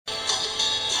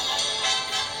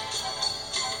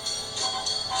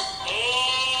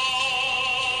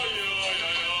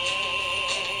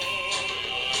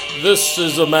This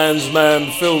is a Man's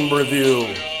Man film review.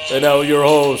 And now your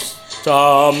hosts,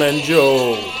 Tom and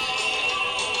Joe.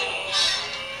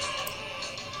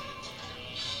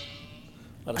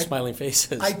 A lot of smiling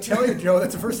faces. I tell you, Joe,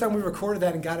 that's the first time we recorded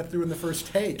that and got it through in the first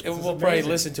take. We'll probably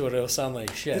listen to it. It'll sound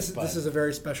like shit. This is a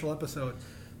very special episode.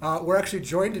 We're actually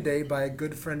joined today by a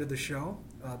good friend of the show,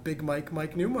 Big Mike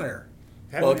Newmeyer.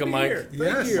 Welcome, Mike.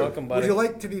 Yes. Welcome, buddy. Would you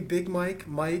like to be Big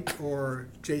Mike, or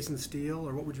Jason Steele,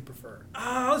 or what would you prefer?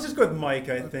 Let's just go with Mike,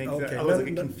 I think. Okay. I was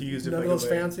get confused. None of those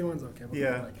fancy ones? Okay. We'll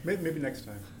yeah, maybe next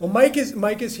time. Well, Mike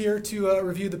is here to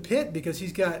review The Pit because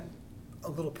he's got a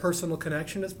little personal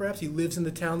connection, as perhaps. He lives in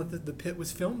the town that the Pit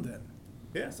was filmed in.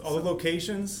 Yes, all the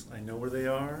locations. I know where they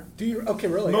are. Do you? Okay,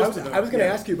 really? Most of them, I was going to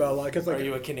ask you about a lot. Cause Are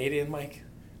you a Canadian, Mike?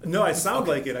 No, I sound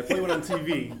like it. I play one on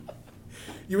TV.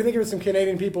 You would think there were some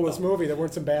Canadian people in this movie. There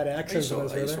weren't some bad accents.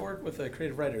 I used to work with a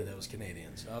creative writer that was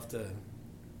Canadian, so I'll have to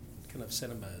kind of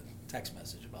send him a text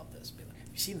message about this. Be like, have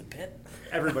you seen The Pit?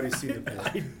 Everybody's seen The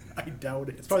Pit. I doubt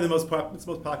it. It's probably the most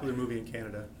popular movie in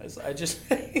Canada. I just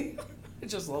I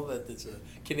just love that it's a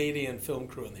Canadian film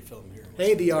crew and they film here.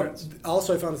 Hey,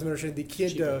 also I found this interesting. The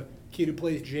kid who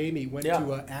plays Jamie went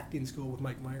to acting school with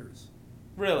Mike Myers.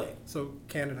 Really? So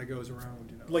Canada goes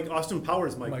around, you know. Like Austin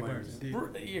Powers, Mike Myers.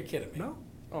 You're kidding me? No.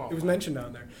 Oh, it was mentioned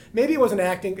down there. Maybe it wasn't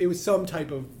acting. It was some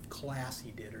type of class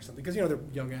he did or something. Because, they're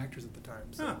young actors at the time.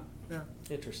 So, Huh. Yeah.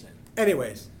 Interesting.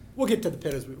 Anyways, we'll get to The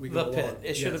Pit as we go along. The Pit.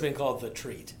 It should have been called The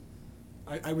Treat.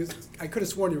 I could have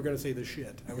sworn you were going to say The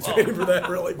Shit. I was waiting for that,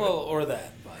 really. Well, or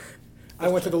that. But I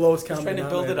went to the lowest just common trying to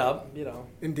build it denominator. up,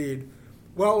 Indeed.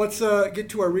 Well, let's get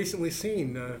to our recently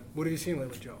seen. What have you seen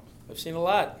lately, Joe? I've seen a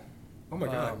lot. Oh, my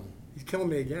God. He's killing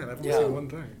me again. I've only yeah. seen one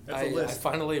thing. That's a I list.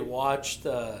 finally watched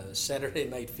Saturday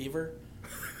Night Fever.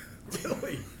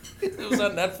 Really? It was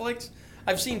on Netflix.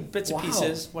 I've seen bits and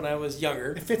pieces when I was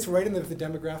younger. It fits right in the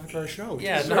demographic of our show.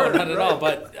 Yeah, no, not at all.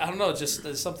 But I don't know.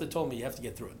 Just something told me you have to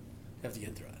get through it. You have to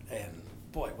get through it. And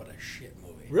boy, what a shit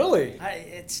movie. Really?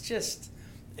 It's just.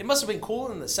 It must have been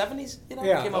cool in the 70s.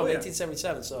 Yeah. It came out in yeah.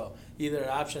 1977. So either an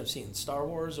option of seeing Star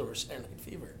Wars or Saturday Night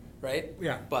Fever, right?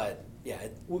 Yeah. But yeah,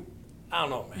 I don't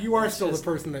know, man. You are It's still just-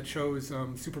 the person that chose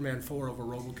Superman 4 over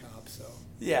RoboCop, so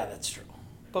Yeah, that's true.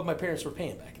 But my parents were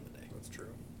paying back in the day. that's true.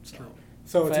 So,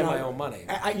 So if it's I had not my own money.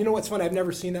 You know what's funny? I've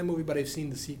never seen that movie, but I've seen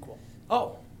the sequel,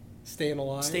 Oh, Staying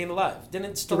Alive. Staying Alive.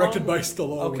 Didn't Stallone? Directed by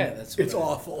Stallone. Okay, that's what it's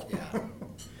awful. Yeah.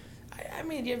 I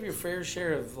mean, you have your fair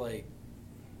share of like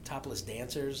topless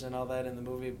dancers and all that in the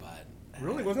movie, but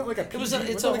Really? Wasn't it like a PG? It's wasn't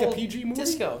it like whole a PG movie?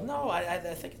 disco. No, I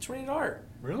think it's rated R.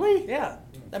 Really? Yeah.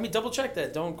 I mean, double check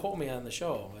that. Don't quote me on the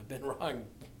show. I've been wrong.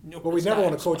 Well, we never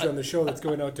want to times, quote you but- on the show that's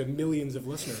going out to millions of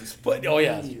listeners. But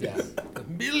yeah,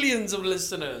 millions of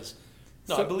listeners.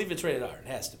 No, So- I believe it's rated R. It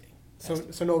has to be.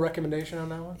 So no recommendation on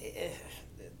that one?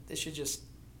 It should just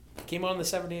came out in the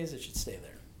 70s. It should stay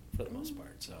there for the most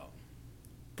part. So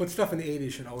But stuff in the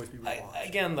 80s should always be rewatched.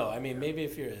 again, though, I mean, maybe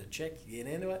if you're a chick, you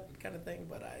get into it, kind of thing.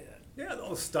 But Yeah, the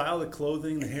whole style, the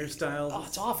clothing, the hairstyles. oh,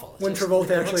 it's awful. It's When just-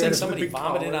 Travolta it actually looks had like a somebody big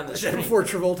vomited collar. on the street. Before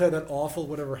Travolta had that awful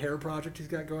whatever hair project he's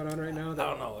got going on right now. I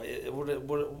don't know.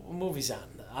 What movie's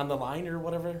on the line or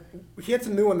whatever? He had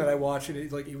some new one that I watched. And it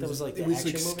That was like the it was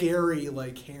action like movie? scary,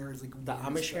 like hair. It's like The weird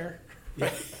Amish stuff. hair. Yeah.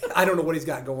 I don't know what he's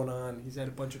got going on. He's had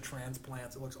a bunch of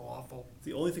transplants. It looks awful.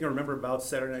 The only thing I remember about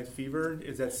Saturday Night Fever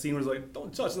is that scene where it's like,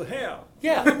 don't touch the hair.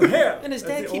 Yeah. The hair. And his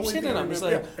That's dad the keeps only hitting thing I him. He's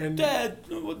remember. like,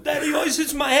 And- Daddy always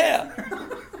hits my hair.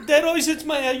 Dad always hits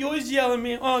my hair. You always yell at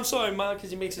me. Oh, I'm sorry, Mom, because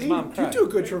he makes his mom cry. You do a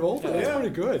good Travolta. That's Yeah.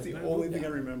 pretty good. That's the only thing I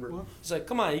remember. Well, He's like,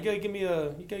 come on, you gotta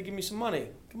give me some money.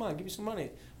 Come on, give me some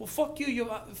money. Well, fuck you,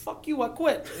 fuck you, I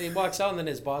quit. And he walks out, and then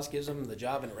his boss gives him the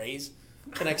job and raise.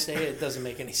 The next day, it doesn't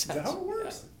make any sense. that how it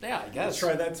works? Yeah, I guess. Let's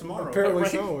try that tomorrow. Apparently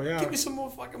Right? so. Yeah. Give me some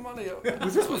more fucking money.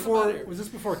 Was this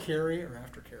before Carrie or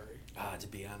after Carrie? To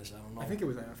be honest, I don't know. I think it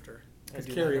was after. Because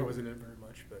do Carrie not know. wasn't in it very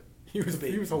much, but he was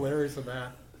Could be. hilarious in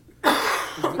that.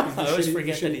 I always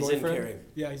forget that he's in Carrie.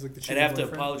 Yeah, he's like the shitty And I have to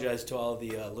boyfriend. apologize to all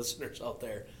the listeners out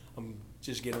there. I'm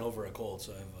just getting over a cold,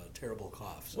 so I have a terrible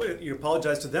cough. So. Wait, you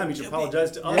apologize to them. You should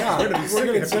apologize to us. Yeah, We're gonna be we're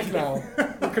getting sick. sick now.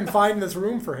 We're confined in this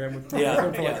room for him. With Yeah,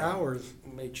 him for like yeah. hours.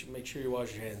 Make sure you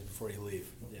wash your hands before you leave.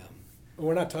 Yeah.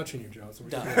 We're not touching you, Joe. So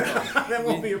we No, That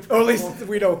won't be a or problem. at least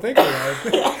we don't think we are.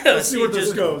 Let's see where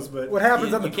this goes. But What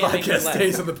happens on the you can't make me podcast laugh.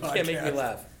 stays on the You can't make me podcast.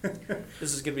 laugh.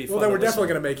 This is gonna be fun. Well, then we're to listen. definitely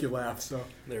going to make you laugh. So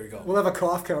There we go. we'll have a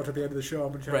cough count at the end of the show. I'm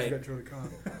going to try Right. to get Joe to cough.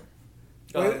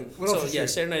 What else So is yeah, here?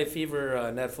 Saturday Night Fever,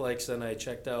 Netflix. Then I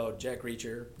checked out Jack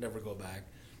Reacher. Never go back.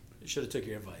 Should have took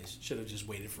your advice. Should have just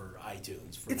waited for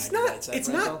iTunes for It's 99 not. cents It's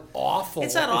rental. not awful.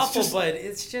 It's not awful, just- but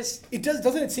it's just It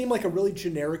doesn't it seem like a really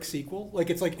generic sequel? Like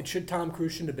it's like it should Tom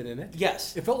Cruise shouldn't have been in it.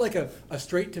 yes. It felt like a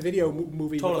straight to video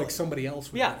movie Totally. with like somebody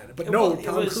else was Yeah, in it. But It no, was-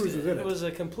 Tom Cruise was in it. It was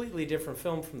a completely different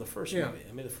film from the first Yeah. movie.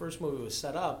 I mean, the first movie was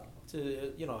set up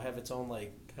to have its own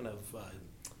like kind of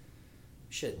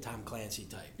Tom Clancy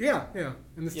type. Yeah.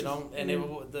 And this And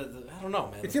I don't know,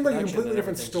 man. it the seemed like a production completely and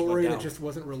different everything story went that down. just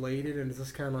wasn't related, and it's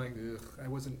just kind of like, ugh, I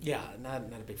wasn't. Yeah, not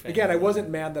a big fan. Again, I wasn't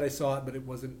mad that I saw it, but it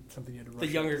wasn't something you had to rush. The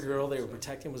younger into. girl they were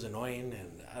protecting was annoying,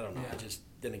 and I don't know. Yeah. I just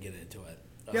didn't get into it.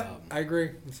 Yeah, I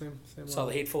agree. Same Saw The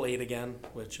line. Hateful Eight again,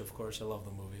 which of course I love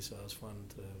the movie, so it was fun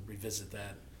to revisit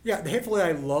that. Yeah, The Hateful Eight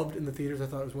I loved in the theaters. I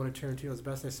thought it was one of Tarantino's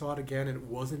best. I saw it again, and it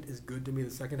wasn't as good to me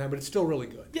the second time, but it's still really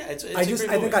good. Yeah, it's I a just-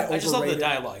 great I think movie. I just love the overrated-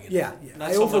 dialogue. In it. Yeah. Not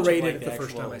I so much of, overrated like, it the first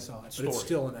actual time I saw it, but it's story.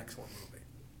 still an excellent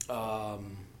movie.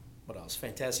 What else?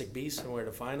 Fantastic Beasts and Where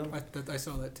to Find Them. I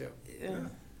saw that too.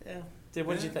 Yeah.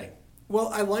 What did you think? Well,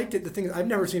 I liked it. The thing is, I've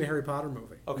never seen a Harry Potter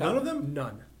movie. Okay. None of them?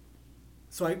 None.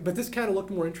 So but this kind of looked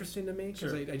more interesting to me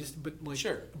because Sure. I just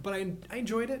Sure. But I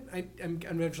enjoyed it. I'm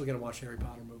eventually gonna watch Harry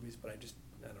Potter movies, but I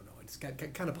don't know. I just got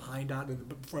kind of behind on it.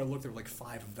 But before I looked, there were like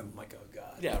 5 of them. I'm like, oh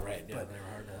god. Yeah, right. Yeah, But- they were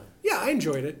hard to. Yeah, I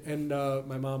enjoyed it, and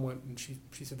my mom went and she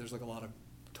said there's like a lot of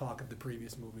talk of the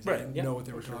previous movies. I Right, didn't yeah. know what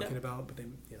they were Sure. talking Yeah. about, but they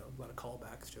a lot of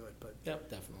callbacks to it. But Yep,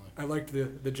 definitely. I liked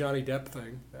the Johnny Depp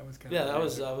thing. That was kind Yeah, of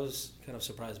I was kind of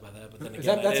surprised by that, but then Is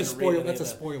again, that, that's I a didn't read spoiler. any That's a of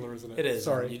that. spoiler, isn't it? It is.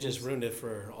 Sorry, You just ruined it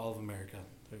for all of America.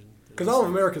 because all of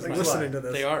America's Thanks a listening lot. to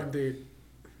this. They are. Indeed.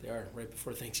 They are right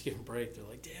before Thanksgiving break. They're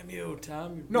like, "Damn you,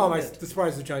 Tom!" You No, I'm ruined it."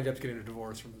 surprised that Johnny Depp's getting a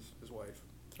divorce from his wife.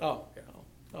 Oh, Yeah.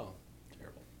 oh,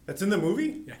 terrible. That's in the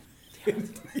movie? Yeah.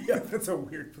 Yeah, that's a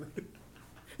weird thing.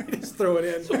 Just throw it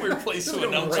in. It's a weird place to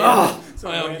announce. Ah! So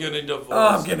I am random. getting divorced.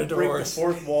 I'm getting a Break the divorce.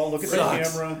 fourth wall, look at the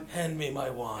Sucks. camera. Hand me my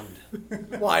wand.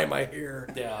 Why am I here?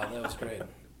 Yeah, that was great.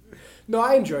 No,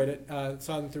 I enjoyed it.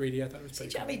 Saw it in 3D. I thought it was See,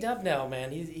 pretty Johnny Depp now,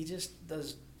 man, he just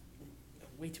does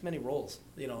way too many roles,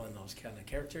 in those kind of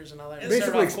characters and all that. cool. It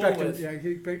started Basically off cool expected. with Yeah,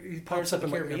 he Pirates pops of up the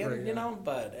in like Caribbean, every,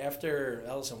 but after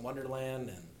Alice in Wonderland,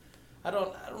 and I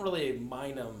don't really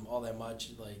mind him all that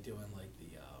much, like doing like the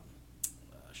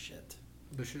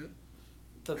the shit.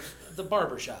 the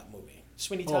barbershop movie,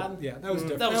 Sweeney Oh, Todd. yeah, that was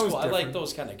different. That was cool. I like different.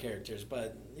 those kind of characters,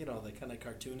 but the kind of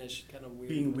cartoonish, kind of weird.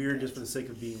 Being weird just for the sake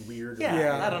of being weird. Yeah,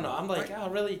 Yeah. I don't know. I'm like, oh,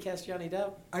 really? You cast Johnny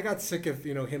Depp? I got sick of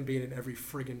him being in every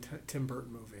friggin' Tim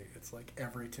Burton movie. It's like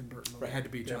every Tim Burton movie Right. had to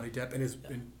be Johnny Depp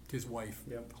and his wife,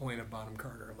 Yep. Helena Bonham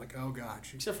Carter. I'm like, oh god.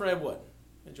 Except for Ed Wood.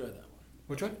 Enjoy that one.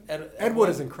 Which one? Ed Wood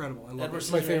is incredible. I love Edward it.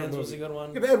 It's my favorite Scissorhands movie. was a good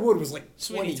one. Yeah, but Ed Wood was like 20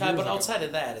 Sweeney Todd, years but ago. outside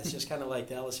of that, it's just kind of like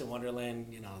the Alice in Wonderland,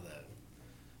 the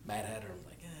Mad Hatter. I'm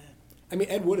like, I mean,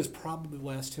 Ed Wood is probably the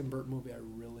last Tim Burton movie I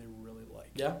really, really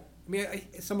liked. yeah. I mean,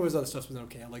 some of his other stuff was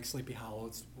okay. I like Sleepy Hollow.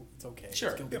 It's okay. Sure.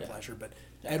 It's guilty Yeah. pleasure. But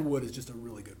Ed Wood is just a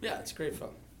really good movie. Yeah, it's a great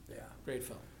film. Yeah. Great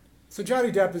film. So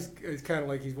Johnny Depp is kind of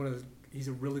like he's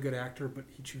a really good actor, but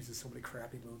he chooses so many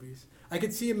crappy movies. I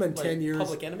could see him in Like 10 years.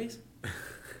 Public Enemies?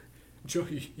 Joe,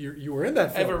 you were in that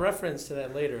I have film. a reference to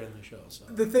that later in the show. So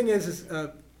The thing is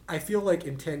I feel like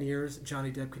in 10 years,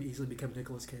 Johnny Depp could easily become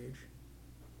Nicolas Cage.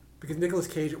 Because Nicolas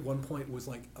Cage at one point was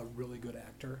like a really good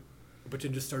actor, but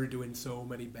then just started doing so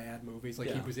many bad movies. Like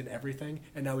he Yeah. was in everything,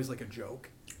 and now he's like a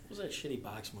joke. what was that shitty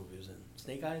box movie he was in?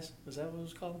 Snake Eyes? Is that what it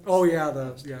was called? Oh yeah,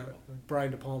 That was terrible. Brian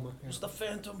De Palma. It Yeah. was the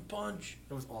Phantom Punch.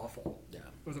 That was awful. Yeah.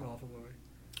 It was an awful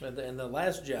movie. And the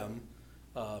last gem,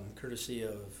 courtesy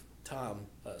of Tom,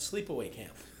 Sleepaway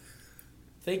Camp.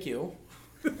 Thank you.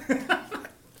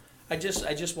 I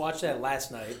just watched that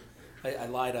last night. I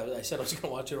lied. I said I was going to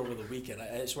watch it over the weekend.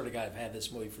 I swear to God, I've had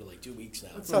this movie for like 2 weeks now.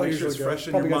 That's Well, how it make sure usually it's goes. fresh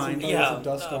in your Probably got mind. some- Yeah, some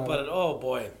dust on but it. oh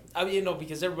boy, I mean,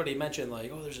 because everybody mentioned like,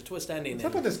 oh, there's a twist ending. What's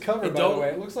up and- with this cover, it by the don't- way?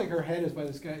 It looks like her head is by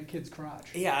this kid's crotch.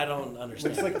 Yeah, I don't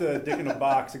understand. Looks like the dick in a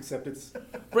box, except it's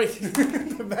Right.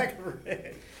 the back of her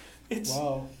head. It's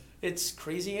Wow. it's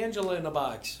Crazy Angela in a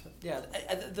box. Yeah,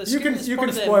 the You can scariest part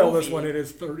of that spoil this movie- one. It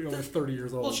is almost 30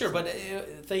 years old. Well, sure, so. but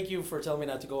thank you for telling me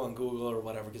not to go on Google or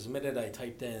whatever. Because the minute I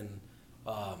typed in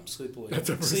Sleepaway That's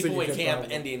the first thing you Sleepaway get Camp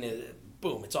probably. ending,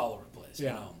 boom, it's all over the place.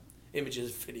 Yeah.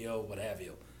 Images, video, what have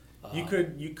you.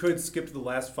 You could skip to the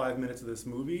last 5 minutes of this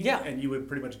movie, Yeah. and you would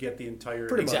pretty much get the entire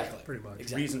Pretty much. Exactly. Pretty much.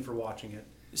 Exactly. reason for watching it.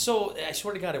 So I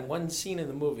swear to God, in one scene in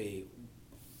the movie,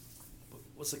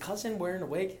 was the cousin wearing a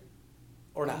wig,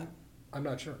 or not? I'm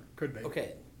not sure. Could be.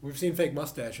 Okay, We've seen fake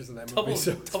mustaches in that double movie,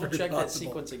 so it's double very check that possible.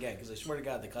 sequence again, because I swear to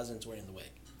God, the cousin's wearing the wig,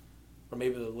 or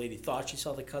maybe the lady thought she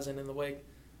saw the cousin in the wig.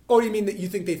 Oh, you mean that you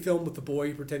think they filmed with the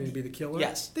boy pretending to be the killer?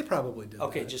 Yes. They probably did.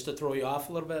 Okay, that. just to throw you off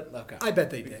a little bit. Okay. I bet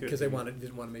they did could because they be.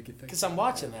 didn't want to make you think. Because I'm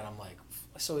watching that, I'm like,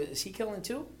 so is he killing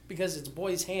too? Because it's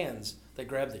boy's hands that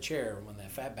grab the chair when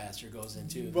that fat bastard goes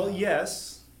into. Well, the,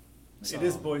 yes. So- It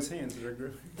is boys' hands that are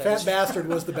gripping. that Fat is- Bastard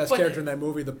was the best But- character in that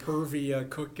movie, the pervy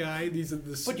cook guy. He's the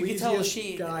But you can tell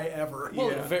sleaziest guy ever. Well,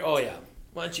 Yeah. oh yeah.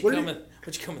 Why don't you What come did in? Why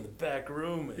don't you come in the back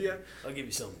room and Yeah. I'll give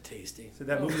you something tasty. So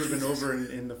that movie would have been over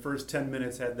in the first 10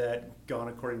 minutes had that gone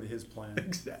according to his plan.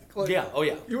 Exactly. Yeah. Oh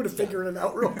yeah. You would have figured it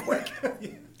out real quick.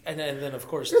 And then of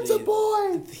course It's a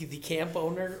boy! the camp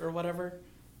owner or whatever,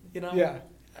 you know. Yeah.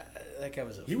 That guy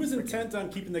was a. He was intent on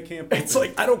keeping the camp open. It's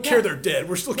like, I don't care Yeah. they're dead.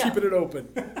 We're still Yeah. keeping it open.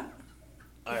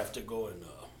 I have to go and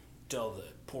tell the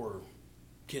poor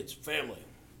kid's family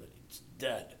that he's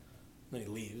dead. And then he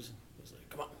leaves. He's like,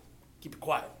 "Come on, keep it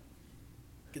quiet.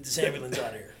 Get this ambulance out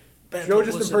of here." Bad Joe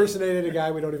just publicity. impersonated a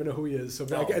guy we don't even know who he is. So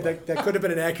No. that could have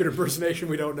been an accurate impersonation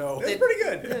we don't know. That's pretty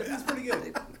good. That's pretty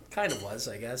good. Kind of was,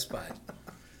 I guess, but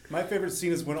My favorite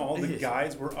scene is when all the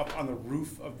guys were up on the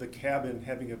roof of the cabin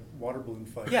having a water balloon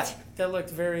fight. yeah, that looked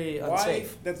very Why?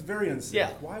 unsafe. That's very unsafe. Yeah.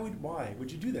 Why would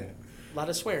you do that? A lot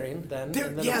of swearing then, There-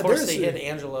 and then yeah, of course there's they a- hit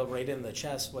Angela right in the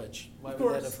chest, which why Of would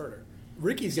that course. have hurt her?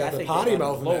 Ricky's I got the think potty they got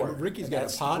mouth. it in that. lower, Ricky's and got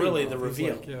that's a potty really mouth. the He's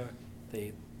reveal. like, yeah.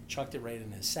 They chucked it right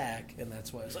in his sack, and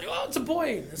that's why it's like, oh, it's a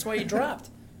boy. That's why he dropped.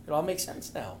 It all makes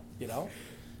sense now, you know.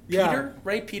 Yeah. Peter,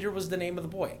 right? Peter was the name of the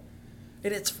boy,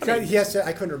 and it's Kinda- funny. Yes,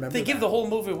 I couldn't remember. They give that. the whole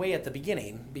movie away at the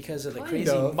beginning because of the Kind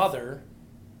crazy of. mother,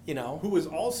 you know. Who was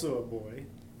also a boy.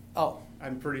 Oh,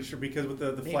 I'm pretty sure because with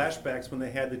the Maybe. flashbacks when they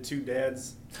had the two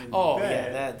dads. In oh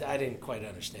bed, yeah, that I didn't quite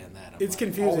understand that. I'm It's like,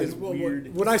 confusing. always Well,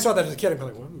 weird. when I saw that as a kid, I'm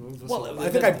like, what was this? Well, I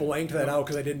think I blanked that out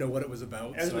because I didn't know what it was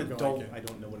about. As so an I'm going, adult, okay. I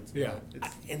don't know what it's Yeah. about. It's,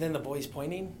 And then the boy's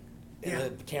pointing, and Yeah.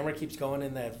 the camera keeps going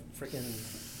in that freaking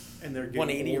and they're getting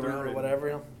 180 older around or and-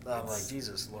 whatever. I'm like,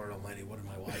 Jesus, Lord Almighty, what am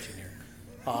I watching here?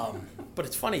 But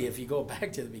it's funny if you go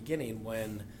back to the beginning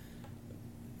when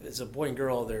it's a boy and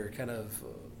girl, they're kind of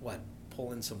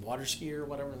pulling some water ski or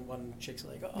whatever, and one chick's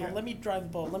like, "Oh, Yeah. let me drive the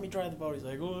boat. Let me drive the boat." He's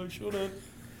like, "Oh, I shouldn't."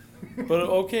 But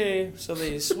okay, so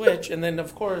they switch, and then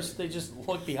of course they just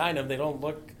look behind them. They don't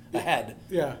look ahead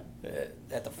Yeah.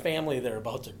 at the family they're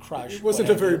about to crush. It wasn't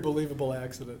what a very have you. believable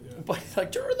accident. Yeah. But he's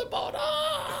like, turn the boat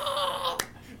ah!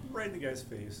 Right in the guy's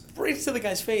face. Right to the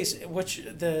guy's face, which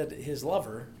his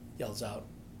lover yells out,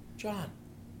 "John."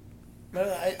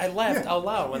 I laughed out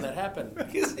loud when that happened.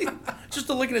 Because just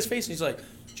to look at his face, and he's like,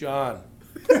 "John."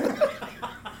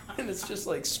 And it's just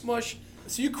like smush.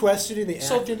 So you questioning the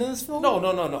So- acting in this film? No.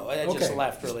 I just Okay.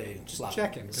 laughed really loud.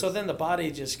 checking, 'cause- So then the body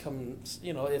just comes,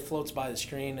 it floats by the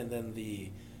screen, and then the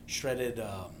shredded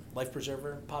life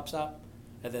preserver pops out,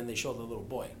 and then they show the little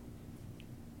boy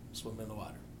swimming in the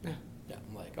water. Yeah. Yeah,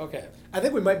 I'm like, okay. I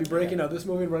think we might be breaking out this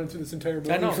movie and running through this entire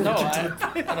movie. I know, from no, beginning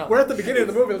to I know. We're at the beginning of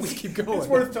the movie. Let's just keep going. It's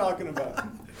worth talking about.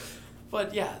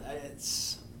 But yeah,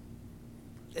 it's.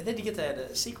 And then you get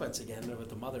that sequence again with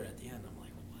the mother at the end. I'm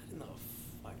like, what in the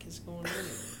fuck is going on here?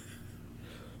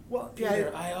 Well,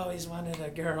 Peter, I always wanted a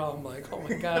girl. I'm like, oh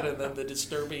my god! And then the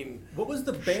disturbing. What was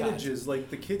the bandages? Like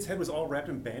the kid's head was all wrapped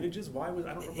in bandages. Why was I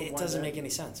don't remember It why doesn't that- make any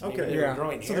sense. Maybe Okay. they Yeah. were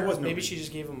growing So hair. there was no Maybe reason. she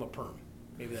just gave him a perm.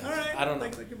 Maybe that's. All right, I don't know.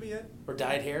 That could be it. Or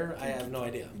dyed hair. I have no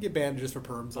idea. You get bandages for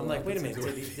perms. I'm like, wait a minute.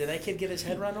 Did that kid get his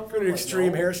head run over? Pretty I'm like,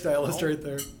 extreme no. hairstylist No. right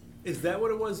there. Is that what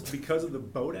it was because of the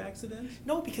boat accident?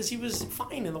 No, because he was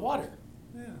fine in the water,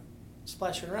 Yeah.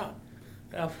 splashing around.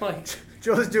 And I'm like.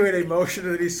 Joe's doing a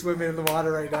motion that he's swimming in the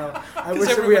water right now. I 'Cause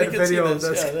wish that we had a everybody could see video of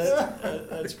this. Yeah,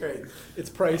 that's great. It's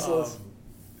priceless.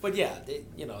 But yeah,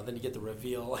 then you get the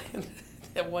reveal and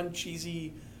that one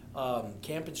cheesy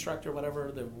camp instructor,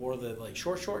 whatever, that wore the like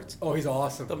short shorts, Oh, he's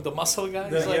awesome. the muscle guy.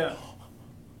 He's like, Yeah.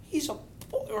 he's a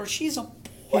boy or she's a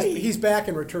boy. He's back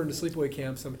in Return to Sleepaway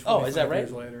Camp some 25 Oh, is that right?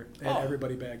 years later. And Oh.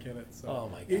 everybody back in it. So. Oh,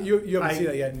 my You, God. you haven't seen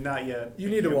that yet. Not yet. You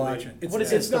need to Can't watch wait. it. It's, What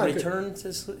is it's this? The not good. Return to They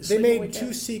Sleepaway made Camp?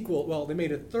 two sequel. Well, they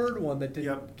made a third one that didn't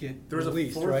Yep. get There was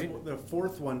released, a fourth. right? The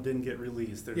fourth one didn't get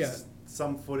released. There's Yeah.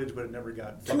 some footage, but it never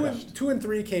got Two published. and, 2 and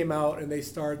 3 came out, and they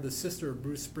starred the sister of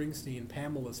Bruce Springsteen,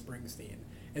 Pamela Springsteen,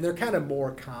 and they're kind of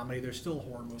more comedy. They're still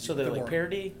horror movies. So they're like more,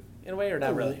 parody in a way, or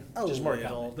not really? A Just more little.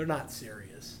 comedy. They're not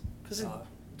serious. Because Uh,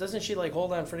 doesn't she like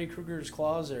hold on Freddy Krueger's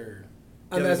claws or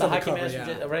and Yeah, that's the on the hockey cover, mask?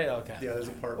 yeah. Right. Okay. Yeah, there's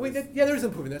a part. Wait, with- yeah, there's a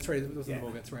movie. That's right. It was in Yeah. the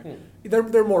movie. That's right. Hmm.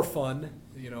 They're more fun,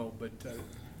 but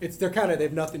they're kind of they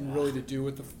have nothing really to do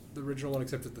with the original one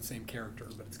except it's the same character,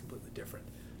 but it's completely different.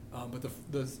 But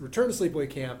the Return to Sleepaway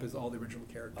Camp is all the original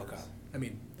characters. Okay. I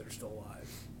mean, that are still alive.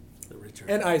 The return.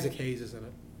 And Isaac Hayes is in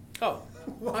it. oh,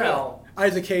 Well,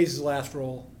 Isaac Hayes' last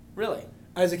role. really?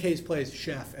 Isaac Hayes plays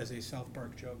Chef as a South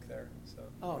Park joke there. So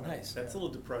Oh, nice. That's a little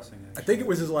depressing. I Actually. think it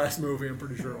was his last movie. I'm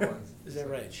pretty sure it was. Is that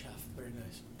right, Chef? Very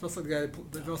nice. It's also the guy.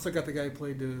 They've also got the guy who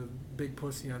played the big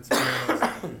pussy on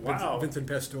Sopranos. Wow. Vincent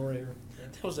Pastore.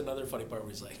 That was another funny part where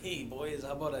he's like, "Hey boys,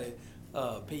 how about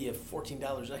I pay you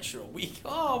 $14 extra a week?"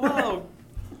 Oh wow,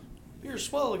 you're a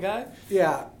swell guy.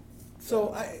 Yeah.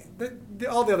 So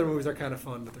all the other movies are kind of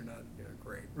fun, but they're not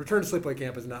great. Return to Sleepaway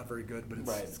Camp is not very good, but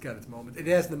it's got its moment. It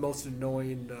has the most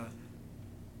annoying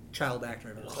child actor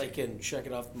I've ever I seen. can check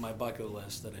it off my bucket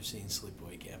list that I've seen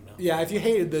Sleepaway Camp now. Yeah, if you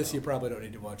hated this, you probably don't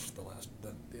need to watch the other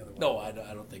one. No, I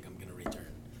don't think I'm gonna return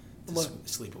to Well,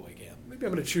 Sleepaway Camp. Maybe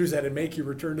I'm going to choose that and make you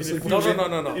return to Sleepaway No, Camp.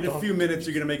 no. In a few minutes,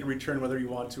 you're going to make a return whether you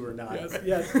want to or not.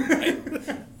 Yes.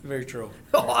 Very true.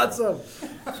 Awesome.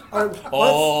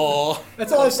 Oh,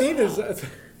 That's all I've seen is.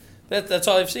 that's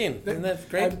all I've seen. Isn't that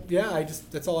great?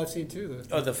 That's all I've seen too.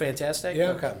 Oh, the Fantastic?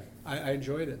 Yeah. Okay. I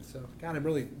enjoyed it. So, God, I'm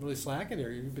really slacking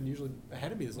here. You've been usually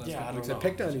ahead of me this last Yeah, couple I weeks. don't I know.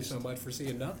 picked on you so much for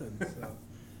seeing nothing. So.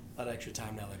 A lot of extra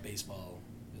time now that baseball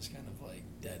is kind of like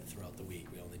dead throughout the week.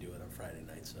 We only do it on Friday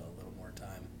night, so a little more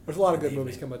time. There's a lot of in the good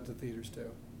movies evening. coming out to theaters too.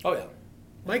 Oh, yeah.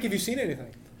 Mike, have you seen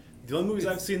anything? The only movies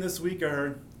I've seen this week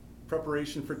are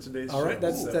preparation for today's All right,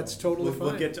 show. that's totally We'll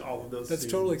fine. get to all of those. That's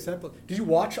soon. totally acceptable. Did you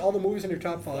watch all the movies in your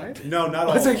top 5? No, not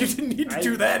all. I was like, of you them. didn't need to I-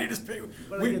 do that. You just pay.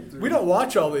 But I get through We don't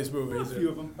watch all these movies. A few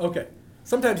of them. Okay.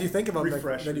 Sometimes you think of them, then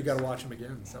Refreshers. you got to watch them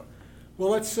again. So, well,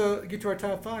 let's get to our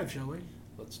top 5, shall we?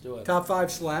 Let's do it. Top 5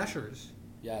 slashers.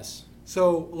 Yes.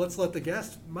 So let's let the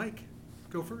guest, Mike,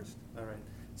 go first. All right.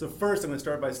 So first, I'm going to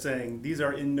start by saying these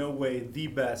are in no way the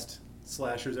best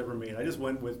slashers ever made. I just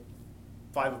went with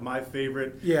 5 of my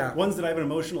favorite ones that I have an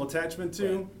emotional attachment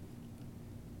to. Right.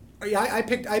 Yeah, I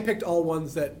picked all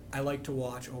ones that I like to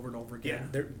watch over and over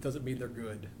again. Yeah. Doesn't mean they're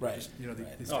good. Right. Just,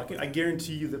 Right. these Oh, I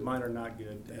guarantee you that mine are not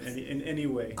good in any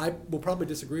way. I will probably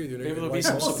disagree with you. Maybe there'll be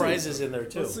some surprises in there,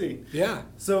 too. We'll see. Yeah.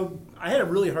 So I had a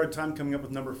really hard time coming up with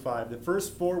number 5. The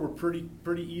first 4 were pretty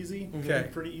easy. Okay.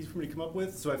 Pretty easy for me to come up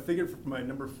with. So I figured for my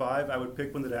number 5, I would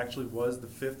pick one that actually was the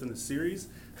 5th in the series.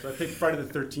 So I picked Friday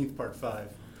the 13th Part 5.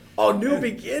 Oh, New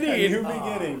Beginning. New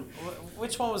Beginning.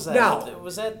 Which one was that? Now-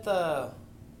 Was that the...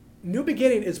 New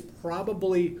Beginning is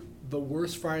probably the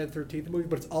worst Friday the 13th movie,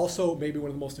 but it's also maybe one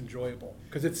of the most enjoyable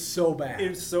because it's so bad.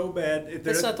 It's so bad.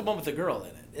 That's not the one with the girl in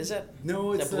it, is it?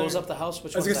 No, it's that blows up the house.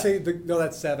 Which I was one's gonna that? say no,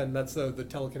 that's 7. That's the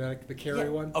telekinetic, the Carrie Yeah.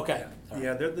 one. Okay. All right.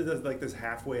 Yeah, there's like this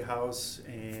halfway house,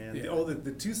 and Yeah.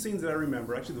 the 2 scenes that I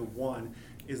remember, actually the one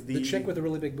is The chick with the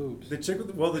really big boobs. the chick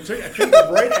with the chick. I think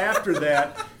right after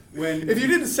that when If you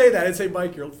didn't say that, I'd say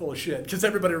Mike, you're full of shit because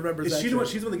everybody remembers is that. she the chick. one?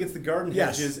 She's the one that gets the garden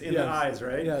Yes, hedges in yes, the eyes,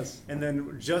 right? yes. And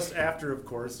then just after, of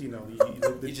course, the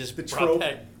You just the brought trope.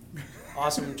 back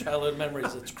awesome childhood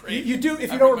memories. It's great. You do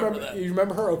if I you don't remember remember. that. You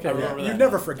remember her? Okay, I remember You that.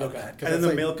 never forget Okay. that. 'cause And then that's the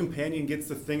like- male companion gets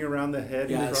the thing around the head.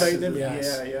 Yes. And crushes him.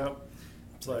 Yes. Yeah.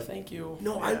 It's like, thank you.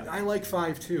 No, Yeah. I like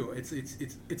 5 too.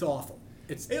 It's awful.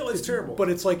 It's terrible. But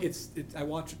it's like I've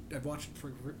watched it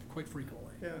quite frequently.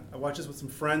 Yeah, I watched this with some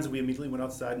friends, and we immediately went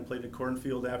outside and played in a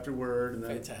cornfield afterward. And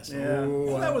then, Fantastic. Yeah, Ooh,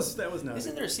 well, wow. that was nice.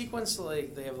 Isn't there a sequence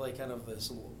like they have like kind of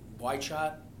this wide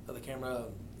shot of the camera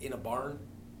in a barn,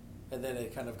 and then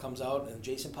it kind of comes out and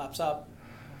Jason pops up?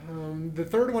 The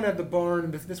third one had the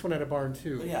barn. This one had a barn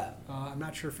too. Yeah. I'm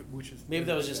not sure which is. Maybe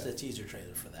that was just a teaser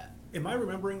trailer for that. Am I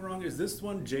remembering wrong? Is this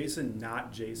one Jason,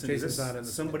 not Jason? Jason's Is this not in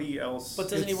this somebody else? But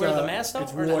doesn't he wear the mask though?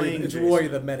 It's or Roy. not? Playing It's Jason. Roy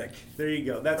the medic. There you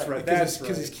go. That's Right, right. Because That's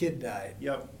right. his kid died.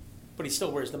 Yep. But he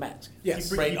still wears the mask.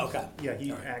 Yes. Right. Okay. Yeah,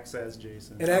 he All right. acts as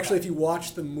Jason. And actually, if you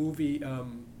watch the movie,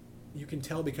 you can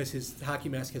tell because his hockey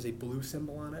mask has a blue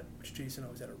symbol on it, which Jason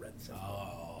always had a red symbol.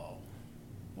 Oh.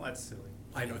 Well, that's silly.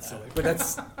 I know it's silly, but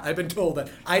that's I've been told that.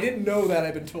 I didn't know that.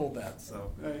 I've been told that.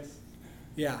 So Nice.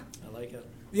 yeah, I like it.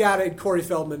 yeah. And Corey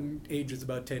Feldman ages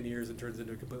about 10 years and turns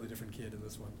into a completely different kid in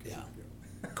this one. 'cause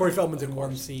Yeah. Corey Feldman's in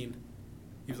one scene.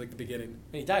 He was like the beginning.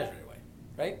 And he dies right away,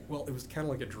 right? Well, it was kind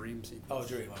of like a dream sequence. Oh,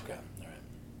 dream. Okay. All right.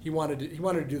 He wanted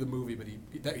to do the movie, but he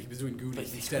was doing But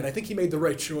Goonies he instead. I think he made the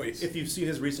right choice. If you've seen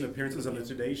his recent appearances on the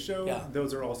Today Show, Yeah.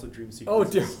 those are also dream Oh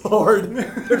sequences. dear Lord,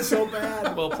 they're so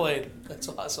bad. Well played. That's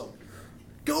awesome.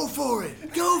 Go for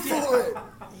it! Go for it!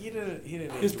 He didn't.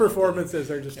 His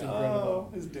performances are just incredible.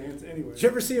 Oh, his dance. Anyway. Did you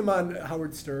ever see him on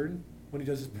Howard Stern when he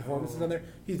does his performances on there?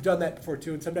 He's done that before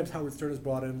too, and sometimes Howard Stern has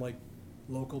brought in like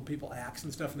local people, acts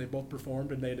and stuff, and they both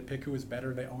performed, and they had to pick who was better,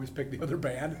 and they always pick the other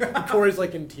band. And Corey's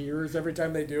like in tears every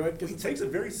time they do it because He takes it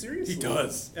very seriously. He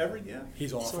does. He's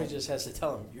he's awful. Somebody just has to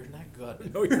tell him, "You're not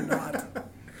good." No, you're not.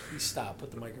 Please stop.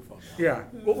 Put the microphone down. Yeah.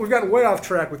 Well, we've gotten way off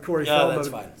track with Corey Yeah, Feldman. that's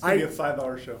fine. It's going to be a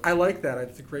 5-hour show. I like that.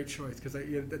 It's a great choice because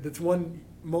that's one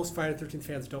most Friday the 13th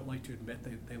fans don't like to admit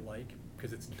they like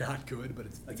because it's not good, but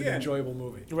it's Again, an enjoyable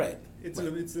movie. Right. It's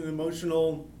an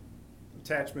emotional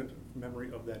attachment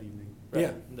memory of that evening. Right.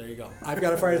 Yeah. There you go. I've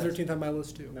got a Friday the 13th on my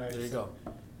list too. Nice. There you go.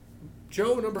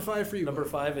 Joe, number 5 for you. Number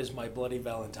 5 is My Bloody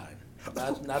Valentine.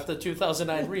 Not the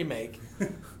 2009 remake.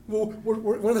 Well,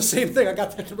 we're the same thing. I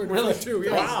got that number Really? 5 too.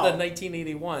 Yeah. Wow. The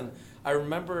 1981. I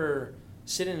remember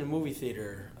sitting in a movie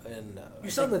theater and You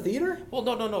saw it in the theater? well,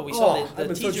 no. We Oh, saw I've the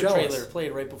been so teaser jealous. trailer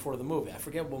played right before the movie. I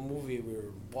forget what movie we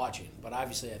were watching, but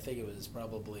obviously I think it was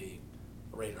probably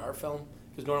a rated R film.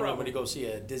 Because normally when you go see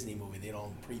a Disney movie, they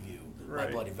don't preview My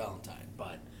Right. Bloody Valentine.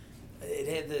 But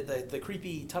it had the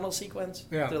creepy tunnel sequence.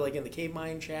 Yeah. They're like in the cave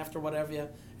mine shaft or whatever,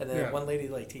 and then Yeah. one lady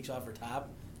like takes off her top.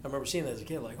 I remember seeing that as a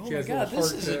kid, like, oh She my has a god, little this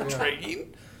heart is there, yeah.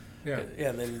 intriguing. Yeah. Yeah,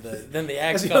 and then the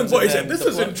axe As a young comes boy, and he said, then "This the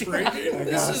is blood- intriguing."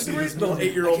 This is see great. this little I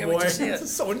 8-year-old can't wait boy. to see it. This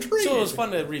is so intriguing. So it was fun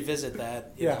to revisit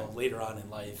that, you Yeah. know, later on in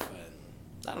life.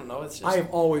 And I don't know, it's just I've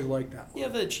always liked that one. you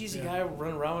have the cheesy Yeah. guy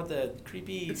running around with the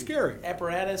creepy It's scary.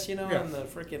 apparatus, you know, Yeah. and the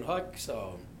freaking hook,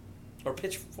 so or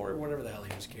pitchfork, whatever the hell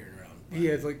he was carrying around. He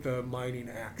has like the mining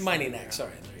axe. Mining axe,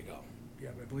 sorry, there you go. Yeah,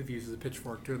 I believe he uses a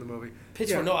pitchfork too in the movie.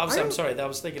 Pitchfork. Yeah, No, I'm don't- sorry. I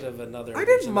was thinking of another. I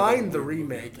there's didn't another mind the movie out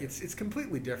remake. there. It's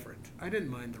completely different. I didn't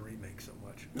mind the remake so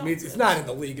much. No, I mean, it's not in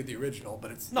the league of the original, but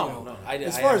it's No, you know, no,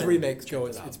 as I far as haven't remakes go,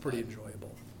 checked it it's out, pretty but-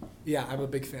 enjoyable. Yeah, I'm a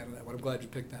big fan of that one. I'm glad you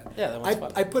picked that. Yeah, that one's I,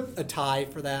 fun. I put a tie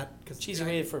for that because Cheesy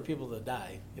way for people to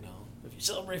die, you know. If you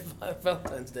celebrate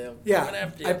Valentine's Day, I'm coming Yeah,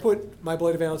 after you. I put My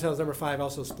Bloody Valentine's number 5.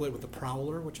 Also split with the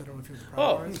Prowler, which I don't know if you know what the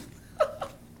Prowler is.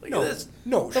 Look No, at this.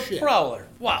 no The shit. Prowler.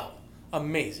 Wow,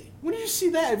 amazing. When did you see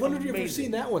that? I wondered if you've ever Amazing.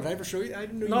 seen that one. Did I ever show you? I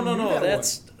didn't know No, you knew that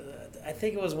that's. I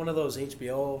think it was one of those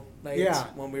HBO nights Yeah.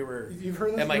 when we were You've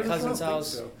heard this? at my heard this cousin's one? house.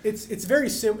 so. It's very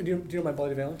similar. Do you know My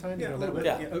Bloody Valentine? Yeah, you know a that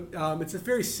little one? bit, Yeah. It's a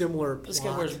very similar plot. This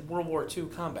guy was World War II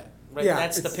combat. Right? Yeah,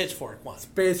 That's the it's- pitchfork one. It's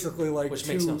basically like Which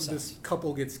makes no this sense.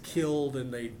 couple gets killed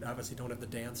and they obviously don't have the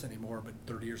dance anymore, but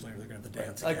 30 years later they're going to have the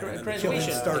dance Like again. and then the graduation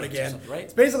killings start dance or again. something, right?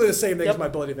 It's basically the same thing Yep. as My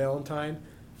Bloody Valentine.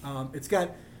 It's got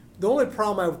the only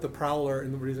problem I have with the Prowler,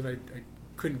 and the reason I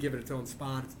couldn't give it its own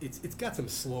spot, it's got some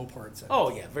slow parts in it.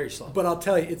 Oh yeah, very slow. But I'll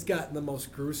tell you, it's got the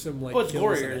most gruesome like. Oh, it's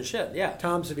kills in gorier it. and shit. Yeah.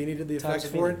 Tom Savini did the Tom effects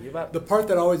for Savini, you it. bet. The part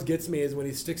that always gets me is when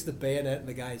he sticks the bayonet in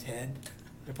the guy's head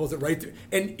and pulls it right through,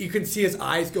 and you can see his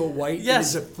eyes go white.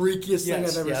 Yes. It is the freakiest thing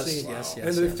Yes, I've ever yes, seen. yes, and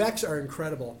yes, the yes. effects are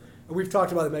incredible. And we've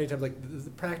talked about it many times. Like the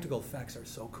practical effects are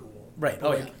so cool. Right. But, Oh,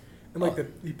 like, yeah. And like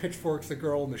he pitchforks the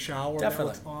girl in the shower.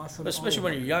 Definitely. That looks awesome. Especially Oh,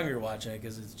 when you're younger watching it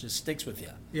because it just sticks with you.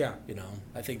 Yeah. You know,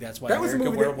 I think that's why That was a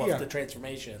American movie that- Werewolf, yeah. the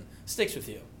transformation, sticks with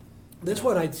you. This You know?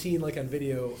 one I'd seen like on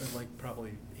video in like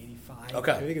probably '85.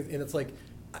 Okay. I think and it's like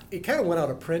it kind of went out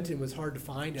of print and was hard to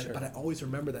find, Sure. but I always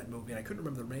remember that movie and I couldn't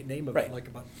remember the name of Right. it. Like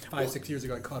about 5-6 years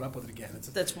ago, I caught up with it again.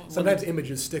 That's when sometimes they-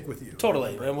 images stick with you.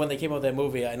 Totally. And when they came out with that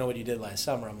movie, I Know What You Did Last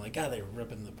Summer, I'm like, God, they were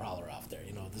ripping the Prowler off there.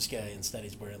 You know, this guy instead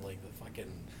he's wearing like the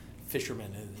fucking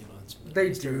fisherman. And, you know, it's, They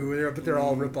it's do, but they're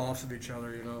all rip-offs of each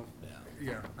other. You know. Yeah.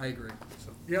 Yeah, I agree.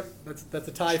 So, yep, that's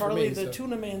a tie Charlie, for me. the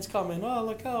tuna man's coming. Oh,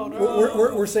 look out!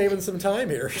 We're saving some time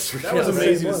here. That was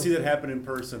amazing to see that happen in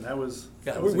person. That was,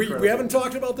 Yeah, that was We incredible. haven't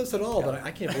talked about this at all, but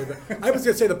I can't believe it. I was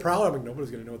going to say the Prowler. I'm like,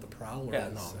 nobody's going to know what the Prowler Yeah,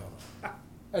 is. no. So.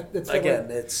 It's Again,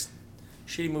 it's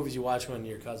shitty movies you watch when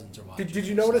your cousins are watching. Did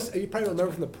you notice? You probably don't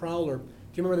remember from the Prowler.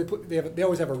 Do you remember they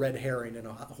always have a red herring in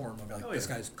a horror movie? Like Oh, this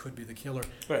yeah. guy could be the killer.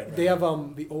 Right, They right.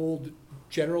 have the old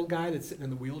general guy that's sitting in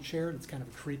the wheelchair. That's kind of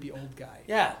a creepy old guy.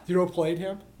 Yeah. Do you know who played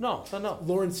him? No.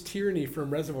 Lawrence Tierney from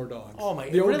Reservoir Dogs. Oh, my-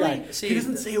 the old really? guy. See, he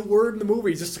doesn't say a word in the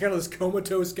movie. He's just kind of this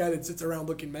comatose guy that sits around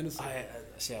looking menacing. I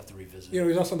see. I have to revisit. You know,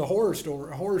 he's also on the horror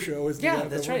show. Isn't yeah, he?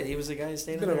 that's right. He was the guy He's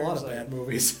standing been in there. a lot was of like- bad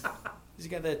movies. He's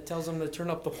the guy that tells him to turn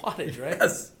up the wattage, right?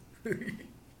 Yes.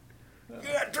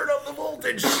 Yeah, turn up the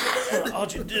voltage. All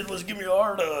you did was give me a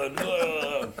hard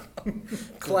on.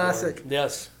 Classic.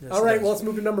 Yes. All right, well, let's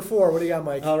move to number 4. What do you got,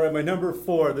 Mike? All right, my number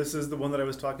 4. This is the one that I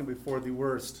was talking before. The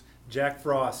worst. Jack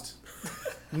Frost.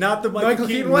 Not the Michael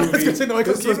Keaton one? I was movie. gonna say the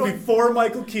Michael This was Keaton one. before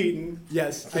Michael Keaton.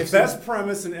 Yes, The I've best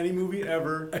premise in any movie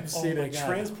ever. I've Oh seen my it. God.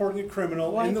 Transporting a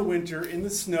criminal What? in the winter, in the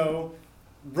snow,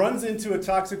 runs into a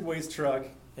toxic waste truck,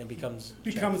 And becomes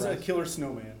becomes Jack a Frost. killer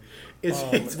snowman. It's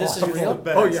this is awful. real? The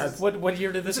best. Oh yes. What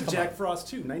year did this This is come Jack out? Frost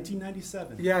too,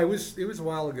 1997. Yeah, it was a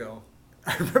while ago.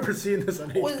 I remember seeing this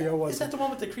on HBO Is once. that the one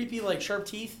with the creepy like sharp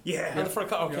teeth? Yeah. On the front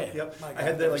cover. Okay. Yep. My God, I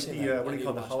had I've that never like seen the that. what do I you need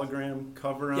call to the watch it. hologram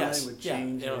cover Yes. on it with Yeah.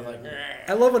 change. You know, like,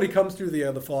 I love when he comes through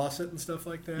the faucet and stuff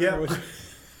like that. Yeah. Which-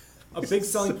 A big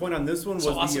selling point on this one was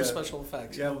So awesome the special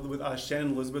effects. yeah, with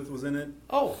Shannon Elizabeth was in it,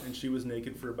 Oh, and she was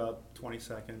naked for about 20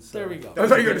 seconds. So there we go. I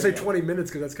thought you were going to say 20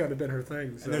 minutes because that's kind of been her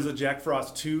thing. So. And there's a Jack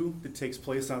Frost 2 that takes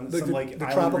place on The- some the- like the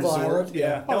island tropical resort. island?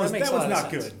 Yeah, Oh, that makes was a lot of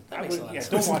not sense. good. That I makes a would- lot of yeah, sense.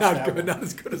 don't It's watch not that good, one. not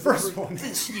as good The as first the one.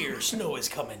 This year, snow is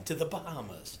coming to the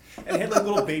Bahamas. And it had like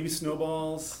little baby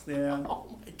snowballs. Yeah,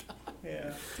 Oh my god!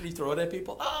 yeah. Did he throw it at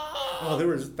people? Oh, there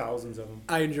was thousands of them.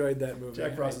 I enjoyed that movie.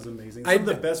 Jack Frost is amazing. I- Some of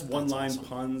the best That's one-line awesome.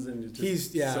 puns and it's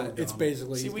just He's so it's dumb.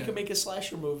 basically. See, he's we got- could make a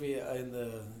slasher movie, and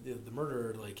the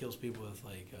murderer like kills people with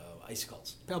like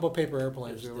icicles. How about paper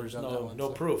airplanes? There's, We already there's done that no one, no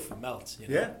so. proof. It melts. You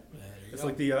know? Yeah. There you It's go.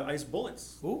 like the ice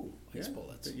bullets. Ooh, ice Yeah.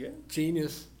 bullets. Yeah.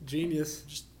 Genius.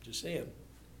 Just saying.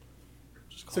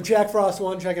 Just call So it. Jack Frost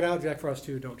 1, check it out. Jack Frost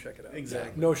 2, don't check it out.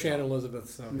 Exactly. No Shannon Elizabeth.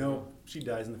 So. No, she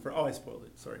dies in the first. Oh, I spoiled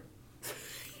it. Sorry.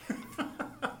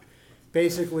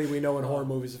 Basically, we know in horror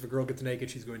movies if a girl gets naked,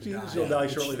 she's going to die. She'll die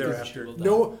shortly She thereafter. will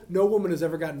die. No woman has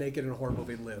ever gotten naked in a horror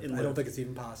movie and lived. And I don't lived. think it's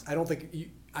even possible. I don't think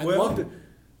I Well- loved it.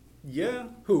 Yeah.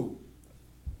 Who?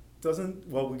 Doesn't.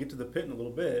 Well, we get to the pit in a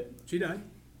little bit. She died.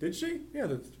 Did she? Yeah,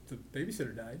 the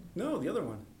babysitter died. No, the other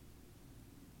one.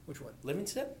 Which one?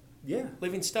 Livingston? Yeah.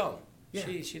 Livingstone. Yeah.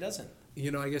 She doesn't.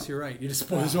 You know, I guess you're right. You just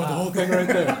spoiled the whole thing right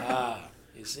there. Ah,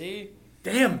 you see?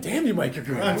 Damn, you, Mike, you're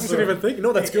good. I I'm wasn't sorry. even thinking.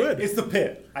 No, that's good. It's the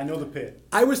pit. I know the pit.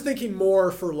 I was thinking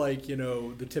more for like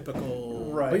the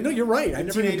typical. Right. But you're right. I The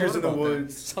never even teenagers thought in the about that.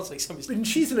 woods. Sounds like somebody's. And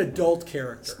she's an adult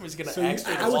character. Somebody's gonna So axe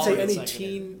her I would wall say in a any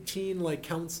second. teen like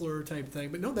counselor type thing.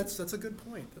 But no, that's a good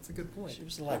point. That's a good point. She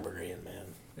was a librarian, man.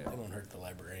 Yeah. They don't hurt the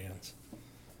librarians.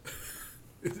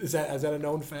 Is that a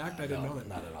known fact? I didn't No, know that.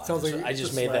 Not at all. Sounds like I just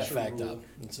it's a made that slasher fact rule. up.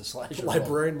 It's a slasher. the rule.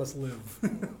 librarian must live.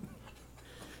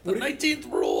 The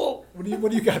 19th rule. What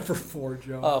do you got for 4,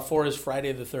 Joe? 4 is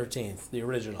Friday the 13th, the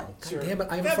original. God damn it!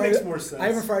 I have That a Friday, makes more sense. I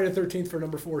have a Friday the 13th for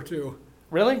number 4 too.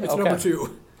 Really? It's Okay. number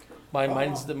 2.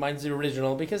 Mine's the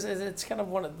original because it's kind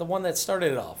of the one that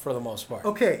started it all for the most part.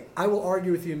 Okay, I will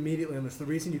argue with you immediately on this. The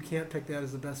reason you can't pick that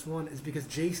as the best one is because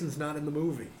Jason's not in the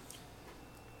movie.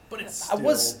 But it's I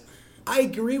was- still- I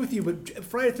agree with you, but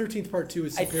Friday the 13th Part 2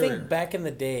 is I superior. think back in the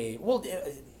day,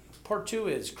 part 2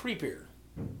 is creepier.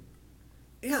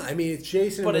 Yeah, I mean, it's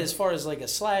Jason. But and as far as like a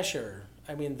slasher,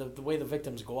 I mean, the way the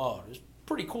victims go out is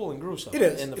pretty cool and gruesome. it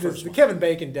is. in the It first is. The one. Kevin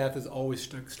Bacon death is always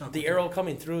stuck. The with arrow me.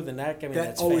 coming through the neck, I mean, That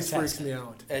that's always fantastic. freaks me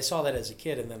out. I saw that as a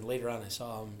kid, and then later on I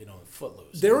saw him,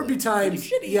 Footloose. There And would be like, times, holy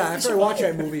shit, he yeah, actually after I watched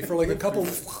that survived. movie for like a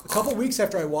couple weeks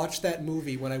after I watched that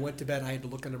movie, when I went to bed, I had to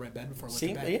look under my bed before I went See,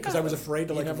 to bed yeah. because I was afraid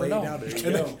to You like never lay know. down. There And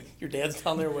you then- go. Your dad's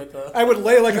down there with. I would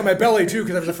lay like on my belly too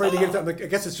because I was afraid to get it down. Like, I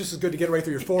guess it's just as good to get it right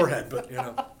through your forehead, but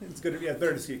It's good. Yeah,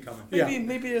 better to see it coming. Yeah.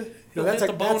 Maybe No, he'll that's hit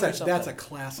a the bone or that's something. a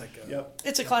classic. Yep.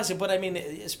 It's a classic, but I mean,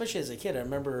 especially as a kid, I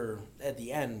remember at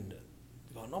the end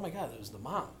going, "Oh my God, it was the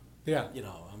mom." Yeah.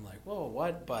 I'm like, "Whoa,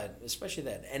 what?" But especially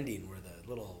that ending where the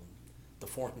little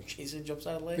deformed Jason jumps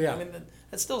out of the lake. Yeah. I mean,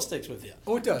 that still sticks with you.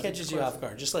 Oh, it does. Catches It's you off classic.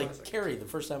 guard. Just like Classic. Carrie, the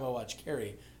first time I watched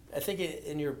Carrie, I think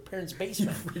in your parents'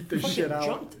 basement. freaked the Fucking shit out.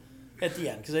 Jumped at the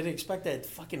end because I didn't expect that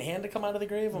fucking hand to come out of the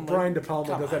grave. I'm Brian like, De Palma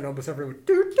come does that on. number every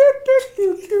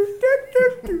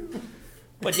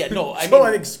But yeah, no, I So I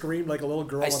mean, think screamed like a little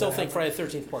girl. I when still that think happened.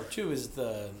 Friday the 13th Part 2 is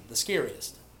the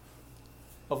scariest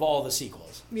of all the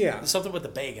sequels. Yeah. There's something with the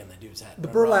bag on the dude's head. The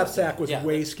Remember burlap all sack was yeah,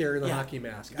 way scarier than the yeah. hockey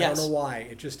mask. I Yes. don't know why.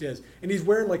 It just is. And he's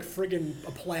wearing like friggin'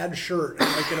 a plaid shirt, and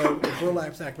like a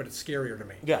burlap sack, but it's scarier to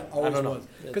me. Yeah, I always don't know. was.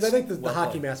 Because I It's think the well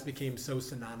hockey played. mask became so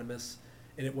synonymous,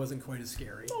 and it wasn't quite as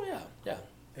scary. Oh, yeah, yeah.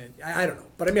 And I don't know,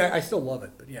 but I mean, I still love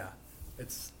it. But yeah,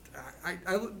 it's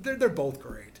they're both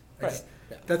great. I Right, just-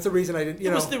 yeah. That's the reason I didn't.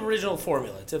 It was the original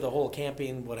formula to the whole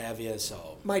camping, what have you,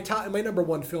 so. my number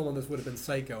one film on this would have been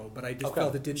Psycho, but I just Okay,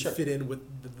 felt it didn't sure. fit in with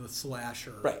the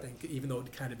slasher Right. thing, even though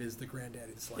it kind of is the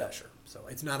granddaddy of the slasher. So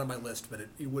it's not on my list, but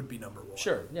it would be number one.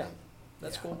 Sure, yeah.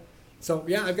 That's Yeah. cool. So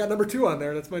yeah, I've got number 2 on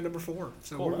there. That's my number 4.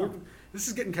 So Cool, wow. this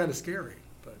is getting kind of scary.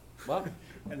 But Well,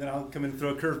 And then I'll come in and throw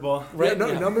a curveball. right, yeah,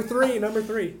 yeah. number 3.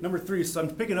 Number 3. So I'm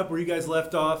picking up where you guys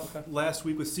left off last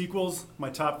week with sequels. My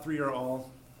top 3 are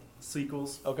all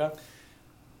sequels. Okay.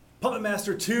 Puppet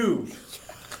Master 2.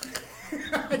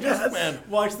 I just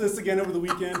watched this again over the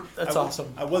weekend. That's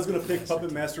awesome. I was going to pick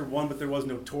Puppet Master 1, but there was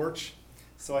no Torch.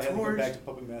 So I had to go Torch. back to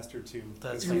Puppet Master 2.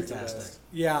 That's It's the fantastic. best.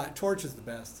 Yeah, Torch is the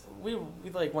best. We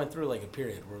like went through like a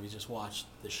period where we just watched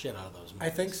the shit out of those movies. I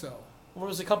think so. What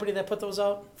was the company that put those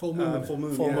out? Full Moon. Full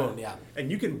Moon. Full yeah. Moon, yeah.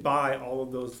 And you can buy all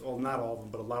of those, well, not all of them,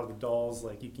 but a lot of the dolls.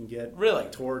 Like you can get Really?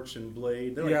 Torch and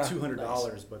Blade. They're Yeah. like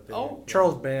 $200, but they. Oh.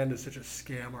 Charles Band is such a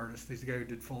scam artist. He's the guy who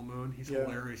did Full Moon. He's Yeah.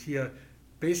 hilarious. He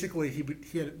basically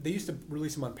he had they used to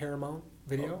release him on Paramount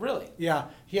Video. Oh, really? Yeah,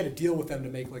 he had a deal with them to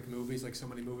make like movies, like so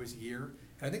many movies a year,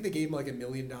 I think they gave him like $1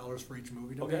 million for each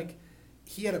movie to make.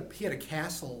 He had a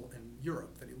castle in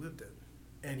Europe that he lived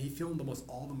in, and he filmed almost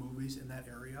all the movies in that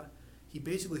area. He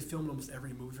basically filmed almost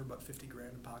every movie for about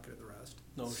 $50,000 and pocketed the rest.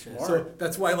 No shit. So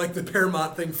that's why like the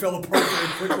Paramount thing fell apart very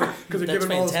quickly because they're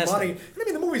giving all this money. I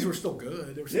mean, the movies were still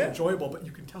good; they were still enjoyable, but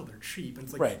you can tell they're cheap. And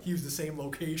it's like he used the same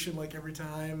location like every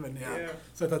time, and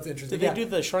so that's interesting. Did they do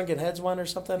the Shrunken Heads one or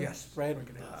something? Yes, right.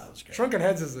 Shrunken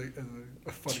Heads is a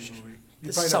funny movie.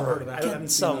 You probably never heard of that.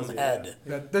 Get some head.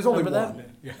 There's only Remember one. That?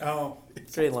 Yeah. Oh,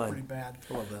 great line. Pretty bad.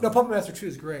 No, Puppet Master 2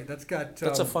 is great.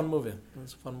 That's a fun movie.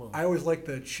 That's a fun movie. I always like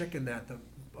the chick in that. The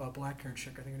black-haired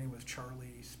chick. I think her name was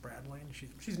Charlie Spradlin.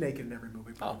 She's naked in every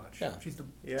movie, pretty much. Yeah. She's the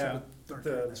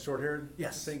the short-haired.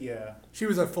 Yes. I think, yeah. She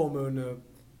was a full moon.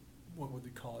 What would we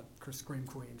call it? Scream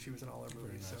Queen. She was in all our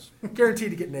movies. Nice. So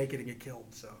guaranteed to get naked and get killed.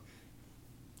 So.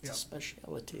 It's a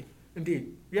speciality.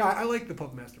 Indeed. Yeah, I like the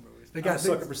Puppet Master movies. I'm a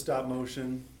sucker for stop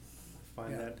motion.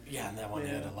 Find that. Yeah, and that one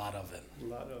had a lot of it.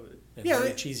 And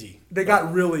very cheesy.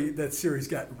 That series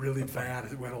got really bad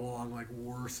as it went along, like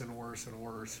worse and worse and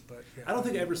worse. But I don't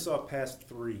think I ever saw past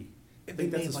 3. I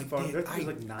think that's as far. There's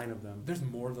like 9 of them. There's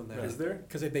more than that. Is there?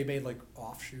 Because they made like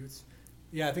offshoots.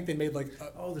 Yeah, I think they made like.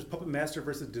 There's Puppet Master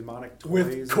versus Demonic Toys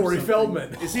with Corey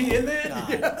Feldman. Is he in that?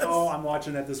 Yes. Oh, I'm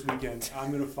watching that this weekend.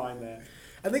 I'm gonna find that.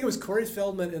 I think it was Corey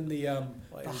Feldman and the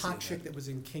hot chick that was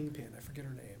in Kingpin. I forget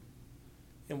her name.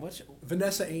 And what's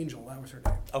Vanessa Angel? That was her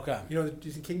name. Okay. You know,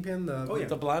 she's in Kingpin.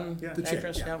 The blonde the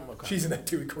actress. Chick, Okay. She's in that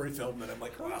too. With Corey Feldman. I'm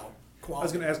like, wow. I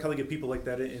was going to ask how they get people like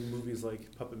that in movies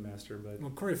like Puppet Master,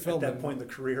 but Corey Feldman, at that point in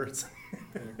the career, it's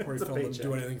Corey Feldman would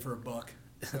do anything for $1.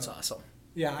 So. That's awesome.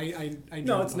 Yeah, I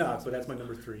no, it's not, but that's my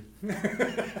number 3.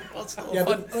 Well,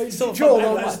 it's still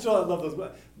Joel, I still love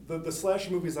those. The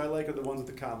slasher movies I like are the ones with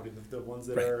the comedy, the ones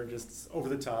that are just over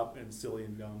the top and silly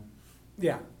and dumb.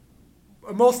 Yeah.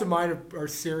 Most of mine are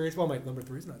serious. Well, my number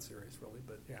 3 is not serious, really,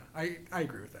 but yeah, I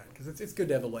agree with that because it's good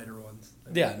to have the lighter ones.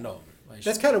 Yeah, no.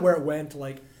 That's kind of where it went.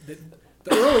 Like the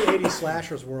early '80s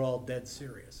slashers were all dead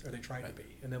serious, or they tried to be,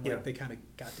 and then they kind of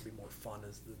got to be more fun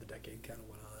as the decade kind of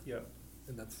went on. Yeah,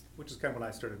 and that's which is kind of when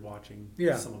I started watching.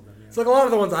 Some of them. Yeah. It's like a lot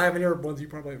of the ones I have in here, ones you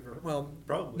probably have heard. Well,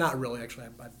 probably not really. Actually,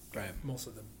 I most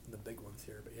of the big ones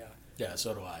here, but yeah. Yeah,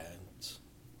 so do I. It's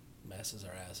masses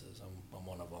are asses. I'm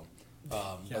one of them.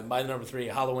 But my number 3,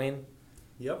 Halloween.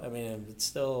 Yep. I mean,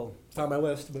 it's on my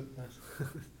list, but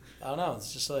I don't know.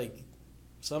 It's just like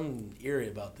something eerie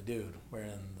about the dude wearing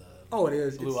the it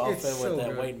is blue outfit with so that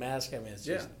good. white mask. I mean, it's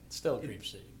just still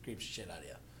creeps shit out of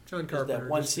you. John Carpenter. That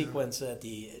one sequence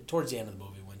towards the end of the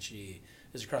movie when she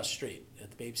is across the street at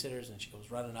the babysitter's and she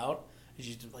goes running out. And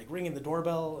she's like ringing the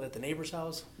doorbell at the neighbor's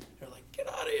house. They're like, "Get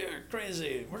out of here,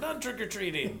 crazy! We're not trick or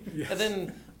treating." Yes. And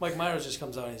then Mike Myers just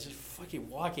comes out and he's just fucking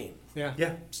walking.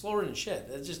 Yeah, slower than shit.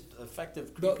 It's just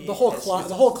effective. The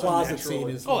whole closet scene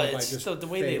is. It's the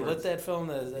way they lit that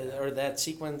film or that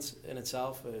sequence in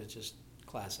itself. It's just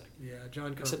classic. Yeah, John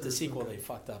Carpenter. Except the sequel, they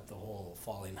fucked up the whole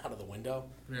falling out of the window.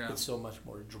 Yeah, it's so much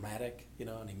more dramatic,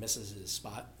 and he misses his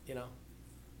spot,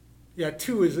 Yeah,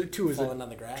 two is falling on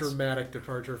the grass. Dramatic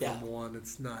departure from 1.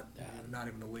 It's not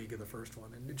even the league of the first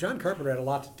one. And John Carpenter had a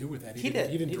lot to do with that. He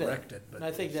didn't direct it. But and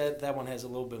I think that one has a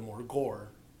little bit more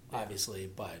gore, obviously,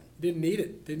 but didn't need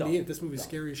it. This movie's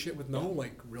scary as shit with no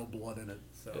real blood in it.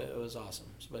 So it was awesome,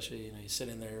 especially you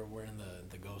sitting there wearing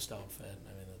the ghost outfit.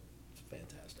 I mean, it's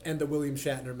fantastic. And the William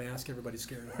Shatner mask. Everybody's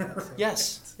scared of that. So.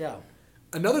 Yes. Yeah.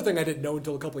 Another thing I didn't know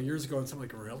until a couple of years ago, and so I'm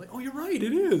like, really? Oh, you're right,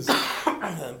 it is.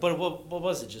 But what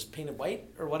was it? Just painted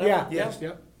white or whatever? Yeah.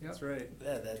 That's right.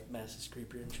 Yeah, that mask is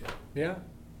creepier and shit. Yeah,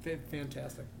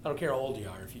 fantastic. I don't care how old you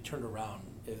are. If you turned around,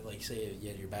 like say you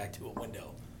had your back to a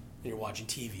window, and you're watching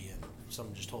TV, and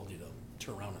someone just told you to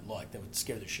turn around and look, that would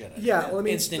scare the shit out of you. Yeah, well, I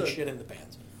mean, instant shit in the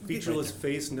pants. Featureless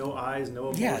face, no eyes,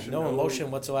 no emotion. Yeah, no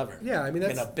emotion whatsoever. Yeah, I mean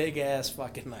that's and a big ass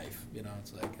fucking knife.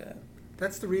 It's like.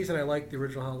 That's the reason I like the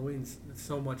original Halloween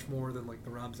so much more than like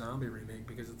the Rob Zombie remake,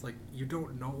 because it's like you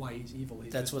don't know why he's evil.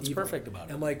 That's what's evil. Perfect about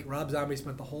it. And like Rob Zombie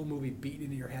spent the whole movie beating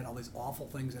into your head all these awful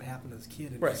things that happened as a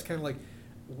kid, and it's kind of like,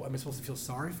 am I supposed to feel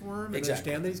sorry for him?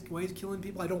 Exactly. And understand that why he's killing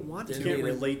people? I don't want to. You can't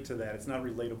relate to that. It's not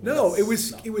relatable. No, it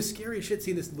was scary as shit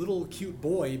seeing this little cute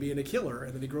boy being a killer,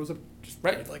 and then he grows up just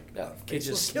like a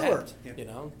faceless killer.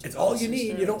 It's all you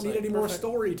need. You don't need any more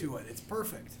story to it. It's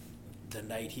perfect. The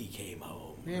night he came home.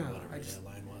 Yeah, whatever that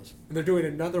line was. And they're doing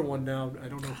another one now. I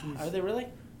don't know who's. Are they really?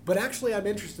 But actually, I'm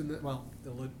interested in that. Well,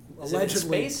 Is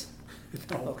allegedly. It in space?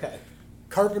 No. Okay.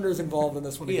 Carpenter's involved in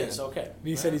this one again. He is, okay. And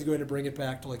he said he's going to bring it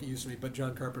back to like it used to be, but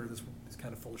John Carpenter is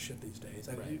kind of full of shit these days.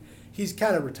 He's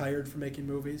kind of retired from making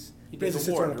movies. He basically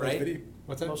sits around and plays video.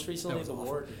 What's that? Most recently, The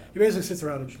Ward. He basically sits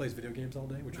around and plays video games all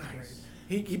day, which is great.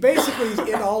 He basically is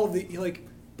in all of the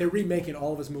they're remaking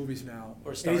all of his movies now.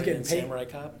 Or and starring he's getting in paid. Samurai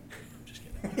Cop. I'm just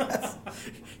kidding. Yes.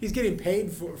 He's getting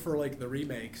paid for like the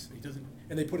remakes. He doesn't,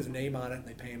 and they put his name on it and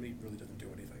they pay him. He really doesn't do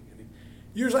anything. And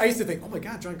usually, I used to think, oh my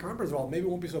God, John Carpenter's involved. Maybe it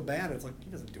won't be so bad. And it's like he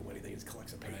doesn't do anything. He just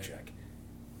collects a paycheck. Right.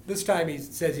 This time he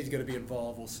says he's going to be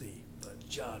involved. We'll see. But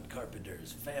John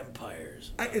Carpenter's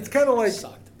Vampires. It's kind of like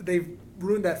sucked. they've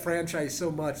ruined that franchise so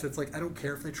much. It's like I don't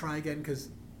care if they try again because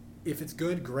if it's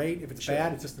good, great. If it's Sure.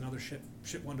 bad, it's just another shit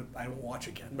one I won't watch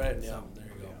again. Right. Yeah. So, There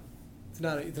you go. It's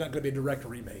not going to be a direct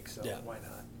remake. So Yeah. why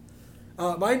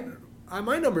not?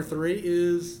 My number 3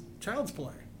 is Child's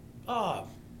Play. Oh,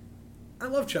 I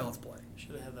love Child's Play.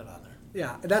 should have had that on there.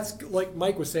 Yeah, and that's like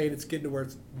Mike was saying. It's getting to where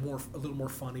it's a little more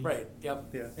funny. Right. Yep.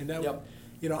 Yeah. And that, Yep.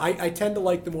 I tend to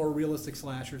like the more realistic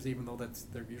slashers, even though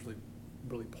they're usually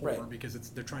really poor Right. because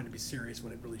they're trying to be serious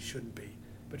when it really shouldn't be.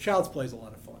 But Child's Play is a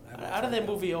lot of fun. How did that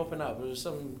movie open up? It was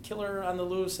some killer on the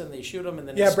loose, and they shoot him, and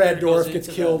then Yeah, his Brad spirit goes Dourif gets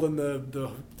into killed in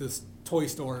this toy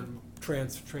store and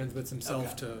transmits himself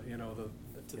Okay.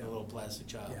 to the little plastic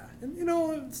child. Yeah,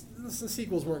 and the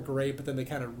sequels weren't great, but then they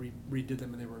kind of redid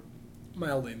them, and they were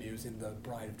mildly amusing. The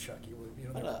Bride of Chucky,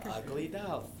 What an ugly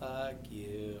doll! Fuck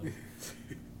you.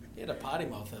 He had a potty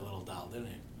mouth, that little doll, didn't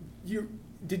he?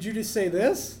 Did you just say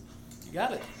this? You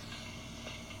got it.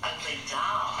 Ugly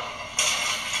doll.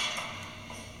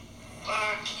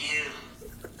 Fuck you.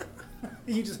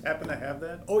 You just happen to have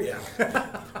that? Oh yeah,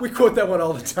 we quote that one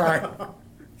all the time.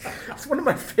 It's one of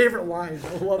my favorite lines.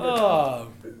 I love it.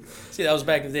 Oh, see, that was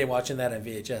back in the day watching that on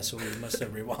VHS, so we must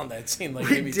have rewound that scene like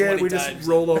We maybe did. 20 We times. just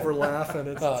roll over laughing.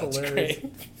 It's It's hilarious.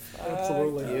 great.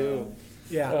 Absolutely. Fuck you.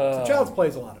 Yeah, so Child's Play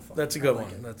is a lot of fun. That's a I good like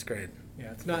one. it. That's great.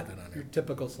 Yeah, it's not Put that on your there.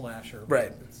 typical slasher.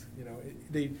 Right. It's,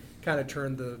 they kind of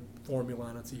turned the formula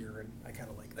on its ear, and I kind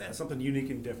of like Yeah, that. something unique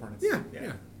and different. Yeah.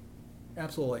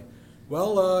 Absolutely.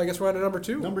 Well, I guess we're on to number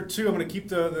 2. Number 2, I'm going to keep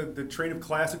the train of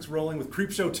classics rolling with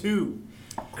Creepshow 2.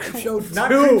 Creepshow Not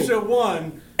 2. Creepshow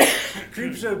 1.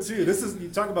 Creepshow 2. This is, you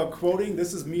talk about quoting,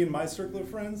 this is me and my circle of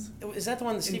friends. Is that the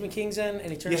one that Stephen King's in,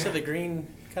 and he turns to Yeah. the green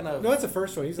kind of? No, that's the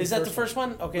first one. He's in Is that the first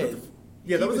one? Okay.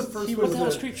 Yeah, that He was was- the first he one. was What the hell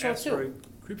is the Creepshow 2? Asteroid.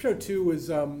 Creepshow 2 was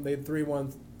they had 3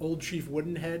 ones: Old Chief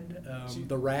Woodenhead,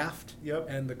 the Raft, Yep.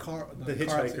 and the car, The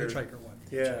hitchhiker. Hitchhiker. One.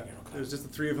 Yeah, okay. there's just the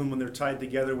 3 of them when they're tied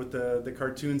together with the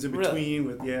cartoons in Really? between.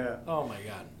 With Oh my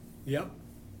god. Yep.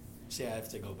 See, I have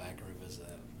to go back and revisit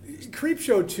that.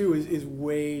 Creepshow 2 is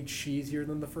way cheesier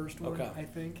than the first one, Okay. I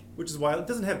think. which is why it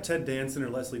doesn't have Ted Danson or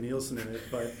Leslie Nielsen in it,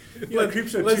 but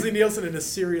Creepshow Leslie 2. Nielsen in a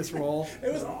serious role.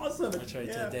 It was awesome. That's right.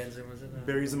 Yeah. Ted Danson was in that.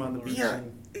 Buries him on the beach. Yeah,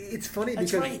 and- it's funny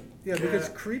That's because right. because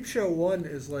Yeah. Creepshow 1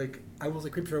 is like I will say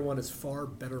Creepshow 1 is far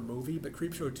better movie, but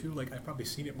Creepshow 2 like I've probably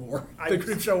seen it more than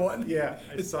Creepshow 1. Yeah,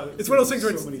 I It's, saw it it's one of those things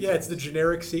where so many it's the times.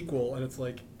 generic sequel and it's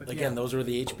like but Again, yeah. those were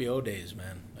the HBO days,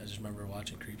 man. I just remember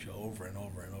watching Creepshow over and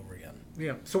over and over again.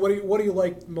 Yeah. So what do you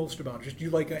like most about it? Just do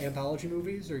you like anthology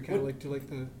movies or kind of What- do you like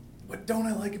the What don't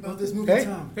I like about this movie, Hey,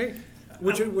 Tom? hey.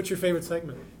 What's your favorite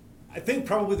segment? I think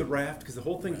probably the raft, because the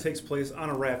whole thing takes place on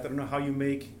a raft. I don't know how you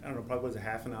make, probably was a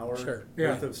half an hour Sure. worth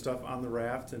Yeah. of stuff on the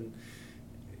raft, and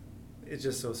it's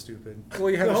just so stupid. Well,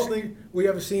 you have the a whole sce- thing. we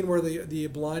have a scene where the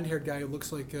blonde-haired guy who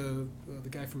looks like the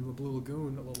guy from the Blue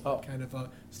Lagoon, a little kind of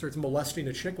starts molesting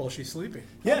a chick while she's sleeping.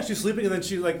 Yeah, she's sleeping, and then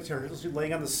she's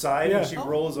laying on the side, Yeah. and she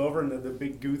rolls over, and the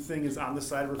big goo thing is on the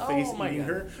side of her face, Oh, my eating God.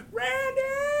 her.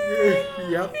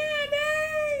 Randy! Yep.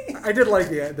 Randy! I did like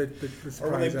the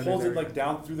Or when they surprise pulled ending it there. like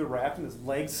down through the raft, and his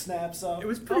leg snaps up. It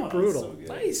was pretty it's brutal. so good.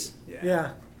 Nice.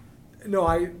 Yeah. No,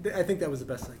 I think that was the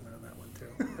best segment on that one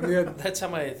too. I mean, That's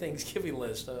on my Thanksgiving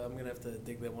list. I'm gonna have to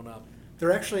dig that one up.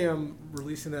 they're actually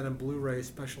releasing that on Blu-ray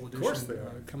special edition. course they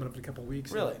are. Coming up in a couple of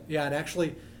weeks. Really? Yeah, and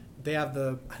actually, they have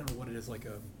I don't know what it is, like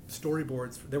a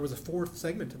storyboards. There was a 4th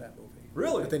segment to that movie.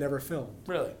 Really? That they never filmed.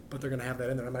 Really? But they're going to have that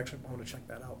in there. I want to check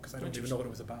that out because I don't even know what it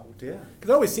was about. Yeah. Because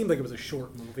it always seemed like it was a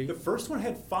short movie. The first one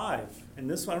had 5, and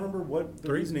this one, I remember what the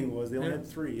 3? reasoning was. They only Yeah. had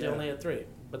 3. They Yeah. only had 3,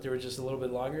 but they were just a little bit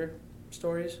longer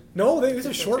stories. No, it was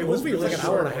a short It was movie. It was like an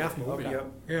really hour and a short. half movie. Okay. Yep.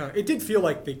 Yeah, it did feel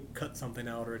like they cut something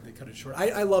out or they cut it short.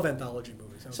 I love anthology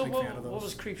movies. I'm So a big fan of those. what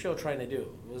was Creepshow trying to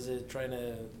do? Was it trying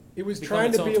to? It was become trying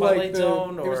its to own be like Twilight the.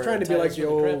 Zone, It was or trying to be like Tales the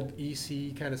from the old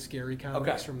EC kind of scary comics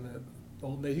Okay. from the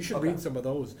old days. You should Okay. read some of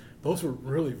those. Those were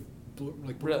really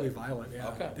brutally Really? violent. Yeah,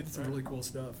 Okay. they did some Right. really cool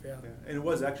stuff. Yeah. Yeah. And it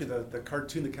was actually the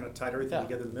cartoon that kind of tied everything Yeah.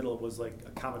 together in the middle. It was like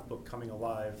a comic book coming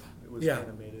alive. It was Yeah.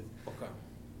 animated. Okay.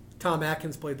 Tom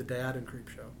Atkins played the dad in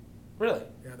Creepshow. Really?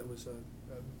 Yeah, that was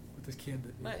with this kid.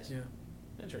 Nice. Yeah.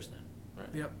 Interesting. All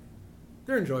right. Yep.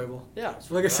 They're enjoyable. Yeah.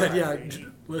 Like I said, yeah, Alright.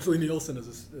 Leslie Nielsen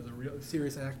is a real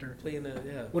serious actor. Playing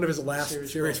a One of his last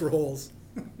serious role. roles.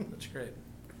 That's great.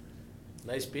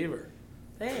 Nice beaver.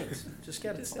 Thanks. Just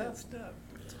got it stuffed.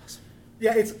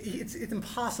 Yeah, it's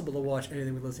impossible to watch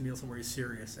anything with Leslie Nielsen where he's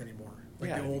serious anymore.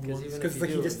 Like the old ones, because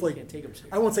like he just like can't take him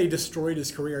serious. I won't say he destroyed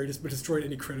his career, he just destroyed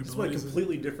any credibility. This went a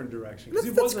completely different direction. That's He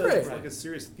was great. like a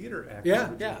serious theater actor. Yeah.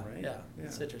 originally, right? Yeah.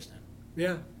 It's interesting.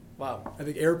 Yeah, Wow. I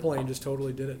think Airplane just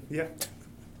totally did it. Yeah.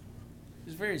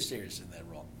 He's very serious in that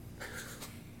role.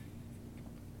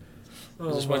 Oh,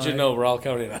 I just want you to know we're all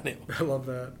counting on him. I love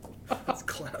that. That's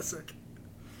classic.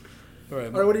 All right.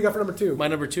 All right, what do you got for number 2? My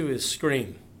number 2 is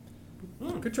Scream.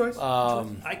 Good choice.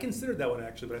 I considered that one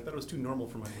actually, but I thought it was too normal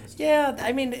for my list. Yeah,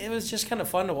 I mean, it was just kind of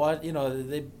fun to watch. You know,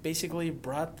 they basically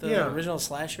brought the Yeah. original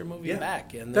slasher movie Yeah.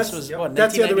 back, and That's- this was yep. what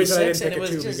That's the other reason I 1996, didn't and it pick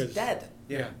it was too, just because- dead,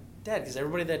 yeah. because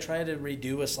everybody that tried to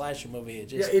redo a slasher movie,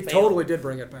 it Yeah, just it failed. totally did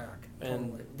bring it back. And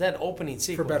Totally. that opening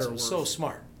sequence better or was so worse.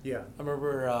 smart. Yeah. I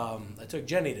remember I took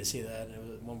Jenny to see that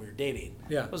when we were dating.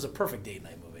 Yeah. It was a perfect date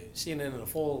night movie. Seeing it in a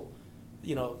full,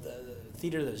 you know, the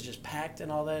theater that was just packed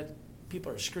and all that. People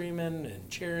are screaming and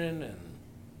cheering, and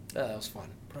that was fun.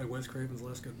 Probably Wes Craven's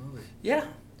last good movie. Yeah,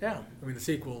 yeah. I mean, the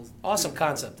sequels. Awesome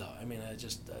concept, though. I mean, I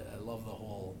love the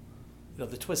whole, you know,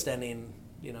 the twist ending,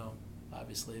 you know,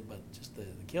 obviously, but just the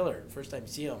killer. First time you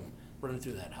see him running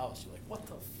through that house, you're like, what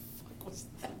the fuck was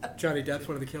that? Johnny Depp's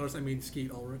one of the killers. I mean,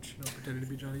 Skeet Ulrich, pretending to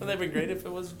be Johnny Wouldn't Depp. that have been great if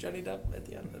it was Johnny Depp at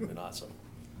the end? That'd been awesome.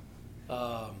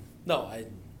 No,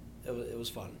 it was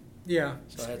fun. Yeah.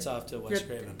 So hats off to Wes Yeah,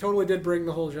 Craven. totally did bring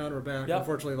the whole genre back. Yep.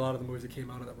 Unfortunately, a lot of the movies that came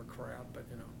out of that were crap, but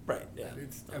you know. Right, yeah.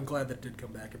 I'm glad that did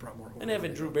come back. It brought more horror. And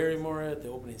having Drew Barrymore at the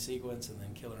opening sequence and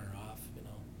then killing her off, you know.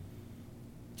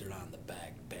 Turn on the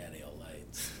back patio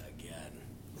lights again.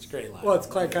 It's a great line. Well, it's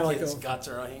kinda like his the- guts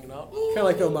are hanging out. Kind of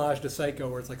like the homage to Psycho,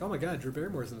 where it's like, oh my God, Drew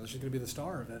Barrymore's in this. She's going to be the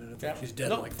star of it, and it's like Yeah. she's dead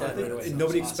No, in like that 5 right minutes. away. And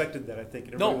nobody That's awesome. expected that, I think.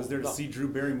 And everybody was there to no. see Drew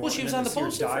Barrymore. Well, she and was then on to the see her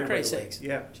poster, die for right Christ's away. sakes.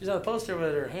 Yeah. She's on the poster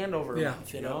with her hand over her Yeah.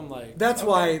 mouth, you know? I'm like, That's okay,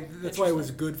 why it was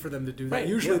interesting. good for them to do that. Right,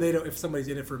 Usually yeah. they don't. If somebody's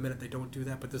in it for a minute, they don't do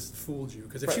that. But this fooled you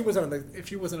because if she Right.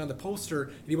 wasn't on the poster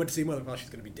and you went to see one, well, she's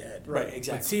going to be dead. Right, But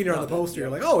exactly. seeing her on No, the poster, that- you're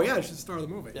like, oh yeah, she's the star of the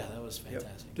movie. Yeah, that was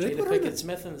fantastic. Did they Jada put her in Pinkett the-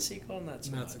 Smith in the sequel? Not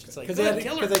so Not much. so It's good like, because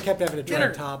kill her. they kept having to try Get and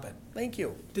her. top it. Thank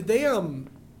you. Did they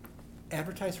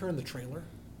advertise her in the trailer?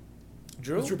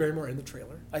 Drew? Was Drew Barrymore in the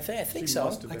trailer? I think She so.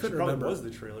 must have I been. couldn't She probably remember. was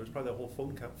the trailer. It was probably that whole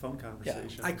phone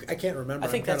conversation. I can't remember. I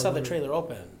think I'm that's how kinda the wondering. trailer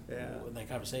opened. Yeah. With that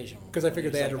conversation. 'Cause I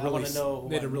figured He they was had like, to I want really- to know who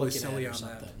they had to I'm really looking sell at you or on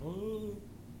that. something. Ooh.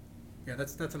 Yeah,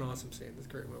 that's an awesome scene. That's a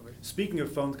great movie. Speaking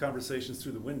of phone conversations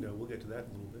through the window, we'll get to that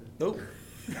in a little bit. Nope.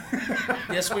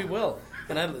 Yes, we will.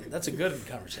 And that's a good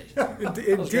conversation.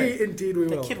 That was great. Indeed, we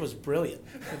will. That kid was brilliant.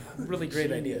 Really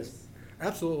great ideas.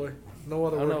 Absolutely. No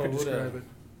other I don't word know could who describe it.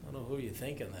 I don't know who you're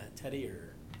thinking that Teddy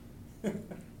or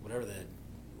whatever that.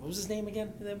 What was his name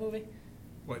again in that movie?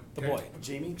 What? The boy.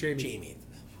 Jamie? Jamie. Jamie.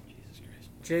 Jesus Christ.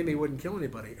 Jamie wouldn't kill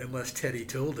anybody unless Teddy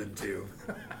told him to.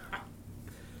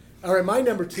 All right, my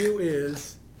number 2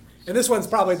 is, and this one's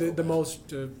probably the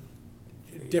most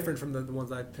different from the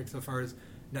ones I picked so far, is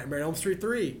Nightmare on Elm Street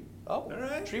 3. Oh, All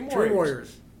right. Dream Dream Warriors.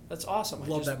 Warriors. That's awesome.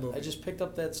 Love that movie. I just picked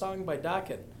up that song by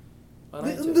Dokken. on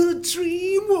The iTunes.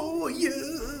 Dream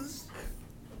Warriors.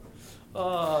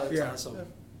 Oh, it's Yeah. awesome.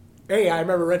 Hey, I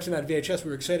remember renting that VHS. We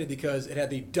were excited because it had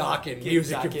the Dokken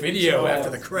music Dokken video intro. after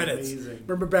the That's credits. amazing.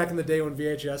 Remember back in the day when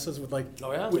VHSs with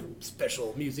Oh, yeah? with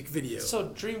special music video. So,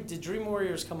 did Dream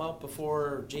Warriors come out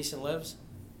before Jason Lives?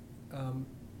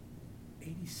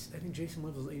 80, I think Jason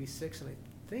Lives was 86, and I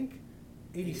think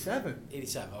 87.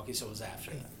 87. Okay, so it was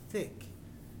after I that. think.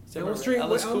 So Elm remember Street,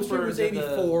 Alice Elm Street Cooper was did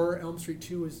the- 84. Elm Street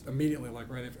 2 was immediately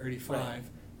right after 85, Right.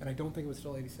 and I don't think it was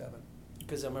still 87.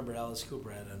 Because I remember Alice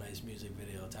Cooper had a nice music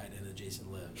video tied into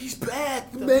Jason Lives. He's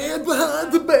back, the man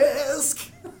behind the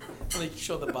mask. They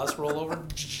show the bus roll over.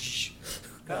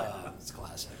 It's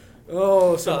classic.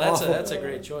 Oh, So so that's a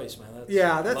great choice, man. That's,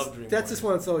 Yeah, I that's love Dream just Warriors.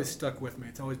 one that's always stuck with me.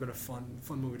 It's always been a fun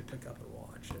movie to pick up and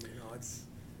watch, and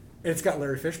it's got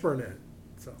Larry Fishburne in it.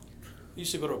 So I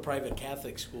used to go to a private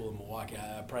Catholic school in Milwaukee.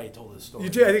 I probably told this story You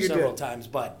did, I think you several did. times,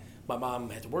 but my mom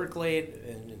had to work late,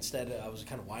 and instead I was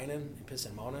kind of whining and pissing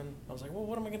and moaning. I was like, well,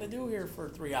 what am I going to do here for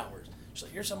 3 hours? She's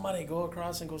like, here's some money. Go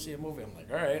across and go see a movie. I'm like,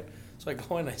 all right. So I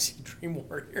go in, I see Dream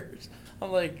Warriors.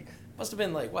 I'm like, must have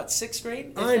been like, what, 6th grade?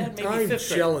 If that, maybe I'm 5th grade.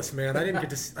 jealous, man. I didn't get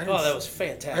to. I didn't, Oh, that was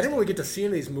fantastic. I didn't really get to see any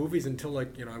of these movies until I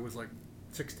was like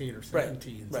 16 or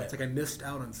 17. So right. it's like I missed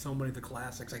out on so many of the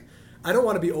classics. Like I don't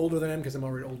want to be older than I am because I'm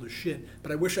already old as shit.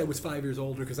 But I wish I was 5 years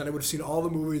older because then I would have seen all the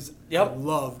movies Yep. I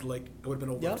loved. Like I would have been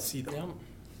old enough to see them.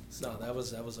 Yep. No, that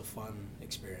was a fun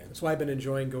experience. That's why I've been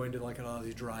enjoying going to like a lot of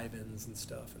these drive-ins and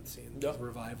stuff and seeing these Yep.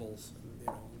 revivals.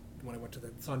 And, when I went to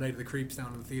saw Night of the Creeps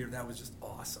down in the theater, that was just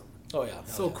awesome. Oh yeah.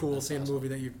 So cool That's seeing awesome. a movie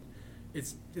that you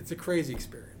It's a crazy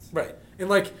experience. Right. And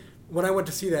like when I went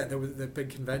to see that, there was that big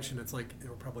convention. It's like there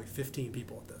were probably 15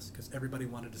 people at this because everybody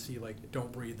wanted to see like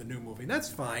Don't Breathe, the new movie. And that's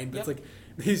fine, but it's like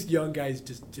these young guys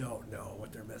just don't know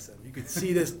what they're missing. You could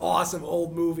see this awesome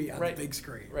old movie on the big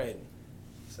screen. Right.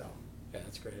 So yeah,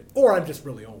 that's great. Or I'm just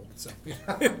really old. So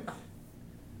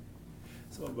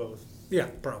So both. Yeah,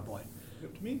 probably.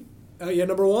 Up to me. Yeah,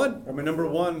 number one. Or my number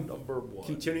one. Number one.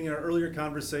 Continuing our earlier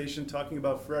conversation, talking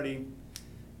about Freddy.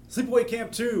 Sleepaway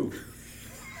Camp 2.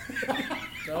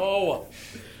 No.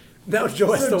 Now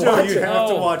Joe has to Joe, watch you it. have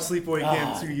to watch Sleepaway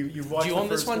Camp 2. You watched Do you the own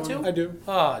this first one too? I do.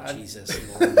 Oh, Jesus.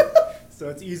 So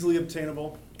it's easily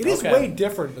obtainable. It is Okay. way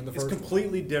different than the It's first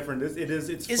completely different. It's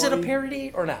Is it a funny.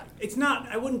 parody or not? It's not.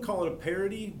 I wouldn't call it a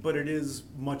parody, but it is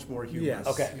much more humorous. Yes.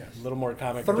 Okay. Yes. A little more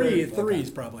comic. one. Three Okay.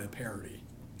 is probably a parody.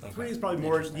 Okay. Three is probably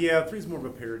more. Yeah, three's more of a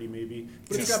parody maybe.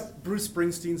 But it's got Bruce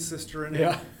Springsteen's sister in it.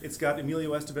 Yeah. It's got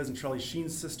Emilio Estevez and Charlie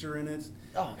Sheen's sister in it.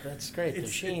 Oh, that's great. The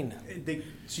Sheen.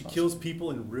 She kills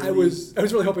people in really. I was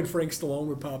really hoping Frank Stallone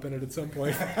would pop in it at some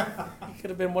point, He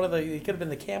could have been He could have been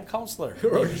the camp counselor.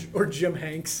 or Jim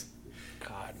Hanks.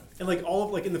 God. And like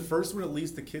all of in the first one at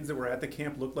least, the kids that were at the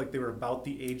camp looked like they were about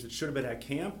the age that should have been at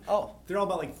camp. Oh. They're all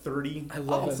about like 30. I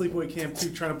love it. Sleepaway Camp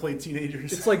 2 trying to play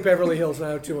teenagers. It's like Beverly Hills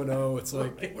 90210. It's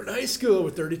like hey, we're in high school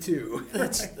with 32.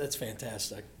 That's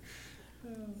fantastic.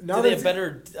 Now Do they that have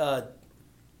better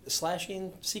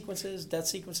slashing sequences, death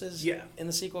sequences Yeah. in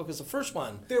the sequel? Because the first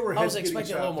one, They were I was heads getting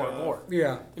expecting a little more chopped off. gore.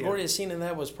 Yeah, The Yeah. goriest scene in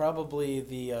that was probably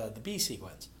the bee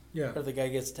sequence. yeah. Where the guy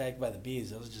gets attacked by the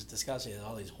bees. That was just disgusting.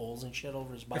 All these holes and shit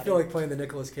over his I body. feel like playing the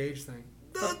Nicolas Cage thing.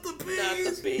 Not the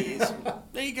bees.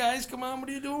 Hey guys, come on! What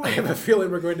are you doing? I have a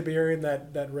feeling we're going to be hearing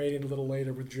that rating a little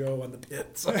later with Joe on the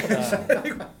pit. So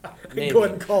Maybe. go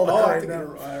ahead and call that I right think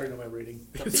now. I already know my rating.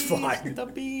 The It's bees, fine. The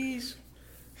bees.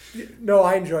 No,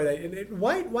 I enjoy that. And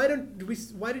why didn't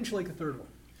you like the third one?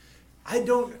 I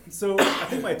don't. So I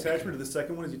think my attachment to the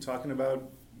second one is you talking about,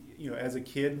 as a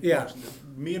kid. Yeah.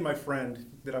 Me and my friend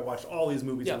that I watched all these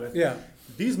movies Yeah. with. Yeah.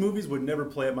 These movies would never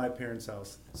play at my parents'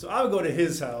 house, so I would go to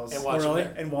his house And watch Oh, really?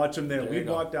 them there. and watch them there. There you We'd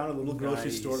go. walk down to a little grocery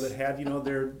Nice. store that had,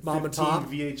 their Mom and 15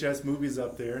 Pop? VHS movies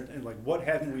up there, and like, what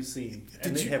haven't we seen?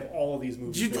 And they have all of these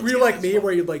movies. Were you like me,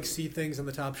 where you'd like see things on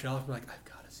the top shelf and be like, I've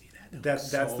got to see that.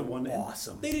 That's so the one. And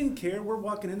Awesome. They didn't care. We're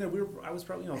walking in there. I was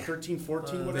probably 13,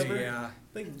 14, whatever. yeah.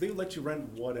 They let you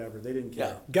rent whatever. They didn't care.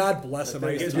 Yeah. God bless them.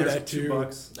 I used to do that too.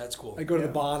 $2. That's cool. I go to Yeah.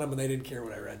 the bottom and they didn't care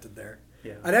what I rented there.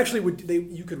 Yeah. I'd actually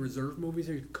you could reserve movies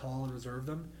or you could call and reserve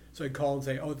them. So I'd call and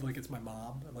say, oh, like it's my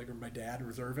mom, and like or my dad, and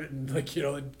reserve it, and like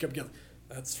they'd come get,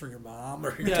 that's for your mom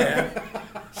or your dad.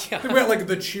 Yeah. We had like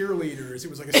the cheerleaders. It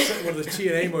was like one of the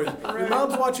TNA movies. Your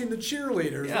mom's watching the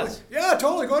cheerleaders. Yes. Like, yeah,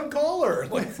 totally. Go ahead and call her.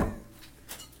 Like,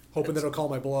 hoping that it'll call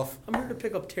my bluff. I'm here to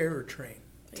pick up Terror Train.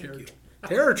 Thank you.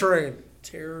 Terror Train.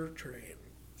 Terror Train.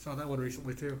 Saw that one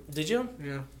recently too. Did you?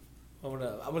 Yeah.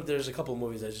 There's a couple of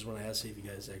movies I just want to ask, see if you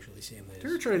guys actually seen these.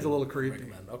 Terror Train's a little creepy.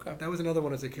 Recommend. Okay. That was another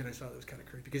one as a kid I saw that was kind of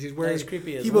creepy because he's Not wearing as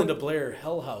creepy as he Linda Blair,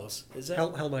 Hell House. Is it?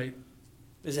 Hell Night.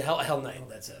 Is it Hell Night?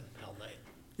 That's it. Hell Night.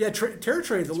 Yeah, Terror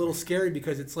Train's a little scary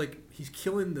because it's like he's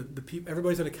killing the people.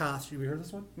 Everybody's in a costume. You heard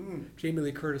this one? Jamie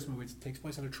Lee Curtis movie. It takes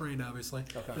place on a train, obviously.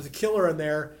 Okay. There's a killer in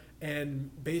there, and No,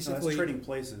 basically that's Trading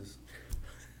Places.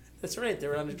 That's right. They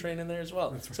were on the train in there as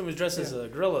well. Someone was dressed as a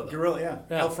gorilla, though. Gorilla, yeah.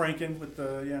 Yeah. Al Franken with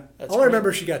the, yeah. That's all I great.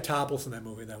 remember, she got topless in that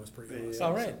movie. That was pretty Yeah. awesome.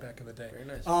 All right. Back in the day. Very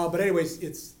nice. But anyways,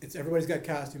 it's everybody's got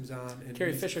costumes on. And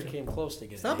Carrie he's- Fisher came close to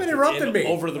getting Stop naked interrupting in me.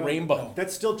 Over the Rainbow.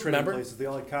 That's still Trading Remember? Places. They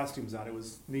all had costumes on. It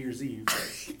was New Year's Eve.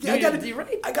 Yeah, You're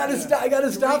right. I gotta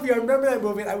stop you. I remember that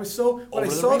movie. And I was so when Over I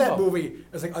the saw that Rainbow. movie,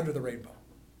 I was like Under the Rainbow.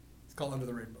 It's called Under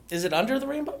the Rainbow. Is it Under the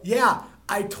Rainbow? Yeah,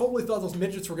 I totally thought those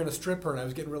midgets were gonna strip her, and I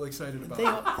was getting really excited about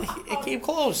it. It came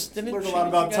close. Didn't Learned a she? lot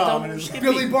about She got Tom down and his- hippie.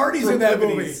 Billy Barty's in that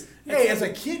movie. proclivities. Hey, as a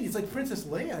kid, he's like Princess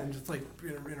Leia, and it's like in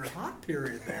her hot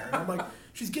period there. And I'm like,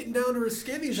 she's getting down to her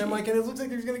skivvies. I'm like, and it looks like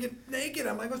they're gonna get naked.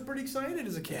 I'm like, I was pretty excited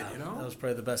as a kid, you know? That was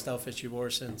probably the best outfit she wore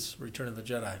since Return of the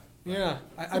Jedi. Yeah,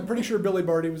 I'm pretty sure Billy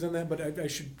Barty was in that, but I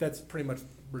should. That's pretty much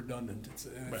redundant. It's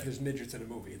Right. if there's midgets in a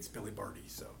movie, it's Billy Barty.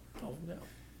 So Oh, no.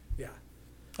 yeah.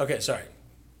 Okay, sorry.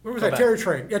 Where was Go that? back. Terror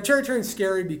Train. Yeah, Terror Train's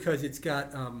scary because it's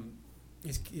got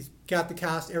he's got the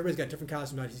costume. Everybody's got different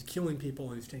costumes on. He's killing people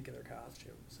and he's taking their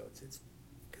costume. So it's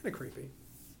kind of creepy.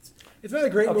 It's not a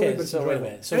great Okay, movie, but it's so wait a enjoyable.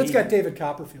 minute. So and it's he- got David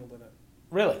Copperfield in it.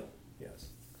 Really? Yes.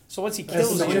 So once he That's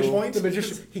kills the Vantage you, point? The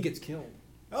magician. He gets killed.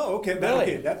 Oh, okay. Really?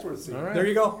 Okay, that's where it's All right. There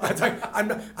you go.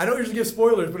 I don't usually give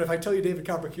spoilers, but if I tell you David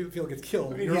Copperfield gets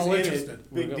killed, I mean, you're he's all in it.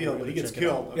 interested. Big We're deal, gonna but he gets check it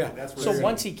out. killed. Okay, Yeah. that's where so it's at.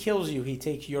 once he kills you, he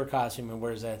takes your costume and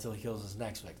wears that until he kills his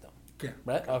next victim. Yeah.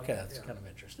 Right? Okay, that's Yeah. kind of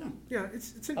interesting. Yeah,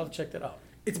 it's I'll check that out.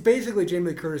 It's basically Jamie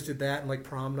Lee Curtis did that and like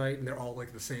Prom Night, and they're all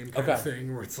like the same kind of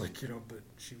thing, where it's like, you know, but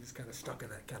she was kind of stuck in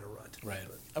that kind of rut. Right.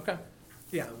 But, Okay.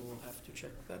 yeah. We'll have to check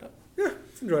that out. Yeah,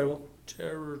 it's enjoyable.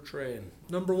 Terror Train.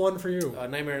 Number 1 for you.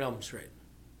 Nightmare on Elm Street.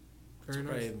 Very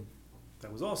nice. Right.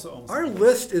 That was also almost Our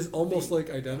list is almost like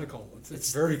identical.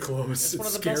 It's very close. It's one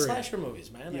of the scary. best slasher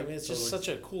movies, man. Yep, I mean, it's just such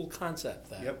a cool concept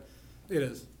that It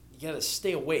is. you got to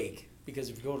stay awake because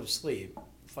if you go to sleep,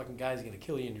 the fucking guy's going to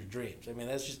kill you in your dreams. I mean,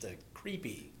 that's just a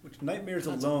creepy. which nightmares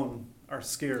alone are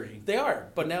scary. They are,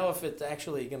 but now if it's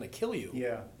actually going to kill you,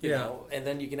 Yeah. you know, and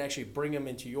then you can actually bring them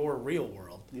into your real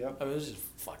world. Yep. I mean, this is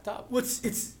fucked up. Well,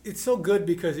 it's so good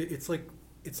because it's like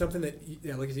it's something that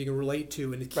like you can relate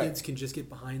to, and the kids Right. can just get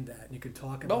behind that, and you can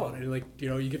talk about it. And like, you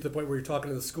know, you get to the point where you're talking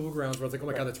to the school grounds where it's like, oh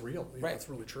my god, that's real. You know, that's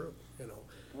really true. You know,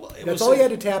 Well, that's all you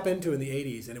had to tap into in the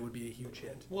 '80s, and it would be a huge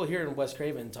hit. We'll hear in Wes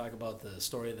Craven talk about the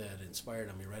story that inspired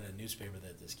him. He read in a newspaper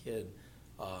that this kid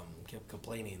kept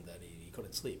complaining that he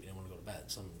couldn't sleep. He didn't want to go to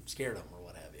bed. Something scared him or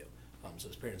what have you. So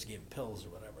his parents gave him pills or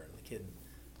whatever. And the kid,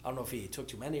 I don't know if he took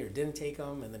too many or didn't take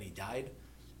them, and then he died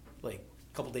like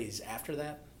a couple days after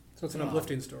that. So it's an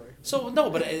uplifting story. So,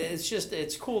 no, but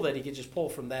it's cool that he could just pull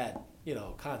from that, you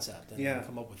know, concept and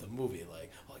come up with a movie like,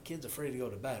 oh, a kid's afraid to go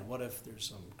to bed. What if there's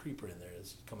some creeper in there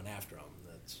that's coming after him?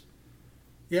 That's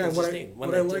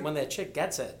when that chick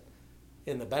gets it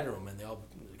in the bedroom and they all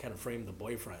kind of frame the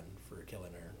boyfriend for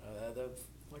killing her. That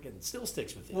fucking still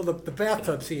sticks with you. Well, the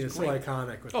bathtub scene is so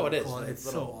iconic. With it is. It's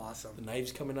so awesome. The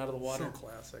knives coming out of the water. So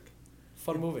classic.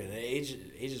 Fun movie. And it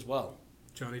ages well.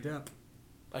 Johnny Depp.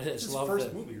 I It's just his love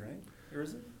first movie, right? Or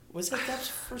is it? Was that Depp's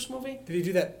first movie? Did he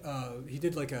do that? He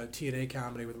did like a TNA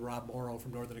comedy with Rob Morrow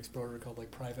from Northern Explorer called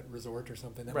like Private Resort or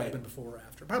something. That might have been before or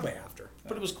after. Probably after.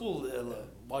 But it was cool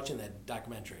watching that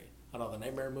documentary on all the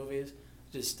Nightmare movies.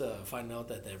 Just finding out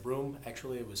that room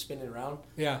actually was spinning around.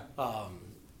 Yeah.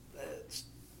 It's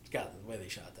got the way they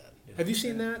shot that. You know? Have you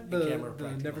seen that? The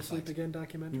Never Sleep effects. Again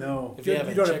documentary? No. If you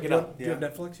haven't, check it out. Do you have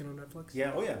Netflix? You know Netflix?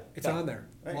 Yeah. Oh yeah. It's on there.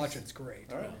 Nice. Watch it. It's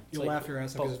great. All right. You'll laugh your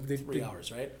ass off because 3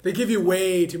 hours, right? they give you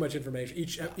way too much information.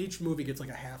 Each movie gets like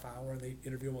a half hour, and they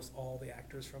interview almost all the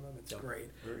actors from them. It's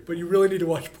great. But you really need to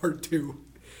watch part 2.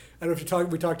 I don't know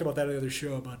if we talked about that on the other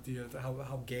show about the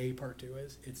how gay part 2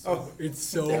 is. It's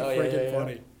so freaking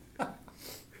funny.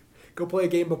 Go play a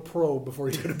game of Probe before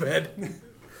you go to bed.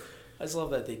 I just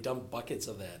love that they dump buckets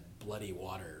of that bloody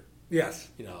water. Yes.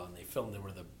 You know, and they filmed it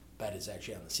where the bed is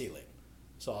actually on the ceiling,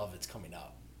 so all of it's coming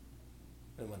up.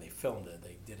 And when they filmed it,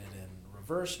 they did it in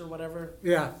reverse or whatever.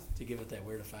 Yeah. To give it that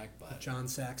weird effect, but John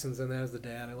Saxon's in that as the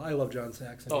dad. I love John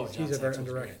Saxon. Oh, he's a very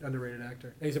underrated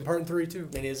actor. And he's in part 3 too.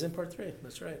 And he is in part 3.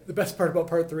 That's right. The best part about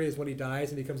part 3 is when he dies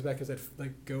and he comes back as that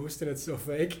like ghost, and it's so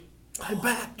fake. I'm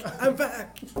back. I'm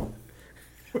back.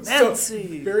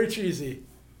 Nancy. So, very cheesy.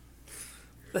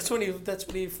 That's when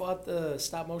he fought the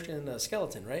stop motion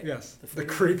skeleton, right? Yes. The 3D.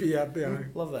 creepy. Yeah.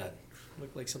 Love that.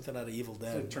 Looked like something out of Evil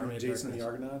Dead. Jason and the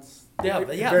Argonauts. Yeah,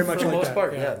 very much for the like most that,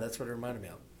 part. yeah. Yeah, that's what it reminded me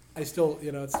of. I still,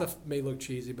 stuff may look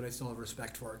cheesy, but I still have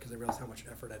respect for it because I realize how much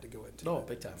effort had to go into it. No,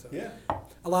 big time. So, Yeah.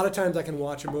 a lot of times I can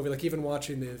watch a movie, like even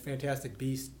watching the Fantastic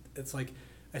Beast, it's like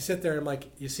I sit there and I'm like,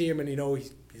 you see him and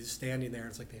he's standing there.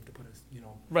 It's like they have to put his,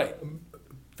 Right.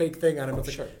 fake thing on him.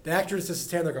 It's Sure. like the actor is just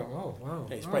standing there going, oh, wow.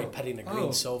 Yeah, he's probably petting a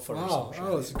green sofa or something.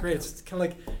 Oh, it's great. It's kind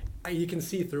of like, you can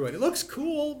see through it. It looks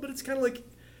cool, but it's kind of like,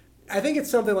 I think it's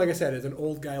something, like I said, as an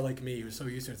old guy like me who's so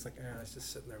used to it, it's like, it's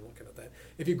just sitting there looking at that.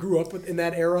 If you grew up in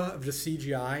that era of just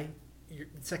CGI,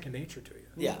 it's second nature to you.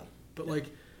 Yeah. But like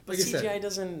But I CGI said,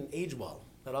 doesn't age well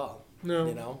at all.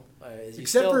 No.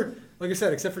 Except for, like I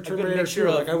said, except for a good Terminator mixture 2.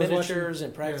 of Like I was miniatures watching,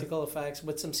 and practical effects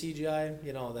with some CGI.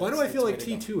 Why do I feel like that's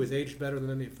the way to go. T2 has aged better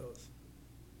than any of those?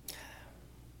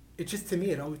 It just, to me,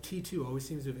 T2 always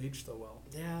seems to have aged so well.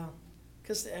 Yeah.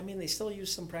 Because, they still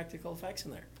use some practical effects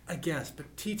in there. I guess,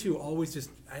 but T2 always just,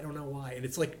 I don't know why. And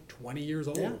it's like 20 years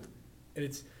old. Yeah. And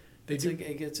it's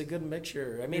a good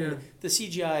mixture. The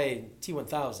CGI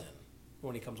T-1000,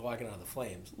 when he comes walking out of the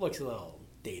flames, looks a little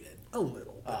dated. A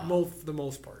little, but for the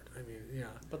most part. Yeah.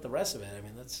 But the rest of it,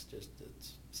 it's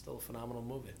still a phenomenal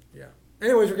movie. Yeah.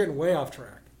 Anyways, we're getting way off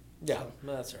track. Yeah,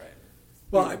 that's all right.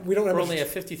 Well, we don't have We're much. only at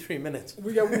 53 minutes.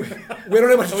 We don't have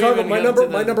much to talk about.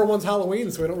 even My number one's Halloween,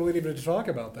 so we don't really need to talk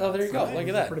about that. Oh, there you go. Look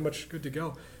at that. Pretty much good to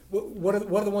go. What are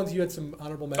the ones you had some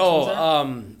honorable mentions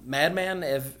at? Madman.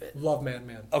 Love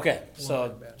Madman. Okay, Love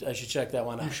so Madman. I should check that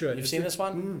one out. You should. You've seen this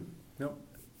one? No.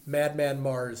 Madman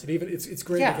Mars. It's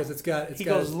great because it's got. He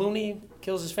goes loony,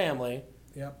 kills his family,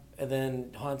 Yep. and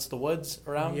then haunts the woods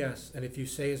around. Yes, and if you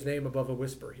say his name above a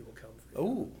whisper, he will come for you.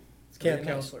 Ooh. It's camp Very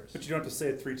nice. counselors. But you don't have to say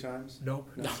it 3 times. Nope.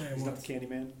 No, Not saying he's not once. the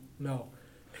Candyman. No.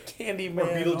 Candyman. Or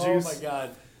Beetlejuice. Oh my god.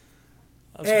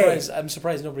 I'm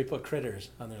surprised nobody put Critters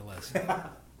on their list. How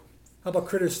about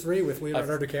Critters 3 with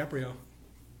Leonardo DiCaprio?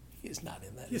 He's not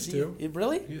in that. He used to.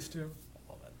 Really? He used to.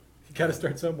 I love it. You got to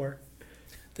start somewhere.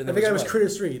 Then I think that was what?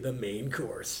 Critters 3, the main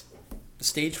course.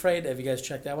 Stage Fright. Have you guys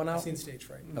checked that one out? I've seen Stage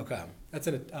Fright. Okay. That's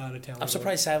an Italian. I'm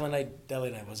surprised Silent Night,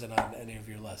 Deadly Night wasn't on any of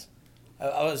your lists.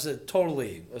 I was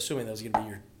totally assuming that was going to be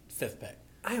your fifth pick.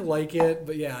 I like it,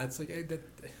 but yeah, it's like I don't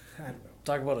know.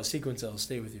 Talk about a sequence that'll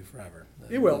stay with you forever.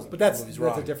 It will, but that's movie's a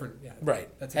wrong. different. Yeah, Right.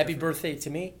 That's a Happy different- Birthday to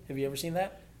Me. Have you ever seen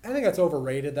that? I think that's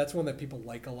overrated. That's one that people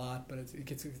like a lot, but it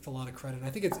gets a lot of credit. And I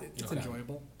think it's Okay.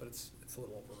 enjoyable, but it's a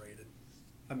little overrated.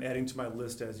 I'm adding to my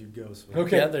list as you go. So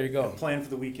Okay. Yeah, there you go. Plan for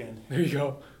the weekend. There you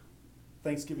go.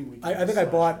 Thanksgiving weekend. I think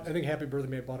I think Happy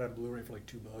Birthday I bought it on Blu-ray for like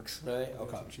 $2. Really? That's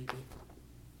Okay. cheapy.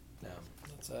 Yeah,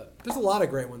 that's it. There's a lot of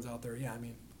great ones out there. Yeah, I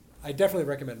mean, I definitely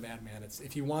recommend Madman. It's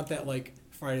if you want that like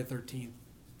Friday the 13th,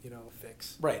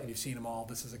 fix. Right. And you've seen them all.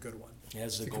 This is a good one. It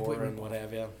has the It's a gore complete and what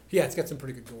have you. Yeah, it's got some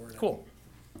pretty good gore in it. Cool.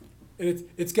 And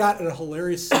it's got a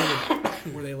hilarious scene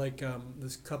where they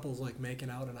this couple's like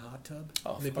making out in a hot tub.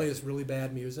 Oh, and they of play course. this really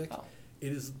bad music. Oh.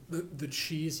 It is the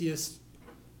cheesiest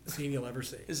scene you'll ever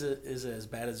see. Is it as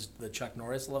bad as the Chuck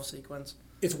Norris love sequence?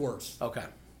 It's worse. Okay.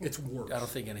 It's worse. I don't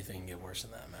think anything can get worse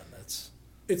than that, man. That's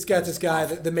It's got this guy,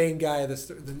 the main guy,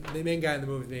 the main guy in the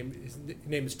movie. His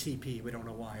name is TP. We don't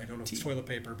know why. I don't know if it's toilet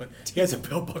paper, but he has a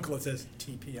belt buckle that says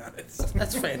TP on it.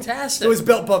 that's fantastic. So his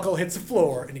belt buckle hits the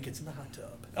floor and he gets in the hot tub.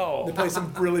 Oh. They play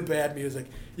some really bad music.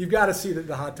 You've got to see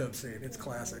the hot tub scene. It's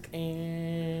classic.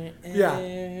 Yeah,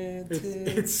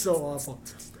 it's so awful.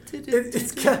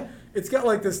 It's got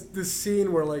like this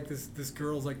scene where like this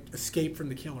girl's like escaped from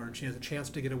the killer and she has a chance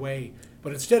to get away,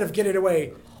 but instead of getting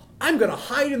away, I'm gonna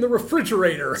hide in the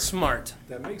refrigerator. Smart.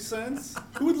 That makes sense.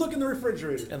 Who would look in the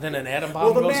refrigerator? And then an atom bomb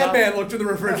Well, the goes off. madman looked in the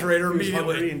refrigerator He's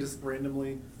hungry immediately. and just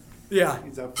randomly Yeah,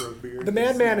 he's out for a beer. the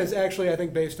madman is actually I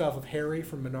think based off of Harry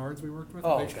from Menards we worked with.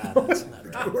 Oh, Make- God, that's not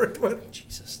right. we worked with.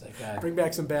 Jesus, that guy. Bring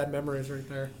back some bad memories right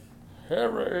there.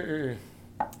 Harry.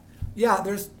 Yeah,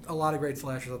 there's a lot of great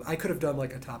slashers. I could have done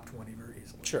like a top 20 very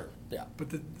easily. Sure, yeah. But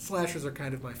the slashers are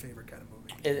kind of my favorite kind of movie.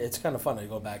 It's kind of fun to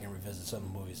go back and revisit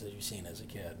some movies that you've seen as a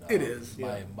kid. It is,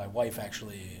 My wife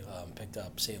actually picked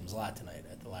up Salem's Lot tonight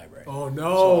at the library. Oh So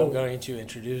no! I'm going to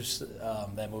introduce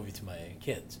that movie to my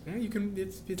kids. Yeah, you can.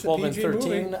 It's 12 a and PG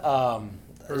 13. movie. I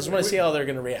just want to see how they're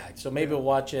going to react. So maybe we'll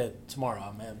watch it tomorrow.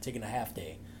 I'm taking a half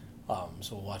day.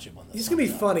 So we'll watch it when the It's gonna be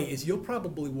sun's up. funny. Is you'll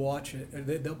probably watch it, and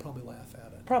they'll probably laugh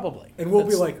at it, Probably. and we'll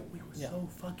be That's- like, "We were so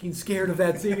fucking scared of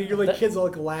that scene." And you're like, kids will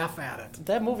like laugh at it.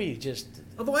 That movie just.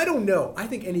 Although I don't know, I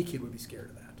think any kid would be scared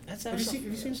of that. That's Have you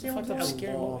seen Salem Salem? a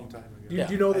Scary long movie. time ago. Do Yeah.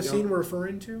 you know the I scene don't- we're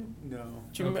referring to? No.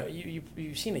 Do you remember,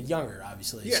 you've seen it younger,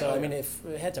 obviously. Yeah, so, I yeah. mean, if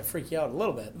it had to freak you out a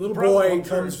little bit. Little Probably boy long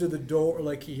comes term. to the door,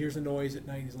 like he hears a noise at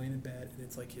night. He's laying in bed, and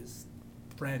it's like his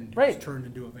friend Right. who's turned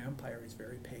into a vampire. He's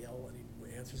very pale, and he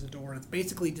answers the door, and it's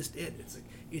basically just it.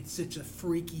 It's such a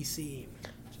freaky scene.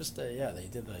 Just, they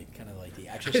did kind of like the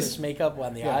Exorcist makeup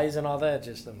on the Yeah. eyes and all that.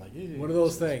 Just, I'm like, ew. One of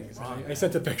those things. Wrong, I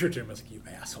sent the picture to him. I was like, "You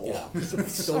asshole!" Yeah.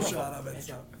 Still shot of it.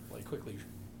 So. Like, quickly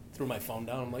threw my phone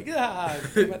down. I'm like, damn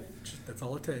it. That's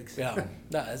all it takes. Yeah.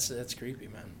 No, that's creepy,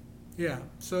 man. Yeah.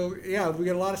 So yeah, we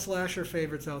got a lot of slasher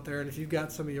favorites out there, and if you've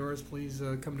got some of yours, please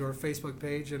come to our Facebook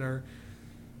page and our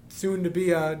soon to be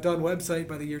done website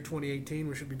by the year 2018.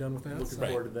 We should be done with that. Looking So-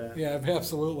 forward to that. Yeah,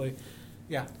 absolutely.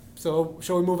 Yeah. So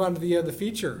shall we move on to the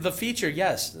feature? The feature,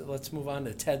 yes. Let's move on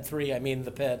to Ted 3. I mean,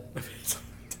 The Pit.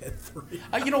 Ted 3.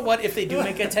 You know what? If they do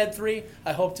make a Ted 3,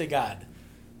 I hope to God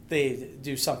they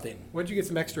do something. Why'd you get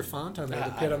some extra font on there?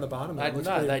 The pit on the bottom. I, It looks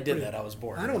no, pretty- I did pretty- that. I was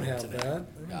bored. I don't have today. that. I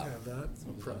don't Yeah. have that.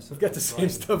 Impressive. We've got the same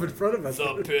stuff in front of us.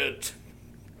 The Pit.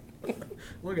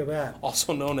 Look at that.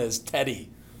 Also known as Teddy.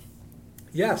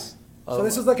 Yes. So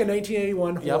this is like a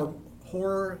 1981 Yep.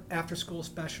 horror after-school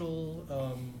special,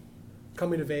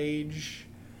 coming of age,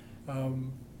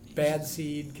 bad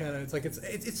seed kind of. It's like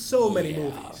it's so many Yeah.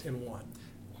 movies in one.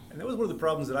 And that was one of the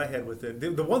problems that I had with it.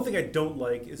 The one thing I don't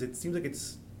like is it seems like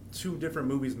it's two different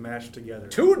movies mashed together.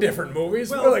 Two different movies.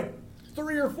 Well- like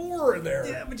 3 or 4 in there.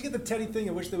 Yeah, but you get the Teddy thing.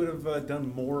 I wish they would have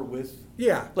done more with.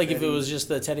 Yeah. Like if it Teddy. was just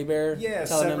the teddy bear Yeah,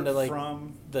 telling him separate to like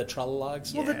from. the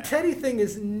trollocs. Well, Yeah. the Teddy thing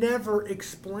is never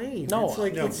explained. No, it's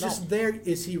like no, it's no. just there.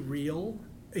 Is he real?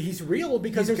 He's real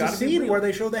because He's there's a gotta be scene real. where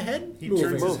they show the head He moving.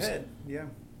 turns his head. Yeah.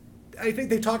 I think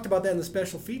they talked about that in the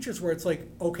special features where it's like,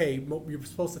 okay, you're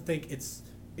supposed to think it's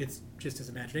it's just his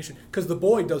imagination. Because the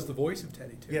boy does the voice of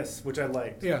Teddy too. Yes, which I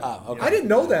liked. Yeah. Oh, okay. I didn't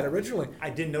know that originally. I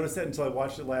didn't notice that until I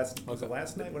watched it last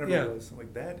night, whatever Yeah. it was. I'm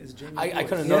like, that is Jamie. I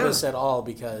couldn't Yeah. notice at all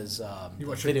because You the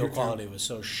watched it on video YouTube. quality was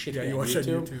so shitty Yeah, you on watched it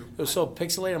on YouTube. YouTube. It was so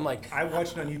pixelated. I'm like, I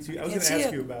watched it on YouTube. I was can't going to see ask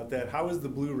it. you about that. How is the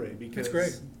Blu-ray? Because It's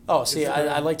great. oh, see, It's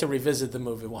I like to revisit the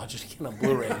movie, watch it again on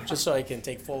Blu-ray, just so I can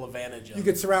take full advantage of You it.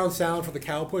 get surround sound for the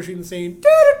cow pushing scene.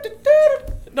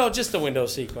 No, just the window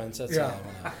sequence. That's Yeah. all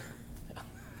I want.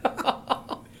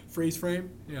 Freeze frame.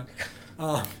 Yeah.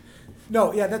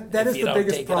 No, yeah, that If is you the don't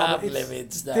biggest take it problem. up,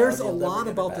 Livingston, There's a you'll never lot get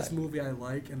it about back. this movie I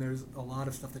like, and there's a lot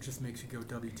of stuff that just makes you go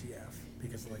WTF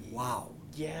because like, wow.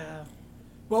 Yeah.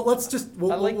 Well, let's just.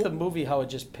 I like the movie how it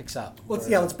just picks up.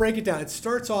 Let's break it down. It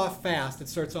starts off fast. It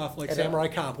starts off like And, Samurai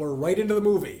Cop. We're right into the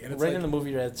movie, and it's right like, in the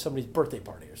movie, you're at somebody's birthday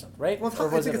party or something, right? Well,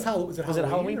 Or I think it's Halloween. Was it a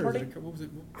Halloween or party? what was it?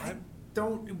 I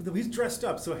don't. He's dressed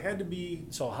up, so it had to be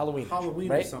So Halloween, Halloween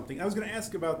right? or something. I was going to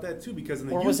ask about that too because in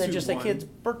the Or YouTube was that just a one, kid's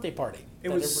birthday party? It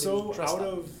that was everybody so dressed out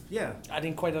up? of yeah. I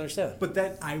didn't quite understand. But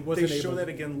that I wasn't they show able that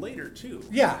to- again later too.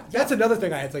 Yeah, that's another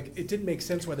thing I had. Like, it didn't make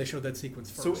sense why they showed that sequence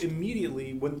first. So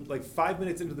immediately, when like 5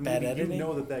 minutes into the Bad movie, editing? you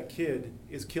know that kid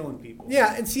is killing people.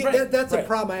 Yeah, and see, Right, that's the right.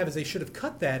 problem I have is they should have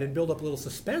cut that and build up a little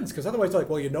suspense because otherwise, like,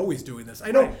 well, you know he's doing this. I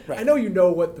know, Right. I know you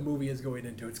know what the movie is going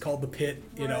into. It's called The Pit,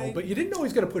 you know, Right. but you didn't know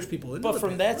he's going to push people into But the from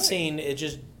pit. that scene, it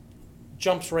just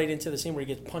jumps right into the scene where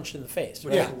he gets punched in the face.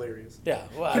 Which Right? is hilarious. Yeah.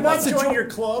 Well, He I, wants like- to Join your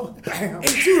club. And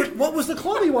dude, what was the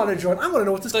club he wanted to join? I want to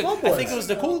know what this Look, club was. I think it was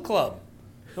the cool club.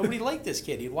 Nobody liked this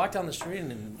kid. He'd walk down the street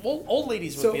and old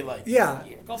ladies would So be like, yeah.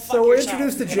 go fuck So we're yourself,"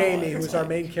 introduced to you know, Jamie, it's who's our like-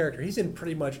 main character. He's in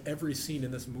pretty much every scene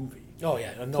in this movie. Oh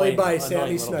yeah, annoying, Played by annoying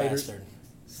Sammy little Snyders. bastard.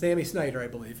 Sammy Snyder, I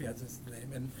believe. Yeah, that's his name.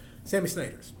 And Sammy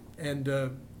Snyders. And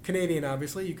Canadian,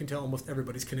 obviously. You can tell almost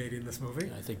everybody's Canadian in this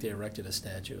movie. I think they erected a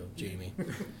statue of Jamie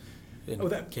in Oh,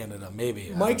 that- Canada.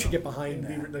 Maybe I Mike don't should know. get behind In that.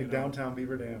 Beaver, like downtown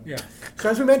Beaver Dam. Yeah. So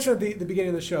as we mentioned at the beginning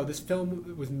of the show, this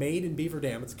film was made in Beaver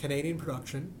Dam. It's a Canadian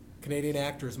production, Canadian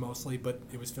actors mostly, but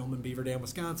it was filmed in Beaver Dam,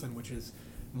 Wisconsin, which is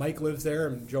Mike lives there,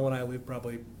 and Joe and I live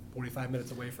probably 45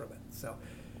 minutes away from it. So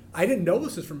I didn't know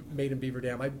this was made in Beaver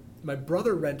Dam. My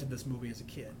brother rented this movie as a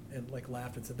kid and like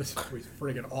laughed and said, "This movie's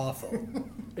friggin' awful.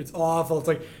 It's awful. It's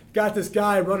like got this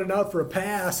guy running out for a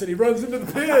pass and he runs into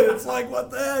the pit. It's like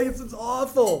what the heck? It's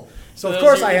awful." So that of was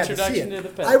course your I had to see introduction it. to the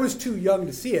pit. I was too young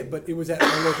to see it, but it was at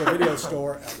my local video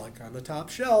store, like on the top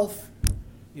shelf.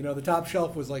 You know, the top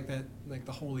shelf was like that, like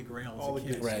the holy grail as All a the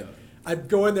kid. good Right. stuff. I'd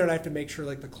go in there and I have to make sure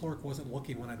like the clerk wasn't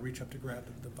looking when I'd reach up to grab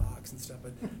the box and stuff.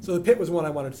 But so the pit was one I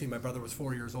wanted to see. My brother was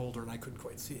 4 years older and I couldn't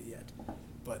quite see it yet.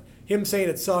 But him saying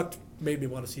it sucked made me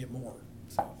want to see it more.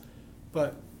 So,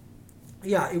 but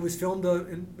yeah, it was filmed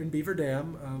in Beaver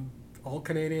Dam. All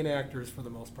Canadian actors for the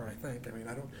most part, I think. I mean,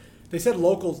 I don't. They said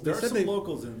locals. They There are said some they,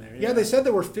 locals in there. Yeah, they said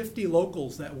there were 50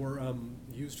 locals that were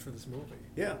used for this movie.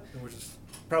 Yeah. Which is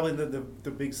Probably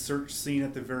the big search scene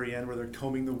at the very end where they're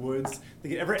combing the woods. They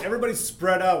get everybody's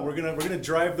spread out. We're gonna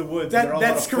drive the woods. and they're all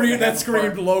about a foot and a that half screamed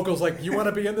apart. locals like, you want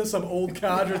to be in this? Some old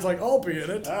codger's like, I'll be in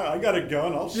it. Ah, I got a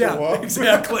gun. I'll show Yeah, up.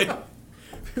 exactly.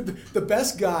 The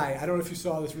best guy, I don't know if you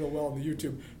saw this real well on the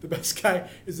YouTube. The best guy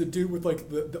is a dude with like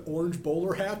the orange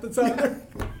bowler hat that's on there.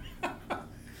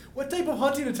 What type of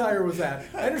hunting attire was that?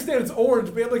 I understand it's orange,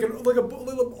 but he had like a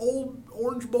little old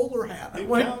orange bowler hat. I'm It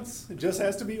like, counts. It just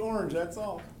has to be orange. That's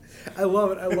all. I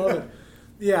love it. I love it.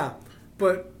 Yeah,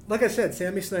 but like I said,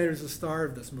 Sammy Snyder's the star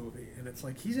of this movie, and it's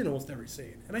like he's in almost every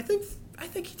scene, and I think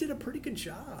he did a pretty good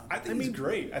job. I think he's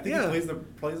great. I think yeah. he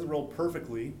plays the role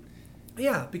perfectly.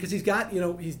 Yeah, because he's got,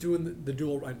 he's doing the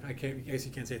dual. I guess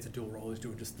you can't say it's a dual role. He's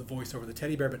doing just the voiceover of the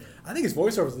teddy bear, but I think his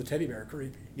voiceover of the teddy bear are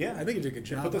creepy. Yeah, I think he did a good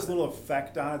You job. put this on it. little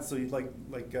effect on it, so you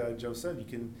like Joe said,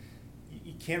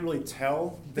 you can't really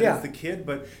tell that Yeah. it's the kid,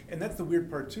 and that's the weird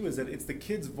part too, is that it's the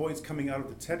kid's voice coming out of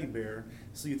the teddy bear,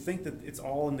 so you think that it's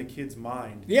all in the kid's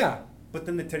mind. Yeah, But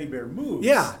then the teddy bear moves.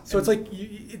 yeah. So and-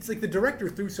 it's like the director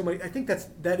threw so many. I think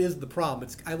that is the problem.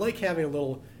 I like having a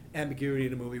little ambiguity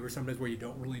in a movie where sometimes where you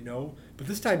don't really know, but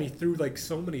this time he threw like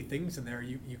so many things in there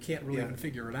you can't really Yeah. even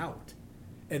figure it out.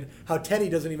 And how Teddy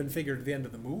doesn't even figure it at the end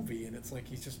of the movie, and it's like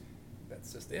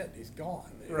that's just it. He's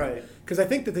gone. Right. Because I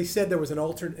think that they said there was in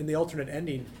the alternate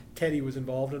ending, Teddy was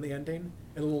involved in the ending,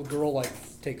 and a little girl like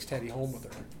takes Teddy home with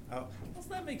her. Oh, well,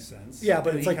 that makes sense. Yeah,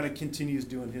 but and it's he like- kind of continues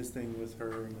doing his thing with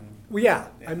her. And then, Well, yeah,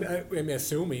 Yeah. I'm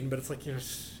assuming, but it's like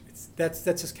that's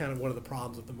just kind of one of the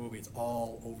problems with the movie. It's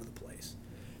all over the place.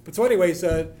 But so, anyways,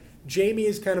 Jamie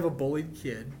is kind of a bullied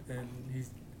kid, and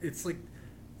it's like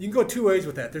you can go two ways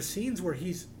with that. There's scenes where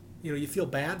you feel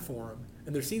bad for him, and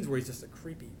And there's scenes where he's just a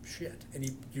creepy shit, and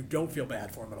you don't feel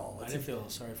bad for him at all. I didn't feel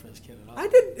sorry for this kid at all. I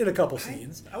did in a couple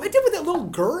scenes. I did with that little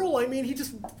girl. I mean, he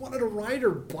just wanted to ride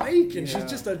her bike, and she's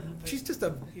just a.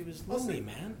 He was lonely,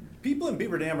 man. People in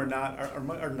Beaver Dam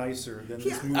are nicer than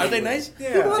this movie. Are they nice?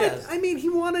 Yeah. He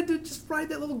wanted to just ride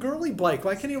that little girly bike.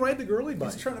 Why can't he ride the girly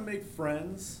bike? He's trying to make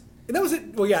friends. And that was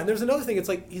it. Well, yeah. And there's another thing. It's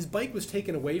like his bike was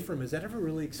taken away from him. Is that ever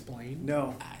really explained?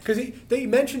 No. Because they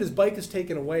mentioned his bike is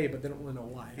taken away, but they don't really know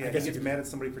why. Yeah, I guess he gets mad at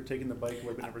somebody for taking the bike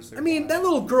away, but never say I mean, why. that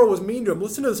little girl was mean to him.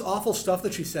 Listen to this awful stuff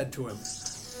that she said to him.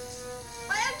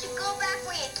 Why don't you go back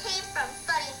where you came from,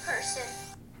 funny person?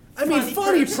 I mean,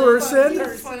 funny person.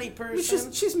 You're a funny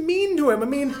person. She's mean to him. I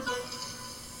mean,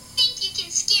 Think you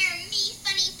can scare me,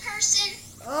 funny person?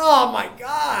 oh my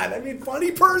God. I mean,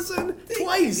 funny person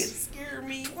twice. Scare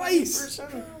me, Twice.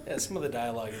 person. Yeah, some of the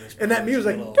dialogue in this. And that movie was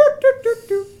music. a little- Doot, doot, doot,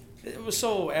 doot. It was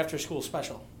so after school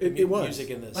special. It was. Music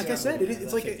in this. Like I said,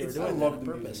 it's I like think they were it's- doing I that love on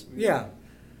the purpose. music. Yeah.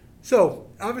 So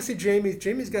obviously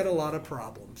Jamie's got a lot of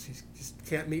problems. He just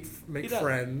can't make He does,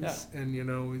 friends, and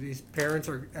his parents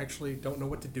are actually don't know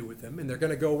what to do with him, and they're going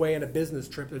to go away on a business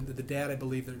trip. The dad, I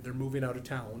believe, they're moving out of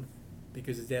town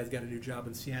because his dad's got a new job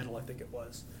in Seattle, I think it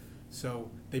was.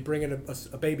 So they bring in a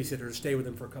babysitter to stay with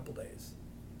him for a couple days.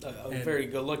 A And- very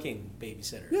good-looking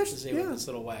babysitter. Yes, to stay yeah. with this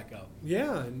little wacko.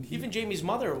 Yeah, and Even Jamie's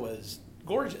mother was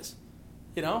gorgeous.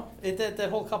 That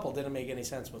whole couple didn't make any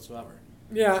sense whatsoever.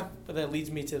 yeah, But that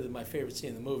leads me to my favorite scene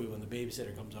in the movie when the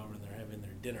babysitter comes over and they're having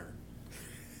their dinner.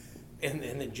 And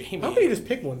then Jamie... how about you just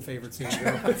pick one favorite scene?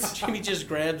 Joe? Jamie just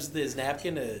grabs his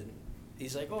napkin and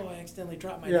he's like, "Oh, I accidentally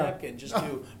dropped my Yeah. napkin," just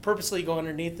to purposely go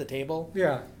underneath the table.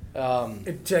 Yeah. Um,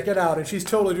 And check it out, and she's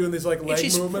totally doing these like and leg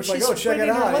she's- movements, she's like, "Oh, check it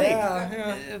spreading her out!" leg.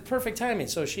 Yeah, Perfect timing.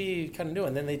 So she kind of knew,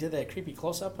 and then they did that creepy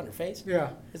close up on her face.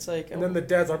 yeah. It's like, And then the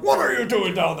dad's like, "What are you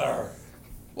doing down there?"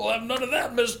 we'll have none of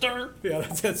that, Mister. Yeah,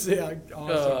 that's yeah,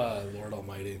 awesome. Lord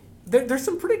Almighty. There's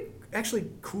some pretty actually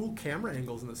cool camera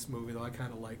angles in this movie though. I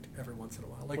kind of liked every once in a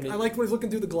while. Like When he- I liked when he's looking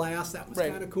through the glass. That was Right.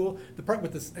 kind of cool. The part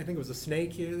with this, I think it was a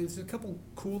snake here. There's a couple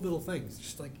cool little things,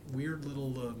 just like weird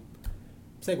little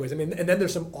segues. I mean, and then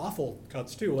there's some awful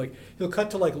cuts too. Like he'll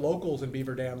cut to like locals in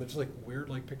Beaver Dam. There's just like weird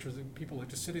like pictures of people like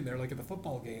just sitting there like at the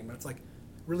football game. And it's like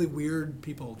really weird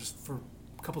people just for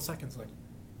a couple seconds. Like,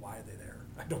 why are they there?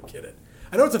 I don't get it.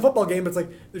 I know it's a football game, but it's like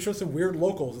they show some weird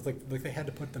locals. It's like they had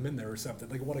to put them in there or something.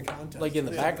 Like what a contest. Like in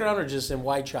the background or just in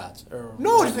wide shots? Or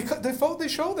No, they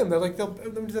show them. They're like they're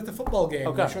at the football game.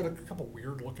 Okay. They showed a couple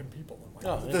weird looking people. I'm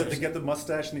like, Oh, They get the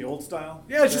mustache in the old style.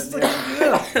 yeah, it's just like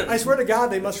yeah. I swear to God,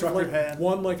 they must have trucker like hat.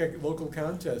 won like a local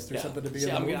contest or Yeah. something to be See,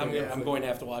 in the I'm movie. I'm going to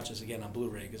have to watch this again on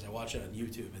Blu-ray because I watched it on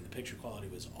YouTube and the picture quality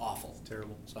was awful.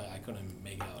 Terrible. So I couldn't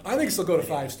make out. I think it'll go to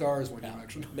 5 stars one Yeah.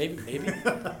 direction. Maybe.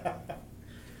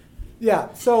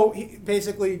 Yeah. So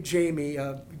basically, Jamie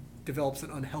develops an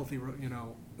unhealthy,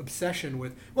 obsession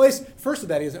with. Well, first of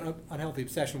that, he has an unhealthy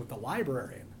obsession with the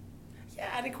librarian. Yeah,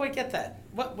 I didn't quite get that.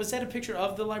 What was that? A picture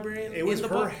of the librarian? It was in the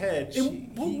her book? head.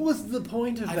 What was the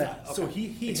point of I that? thought- So Okay.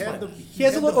 he Explain. had the He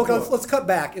has a had little. the Okay, book. let's cut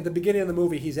back. At the beginning of the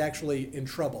movie, he's actually in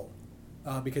trouble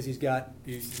because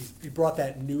he brought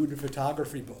that nude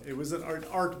photography book. It was an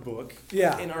art book.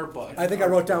 Yeah, In our book. I think I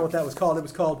wrote down what that was called. It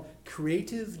was called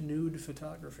Creative Nude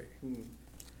Photography.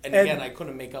 And and- again, I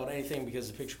couldn't make out anything because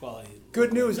the picture quality.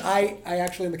 Good news. I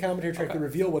actually in the commentary tried to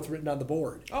reveal what's written on the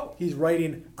board. Oh. He's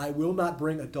writing, "I will not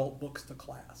bring adult books to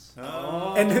class."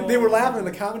 Oh. And they were laughing in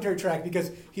the commentary track because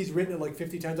he's written it like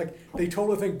 50 times. Like they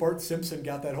totally think Bart Simpson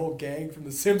got that whole gang from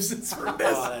The Simpsons for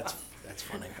this. Oh, that's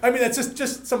funny. I mean, that's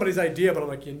just somebody's idea, but I'm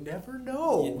like, you never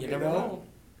know. You never know.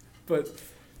 But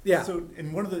yeah,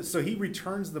 So he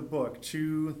returns the book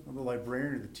to the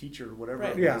librarian or the teacher or whatever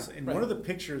Right. it Yeah. was. And Right. one of the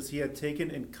pictures he had taken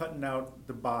and cutting out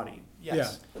the body.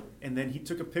 Yes. And then he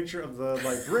took a picture of the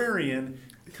librarian,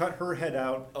 cut her head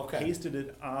out, Okay. pasted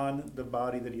it on the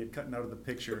body that he had cut out of the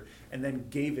picture, and then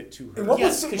gave it to her. And what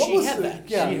Yes, was- because she was had the- that.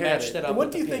 yeah. She She had matched it. it up. and what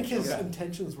with do you the think page. his Okay.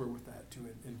 intentions were with that? To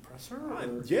impress her?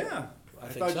 Or? Yeah. I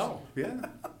think thought- so. Yeah.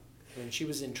 And she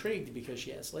was intrigued because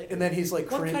she asked later. And then he's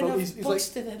like, what kind of he's books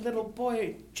did that little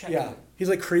boy check yeah, out? he's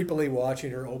like creepily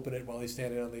watching her open it while he's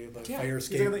standing on the Yeah. fire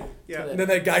He's escape. like, yeah. And then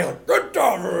that guy like, "Get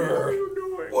down here!" What are you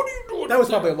doing? What are you doing? That was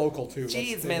probably a local too.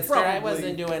 Jeez, That's- mister, I Probably.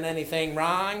 wasn't doing anything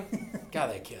wrong. God,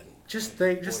 that kid. Just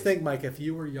think, Mike. If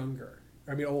you were younger,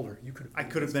 I mean older, you could. I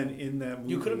could have been in that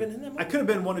movie. You could have been in that movie? I could have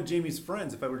been one of Jamie's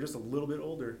friends if I were just a little bit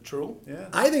older. True. Yeah.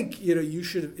 I think you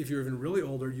should. If you're even really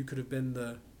older, you could have been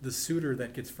the suitor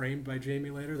that gets framed by Jamie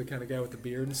later, the kind of guy with the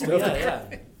beard and stuff.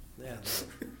 Yeah.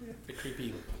 The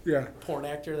creepy Yeah. porn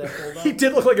actor that pulled up. He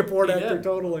did look like a porn He actor, did.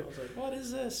 totally. I was like, what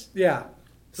is this? Yeah.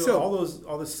 So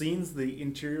all the scenes, the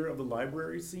interior of the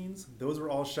library scenes, those were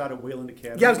all shot at Wayland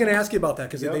Academy. Yeah, I was going to ask you about that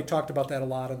because they talked about that a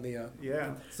lot in the.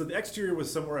 Yeah. So the exterior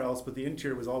was somewhere else, but the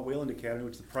interior was all Wayland Academy,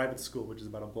 which is a private school, which is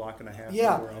about a block and a half.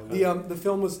 Yeah, from where I live. the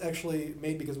film was actually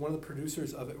made because one of the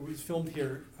producers of it was filmed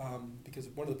here because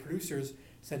one of the producers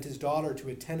sent his daughter to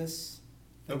a tennis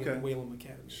thing at Wayland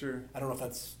Academy. Sure. I don't know if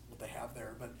that's what they have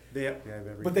there, but They have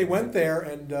everything. But they went there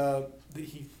and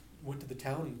he went to the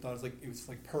town and thought it was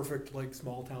like perfect, like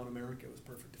small town America. It was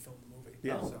perfect to film the movie.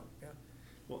 Yeah. So, yeah.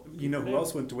 Well, you know who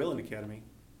else went to Wayland Academy?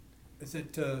 Is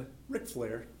it? Ric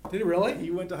Flair. Did he really? He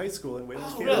went to high school in Wayland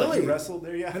Academy. Really? He wrestled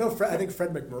there. Yeah. I know. I think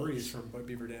Fred McMurray is from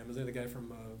Beaver Dam. Is he the guy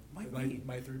from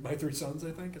My Three Sons?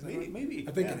 I think. Is that maybe.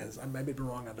 I think it is. I may be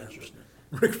wrong on that.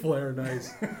 Ric Flair,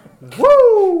 nice.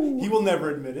 Woo! He will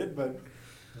never admit it, but.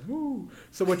 Woo.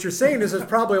 So what you're saying is there's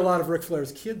probably a lot of Ric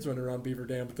Flair's kids running around Beaver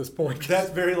Dam at this point. That's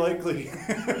very likely.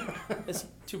 It's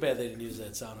too bad they didn't use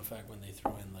that sound effect when they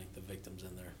threw in like the victims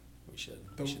in there. We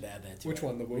should add that to Which it.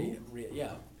 one? The woo?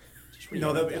 Yeah.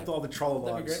 That all the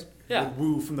trollologs. Yeah. The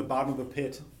woo from the bottom of the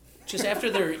pit. Just after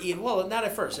they're eating. Well, not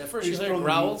at first. At first you He's hear throwing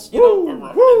growls, the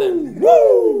and then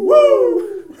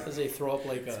woo! as they throw up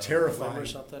like a terrifying. limb or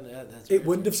something. Yeah, It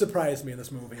wouldn't have surprised me in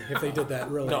this movie if they did that,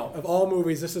 really. No. Of all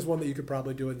movies, this is one that you could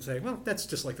probably do it and say, well, that's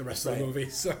just like the rest of the movie.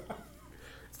 So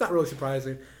it's not really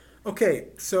surprising. Okay,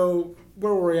 so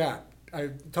where were we at? I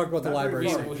talked about the Not library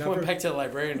very scene. We Not went very- back to the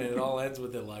librarian, and it all ends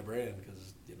with the librarian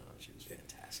because she was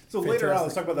fantastic. So later on,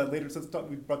 let's Fantastic. talk about that later. Since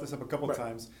we brought this up a couple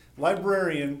times.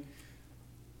 Librarian,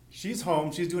 she's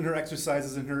home. She's doing her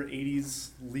exercises in her 80s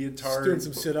leotard. Doing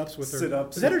some sit-ups with her.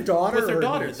 Sit-ups. Is that her daughter? With her or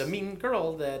daughter, niece? the mean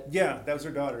girl that. Yeah, that was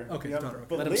her daughter. Okay, Yep. daughter, okay.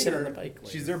 But Let him sit on later, the bike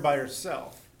later. she's there by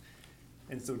herself.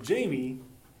 And so Jamie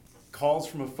calls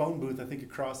from a phone booth, I think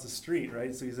across the street,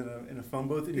 right? So he's in a phone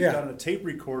booth and he's Yeah. got on a tape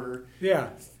recorder. Yeah.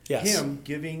 Yes. Him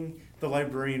giving the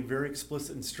librarian very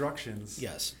explicit instructions.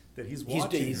 Yes. That he's He's,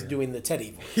 watching. he's her. doing the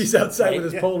Teddy voice. He's outside Right? with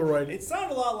his Yeah. Polaroid. It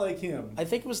sounded a lot like him. I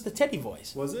think it was the Teddy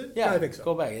voice. Was it? Yeah, I think so.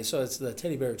 Go back. So it's the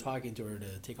teddy bear talking to her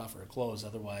to take off her clothes.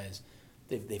 Otherwise,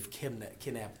 they've kidnapped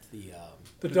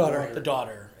The daughter. the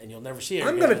daughter, and you'll never see her.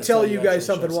 I'm again going to tell until you guys actually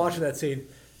something show watching that scene.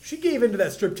 She gave into that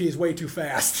striptease way too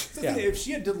fast. So Yeah. If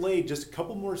she had delayed just a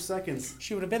couple more seconds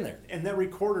She would have been there. and that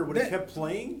recorder would have That- kept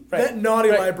playing, Right. That naughty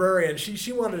Right. librarian,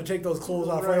 she wanted to take those clothes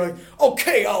off. Right. Right. Like,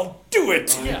 okay, I'll do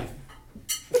it. Yeah.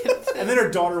 and then her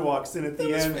daughter walks in at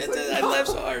the end. I laughed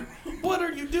so hard. What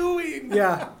are you doing?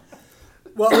 Yeah.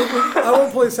 Well, I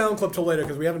won't play the sound clip till later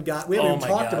because we haven't Oh even my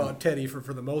talked God. about Teddy for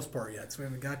the most part yet, so we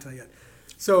haven't got to that yet.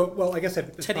 So, well, I guess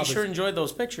it's Teddy probably, sure enjoyed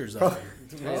those pictures. Though. Probably-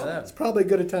 Tell you that. it's probably as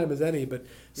good a time as any. But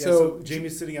Yeah, so,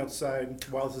 Jamie's sitting outside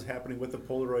while this is happening with the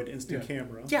Polaroid instant Yeah.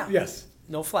 camera. Yeah. yes.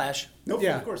 No flash. Nope,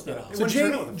 Yeah. of course not. Yeah. It So wouldn't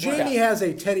turn out with a flash. Jamie has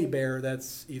a teddy bear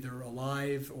that's either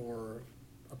alive or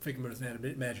a figment of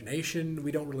his imagination.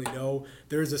 We don't really know.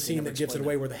 There's a scene never that gives it explain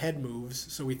away where the head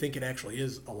moves, so we think it actually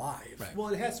is alive. Right. Well,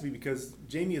 it has to be because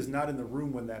Jamie is not in the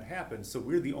room when that happens, so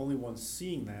we're the only ones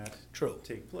seeing that True.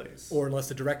 take place. Or unless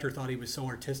the director thought he was so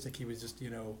artistic, he was just,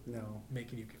 no.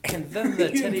 making you. And then the You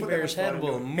didn't teddy put that bear's much thought head into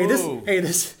will it.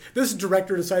 move. This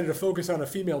director decided to focus on a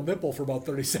female nipple for about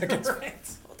 30 seconds.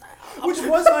 Which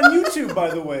was on YouTube, by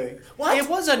the way. What? It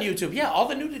was on YouTube. Yeah, all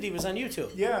the nudity was on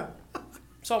YouTube. Yeah.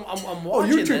 So I'm Oh,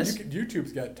 watching YouTube! this.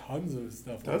 YouTube's got tons of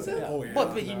stuff. Does it? Oh yeah.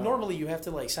 But normally you have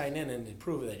to like sign in and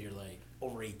prove that you're like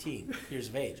over 18 years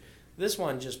of age. This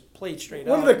one just played straight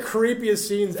One up. of the creepiest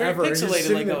scenes Very ever. He's pixelated,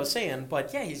 sitting like there- I was saying.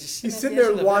 But yeah, he's just He's sitting sitting at there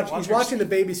the edge of the watching. bed He's her watching the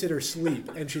sleep. babysitter sleep,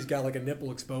 and she's got like a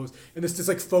nipple exposed, and it's just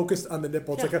like focused on the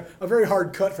nipple. It's like a very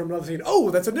hard cut from another scene.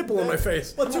 Oh, that's a nipple on my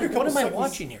face. Well, it took a What couple am I seconds.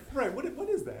 watching here? Right. What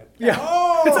is that? Yeah,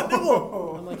 Oh! it's a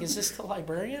nipple. I'm like, is this the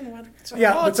librarian? What?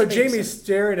 Yeah, Oh, but it's so amazing. Jamie's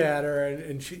staring at her,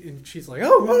 and she's like,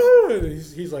 oh, and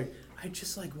he's like, I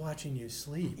just like watching you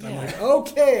sleep. I'm Yeah. like,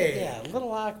 okay. Yeah, a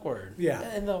little awkward. Yeah.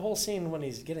 And the whole scene when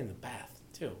he's getting the bath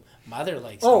too. Mother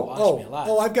likes to watch me a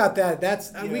lot. I've got that.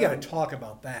 That's we Yeah. got to talk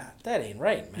about that. That ain't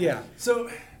right, man. Yeah.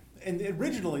 So, and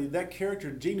originally that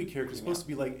character, Jamie character, is supposed to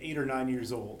be like 8 or 9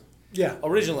 years old. Yeah.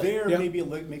 Originally. There, Yeah. maybe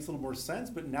it makes a little more sense,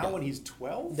 but now when he's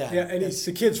 12, Yeah. Yeah, and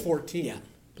the kid's 14 Yeah.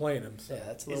 playing him. So. Yeah,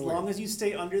 that's a as little long weird. as you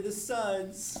stay under the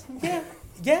suds. Yeah.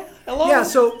 Yeah. Hello. Yeah,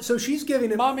 so she's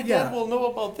giving him. Mom and yeah. Dad will know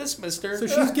about this, mister. So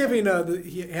she's giving.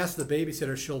 He asks the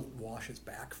babysitter. She'll wash his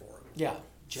back for him. Yeah.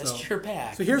 Just So- your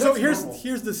back. So here's That's here's normal.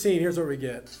 here's the scene. Here's what we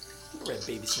get. Red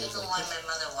babysitters The like why this. my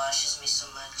mother washes me so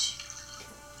much.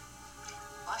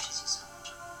 Washes you so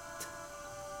much?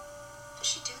 Does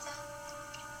she do that?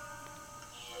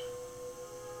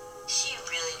 Yeah. She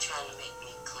really trying to make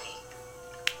me clean.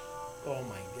 Oh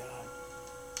my God.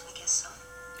 I guess so.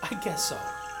 I guess so.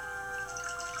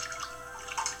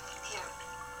 Here,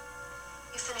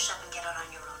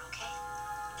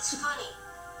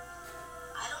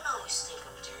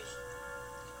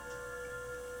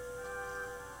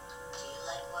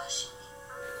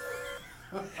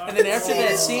 And then after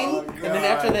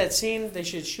that scene, they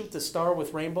should shoot the star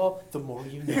with rainbow. The more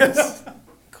you know.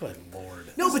 Good Lord.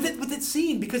 No, but that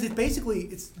scene, because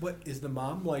it's what is the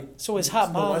mom like? So is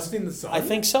hot mom molesting the son? I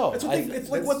think so. That's what it's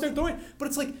like what they're doing. But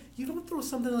it's like you don't throw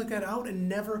something like that out and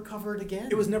never cover it again.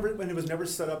 It was never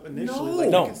set up initially. No. Like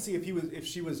No. you could see if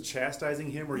she was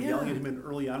chastising him or yelling at him and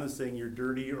early on and saying you're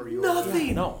dirty or you're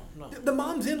Nothing. No. The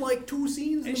mom's in like 2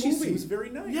 scenes in And the she movie. seems very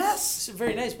nice. Yes. It's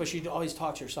very nice, but she always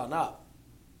talks her son up.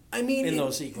 I mean, in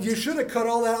those sequences. You should have cut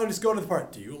all that out and just go to the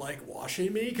part. Do you like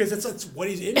washing me? Because it's what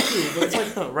he's into. But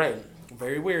it's like right.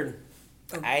 Very weird.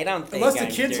 I don't think unless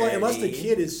the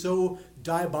kid is so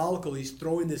diabolical, he's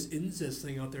throwing this incest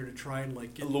thing out there to try and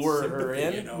like get lure sympathy, her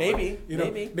in. you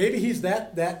know? Maybe he's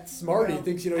that smart. He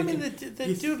thinks I mean,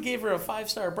 the dude gave her a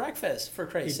 5-star breakfast for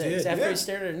Christ's sakes. After he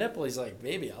stared at her nipple, he's like,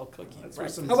 "Baby, I'll cook you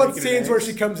breakfast." How about scenes where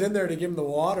she comes in there to give him the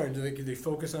water and they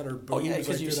focus on her boobs? Oh yeah, because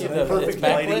like, you see the the it's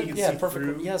backlit. you can Yeah, see perfect.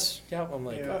 through. Yes, yeah. I'm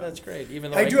like, oh, that's great.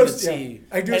 Even though I I do couldn't have see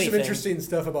I do have some anything. interesting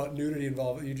stuff about nudity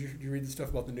involved. You read the stuff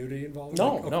about the nudity involved?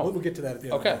 No, okay, no. We'll get to that at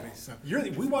the end of the movie.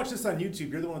 So. We watched this on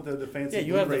YouTube. You're the one with the fancy. Yeah,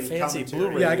 you have the Blu-ray fancy commentary.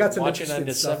 Blu-ray. Yeah, I got some watching on the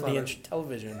interesting stuff on 70-inch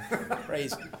television.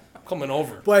 Crazy. Coming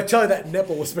over. Well, I tell you, that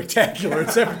nipple was spectacular.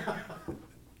 It's Look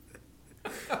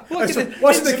at it.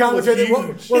 watching It's the commentary.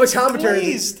 huge. Well, It's the commentary.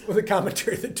 glazed. The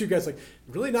commentary. The two guys like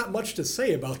really not much to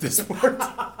say about this part.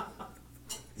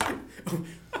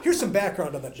 Here's some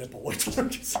background on that nipple. It's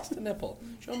the nipple.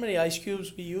 Show how many ice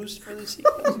cubes we used for this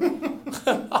sequence.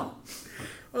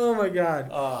 Oh my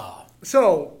god.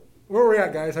 So where were we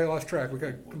at, guys? I lost track. We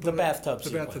got The bathtub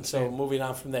sequence. So moving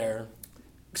on from there.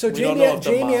 So we don't know if the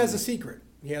Jamie mom- has a secret.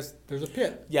 There's a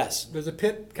pit. Yes. There's a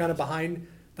pit kind of behind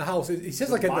the house. He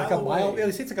says like a mile mile. away. Yeah,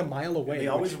 he says it's like a mile away. They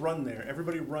always run there.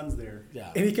 Everybody runs there.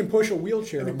 Yeah. And he can push a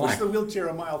wheelchair And a they push mile. the wheelchair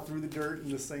a mile through the dirt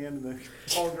and the sand and the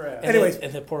tall grass. Anyways.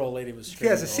 And the poor old lady was. He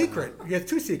has a screaming secret. He has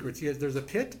 2 secrets. There's a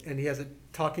pit and he has a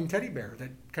talking teddy bear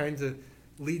that kind of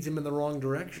leads him in the wrong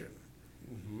direction.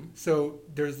 Mm-hmm. So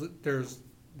there's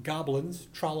goblins,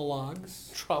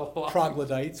 trolologs, Tra-la-la.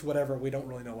 troglodytes, whatever. We don't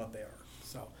really know what they are.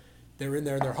 So they're in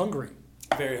there and they're hungry.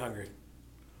 Very hungry.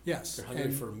 Yes. They're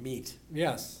hungry for meat.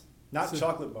 Yes. Not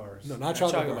chocolate bars. No, not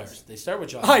chocolate bars. bars. They start with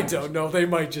chocolate. I bars. don't know. They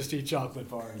might just eat chocolate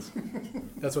bars.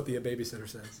 That's what the babysitter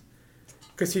says.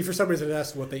 Because he, for some reason,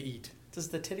 asks what they eat. Does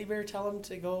the teddy bear tell him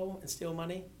to go and steal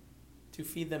money to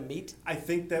feed them meat? I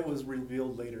think that was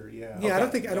revealed later. Yeah. Yeah,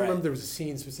 Okay. I don't remember there was a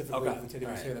scene specifically Okay. when Teddy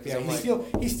was All saying right.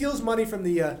 that. Yeah, he steals money from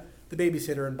the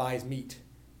babysitter and buys meat,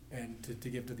 and to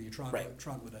give to the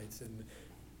troglodytes, and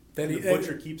then And the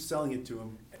butcher keeps selling it to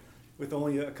him with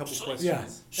only a couple questions. Yeah,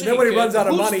 So and then when he you runs could- out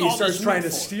of who money, he stole starts this trying meat to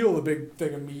for? steal the big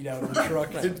thing of meat out of the truck.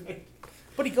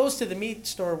 But he goes to the meat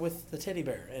store with the teddy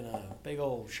bear in a big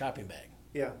old shopping bag.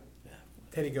 Yeah.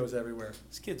 Teddy goes everywhere.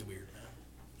 This kid's weird.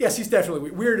 Yes, he's definitely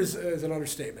weird. Weird is an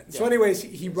understatement. So, Yeah. anyways,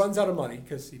 he runs out of money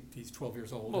because he's 12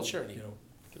 years old. Well, and, sure, you know.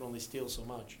 He can only steal so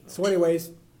much. So, anyways,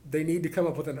 they need to come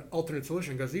up with an alternate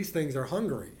solution because these things are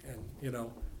hungry, and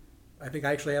I think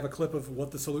I actually have a clip of what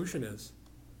the solution is.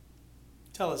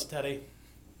 Tell us, Teddy.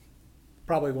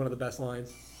 Probably one of the best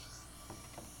lines.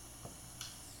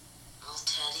 Well,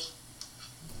 Teddy,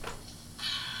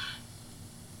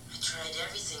 I tried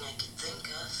everything I could think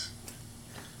of.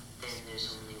 Then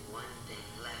there's only one thing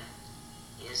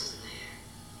left, isn't there?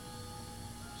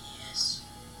 Yes.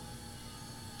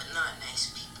 But not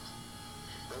nice people.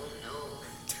 Oh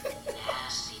no.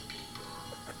 Nasty people.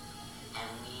 And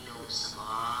we know some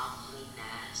awfully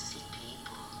nasty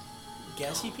people.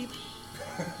 Gassy people?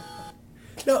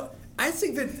 No, I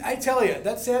think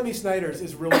that Sammy Snyders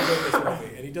is really good in this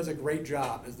movie, and he does a great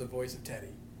job as the voice of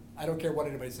Teddy. I don't care what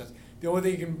anybody says. The only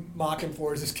thing you can mock him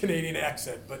for is his Canadian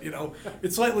accent, but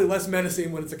it's slightly less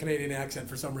menacing when it's a Canadian accent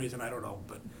for some reason. I don't know,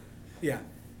 but yeah.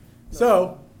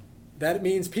 So that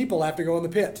means people have to go in the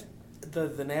pit,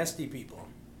 The nasty people.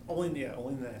 Only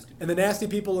nasty. and the nasty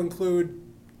people include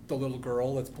the little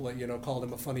girl that's called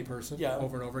him a funny person Yeah.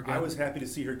 over and over again. I was happy to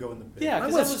see her go in the pit. Yeah, I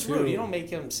because that was was too. rude. You don't make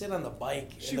him sit on the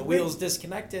bike She and the wait- wheels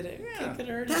disconnected. It could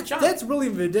hurt his That's, job. that's really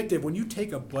vindictive when you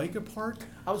take a bike apart.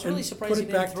 I was really and surprised put he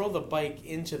it didn't back- throw the bike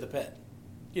into the pit.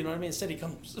 You know what I mean? Instead, he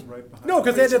comes. Right behind. No,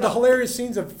 because they Brings did it the up. hilarious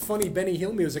scenes of funny Benny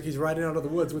Hill music. He's riding out of the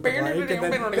woods with the bike, and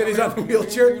then he's on the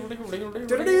wheelchair.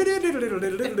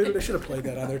 They should have played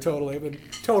that on there totally. It would been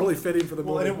totally fitting for the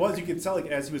Well, movie. and it was, you could tell, like,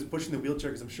 as he was pushing the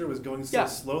wheelchair, because I'm sure it was going so Yeah.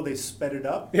 slow, they sped it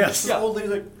up. Yes. The old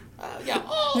lady's like, Yeah.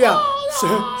 Oh, Yeah.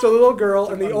 oh, So the little girl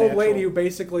and the old Unnatural. lady who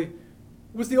basically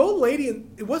was the old lady.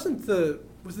 It wasn't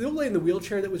was the old lady in the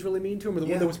wheelchair that was really mean to him, or the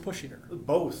one Yeah. that was pushing her.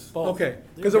 both. Both. Okay, They're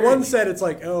because the very one mean. said it's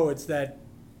like, oh, it's that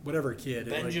whatever kid.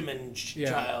 Benjamin Yeah.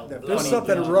 child. That There's funny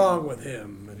something dog. wrong with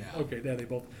him. And Yeah. Okay, yeah, they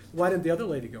both. Why didn't the other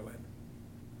lady go in?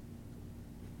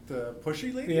 The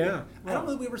pushy lady? Yeah. I don't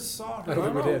know if we ever saw her I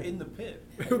don't think we did. in the pit.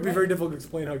 It would be very difficult to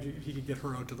explain how he could get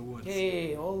her out to the woods.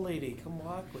 Hey, old lady, come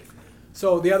walk with me.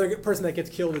 So the other person that gets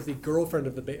killed is the boyfriend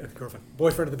of the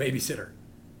babysitter,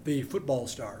 the football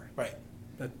star. Right.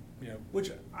 That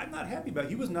Which I'm not happy about.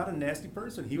 He was not a nasty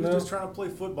person. He was No. just trying to play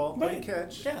football, play Right.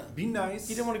 catch, Yeah. be nice.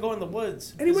 He didn't want to go in the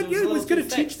woods. and he 'cause was, it a was little going too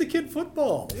to thick. teach the kid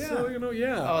football. Yeah. So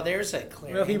yeah. Oh, there's that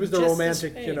clear. Well, he was the Just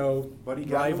romantic, Spain. But he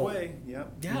got rival. away.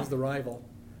 Yep. He Yeah. was the rival.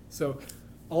 So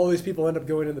all these people end up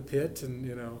going in the pit, and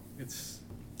it's.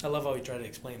 I love how he tried to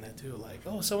explain that too. Like,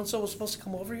 oh, so and so was supposed to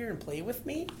come over here and play with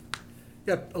me.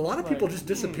 Yeah, a lot of people Like, just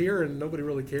disappear and nobody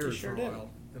really cares sure for a did. while.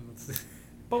 And it's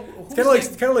But kind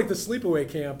of like the sleepaway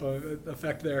camp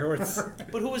effect there. Where it's,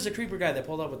 But who was the creeper guy that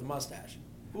pulled up with the mustache?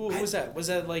 Who was that? Was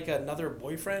that like another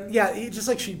boyfriend? yeah, just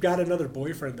like she got another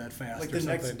boyfriend that fast. Like or the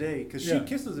next something. day, because Yeah. she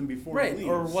kisses him before Right. he leaves.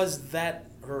 Or was that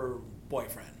her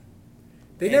boyfriend?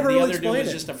 They And never the really other dude explained was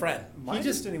it. just a friend. My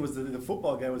understanding was the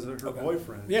football guy was her Okay.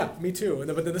 boyfriend. Yeah, me too.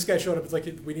 But then this guy showed up. It's like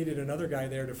we needed another guy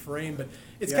there to frame. But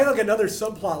it's Yeah. kind of like another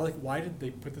subplot. Like, why did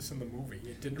they put this in the movie?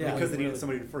 It didn't Yeah. really. Because they needed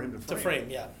somebody for him to To frame. frame,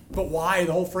 yeah. But why?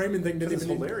 The whole framing thing didn't Because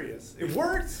it's even. hilarious. It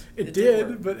worked. It It did did,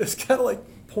 work. but it's kind of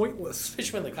like pointless.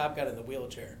 Especially when the cop got in the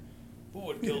wheelchair. Who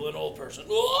would kill an old person?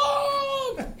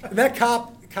 Oh! And that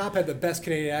cop had the best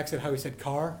Canadian accent. How he said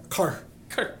car. Kirk.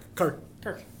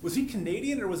 Was he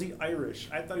Canadian or was he Irish?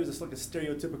 I thought he was just like a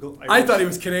stereotypical Irish. I thought he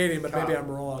was Canadian, but maybe cop. I'm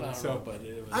wrong. I don't So know, but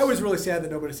it was. I was really sad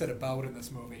that nobody said about in this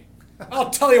movie.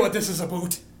 I'll tell you what this is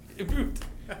about.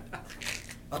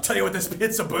 I'll tell you what this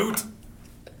pit's about.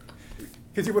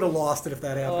 Because he would have lost it if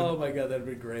that happened. Oh my god, that'd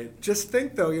be great. Just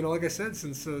think, though, like I said,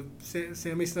 since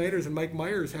Sammy Snyder's and Mike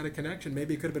Myers had a connection,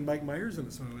 maybe it could have been Mike Myers in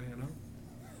this movie,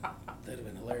 That'd have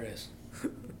been hilarious.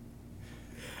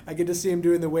 I get to see him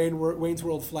doing the Wayne's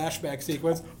World flashback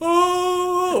sequence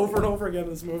over and over again in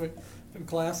this movie. Been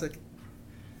classic.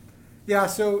 Yeah,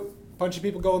 so a bunch of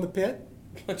people go in the pit.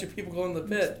 A bunch of people go in the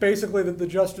pit. Basically, the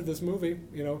gist of this movie,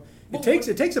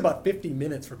 it takes about 50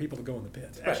 minutes for people to go in the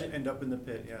pit. To actually end up in the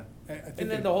pit, yeah. I think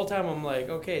And then the whole time I'm like,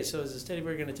 okay, so is this teddy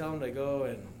bear going to tell him to go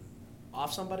and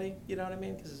off somebody? You know what I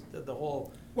mean? Because the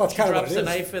whole Well, it's he kind of drops what it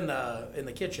the is. knife in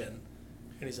the kitchen,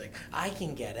 and he's like, I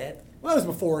can get it. Well, that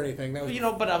was before anything. That was,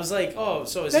 But I was like, oh,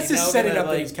 so is that's he just now setting gonna, up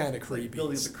that like, he's kind of creepy.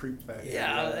 Building up the creep factor.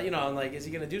 yeah, I'm like, is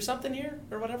he going to do something here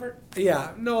or whatever?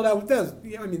 Yeah, no, that was.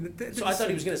 Yeah, I mean, So I thought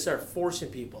he was going to start forcing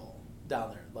people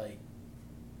down there, like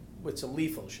with some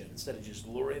lethal shit instead of just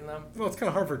luring them. Well, it's kind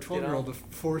of hard for a 12-year-old to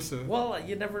force a. Well,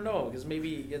 you never know because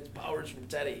maybe he gets powers from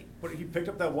Teddy. What, he picked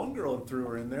up that one girl and threw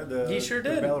her in there. He sure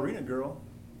the did. ballerina girl.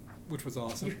 Which was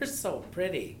awesome. You're so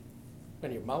pretty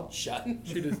when your mouth's shut.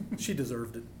 She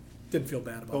deserved it. Didn't feel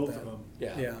bad about Both that. of them.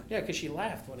 Yeah, because she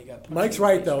laughed when he got punched. Mike's in the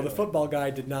right face, though. really. The football guy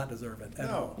did not deserve it. at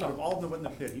No, all. out of all of them in the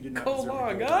pit, he did not Go deserve along,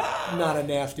 to go. ah! Not a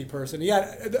nasty person.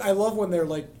 Yeah, I love when they're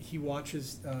like he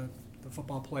watches the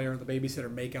football player, the babysitter,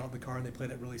 make out in the car, and they play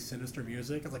that really sinister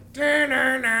music. It's like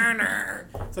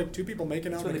it's like two people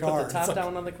making out That's when in they the car. put the top It's like-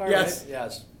 down on the car, Yes. right?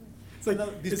 Yes. It's like No,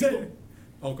 these is that- people-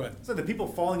 Oh, good. So the people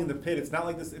falling in the pit, it's not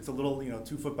like this. It's a little,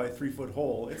 2 foot by 3 foot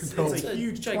hole. It's, No. it's a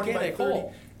huge 20 by gigantic 30,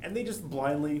 hole. and they just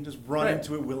blindly just run Right.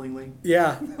 into it willingly.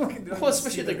 Yeah, Well,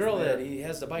 especially the girl that he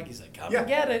has the bike. He's like, come Yeah. and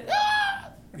get it.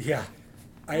 Ah! yeah.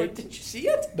 I'm like, did you see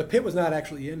it? The pit was not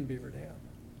actually in Beaver Dam.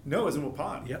 No, it was in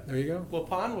Waupun. Yep, there you go. Well,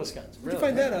 Pond, Wisconsin. Where'd you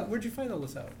find that out? Where'd you find all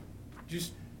this out?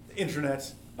 Just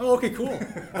Internet. oh, okay, cool.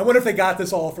 I wonder if they got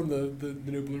this all from the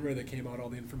new Blu-ray that came out, all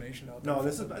the information out there. No,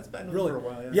 it's been Really? for a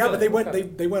while. Yeah, but they went Okay.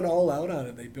 they went all out on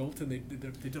it. They built and they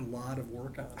did a lot of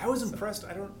work on it. I was So- impressed.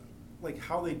 I don't like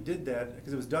how they did that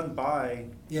because it was done by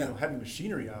Yeah. heavy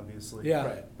machinery, obviously. Yeah.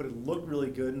 Right. But it looked really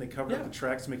good, and they covered Yeah. up the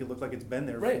tracks to make it look like it's been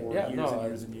there Right, for yeah, years no, and I-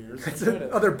 years and years. That's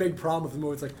another big problem with the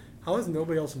movie. It's like, how does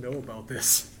nobody else know about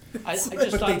this? I just But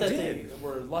thought they that did. they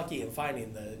were lucky in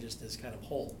finding just this kind of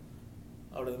hole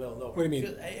out in the middle of nowhere. What do you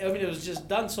mean? I mean, it was just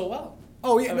done so well.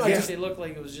 Oh yeah, I no, mean, I just it looked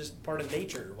like it was just part of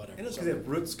nature or whatever. And it's So- because they have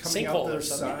roots coming Sinkhole out the or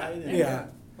something. side. and- Yeah.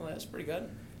 Well, that's pretty good.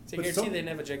 So But you guarantee some- they didn't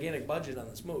have a gigantic budget on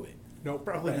this movie. nope.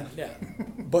 Probably not. Yeah.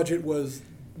 Budget was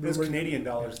It was rumored, Canadian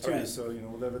dollars too, Right. so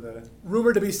whatever the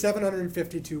rumored to be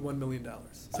 $750 to $1 million,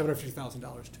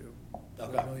 $750,000 to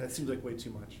Okay. $1 million. that seems like way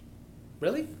too much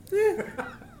Really?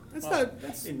 That's Wow. not.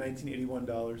 That's, in 1981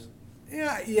 dollars.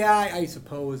 yeah, I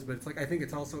suppose, but it's like I think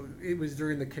it's also it was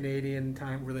during the Canadian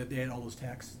time where they had all those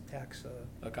tax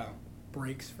Okay.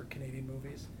 breaks for Canadian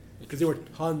movies because there were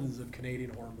tons of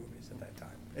Canadian horror movies at that time.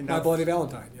 And My now- Bloody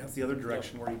Valentine. Yeah. That's the other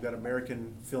direction where you've got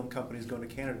American film companies going to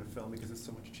Canada to film because it's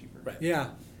so much cheaper. Right. Yeah,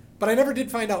 but I never did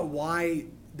find out why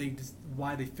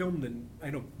why they filmed in. I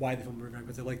know why they filmed in Riverbank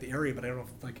because they like the area, but I don't know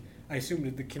if I assumed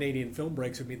that the Canadian film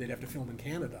breaks would mean they'd have to film in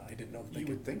Canada. I didn't know that they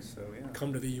would think so. Yeah.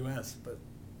 Come to the U.S., but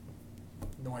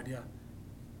no idea.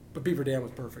 But Beaver Dam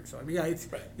was perfect. So I mean, yeah,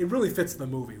 it really fits the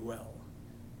movie well.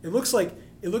 It looks like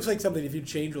something if you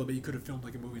change a little bit, you could have filmed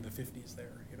like a movie in the 50s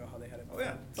there. You know how they had it. Oh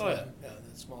yeah. That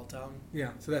small town.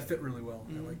 Yeah, so that fit really well.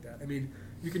 I like that. I mean,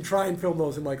 you can try and film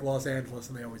those in like Los Angeles,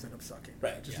 and they always end up sucking.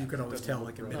 Right. Just you can always tell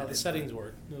like a minute. No, the settings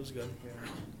work. It was good.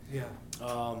 Yeah.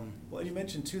 Well, you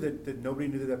mentioned too that nobody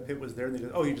knew that pit was there, and they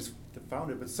go, "Oh, you just found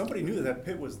it." But somebody knew that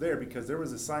pit was there because there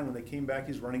was a sign when they came back.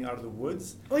 He's running out of the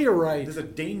woods. Oh, you're right. There's a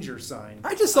danger sign.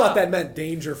 I just thought that meant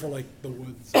danger for like the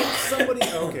woods. Somebody,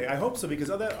 okay, I hope so because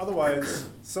otherwise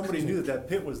somebody knew that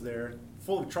pit was there,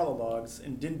 full of trolologs,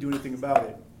 and didn't do anything about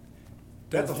it.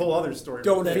 That's a whole other story.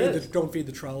 Don't feed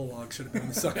the trololog should have been on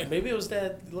the sign. Maybe it was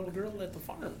that little girl at the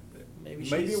farm. Maybe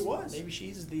it was. Maybe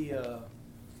she's the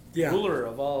ruler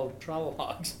of all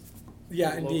trolologs.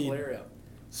 Yeah, in the indeed. Local area.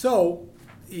 So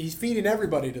he's feeding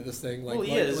everybody to this thing like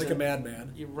a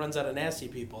madman. He runs out of nasty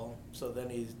people, so then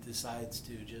he decides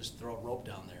to just throw a rope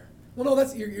down there. Well,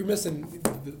 no, you're missing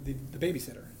the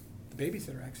babysitter. The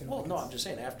babysitter accident. Well, no, I'm just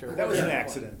saying after. That was an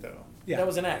accident, though. Yeah, that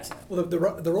was an accident. Well,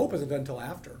 the rope isn't done until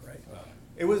after, right?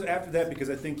 It was after that because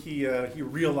I think he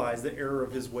realized the error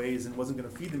of his ways and wasn't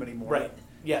going to feed them anymore. Right.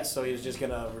 Yes, so he was just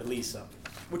going to release them.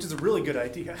 Which is a really good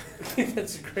idea.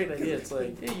 That's a great idea. It's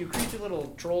like, hey, you creepy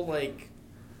little troll-like,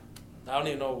 I don't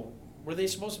even know, were they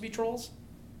supposed to be trolls?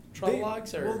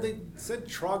 Trollocs? Well, they said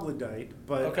troglodyte,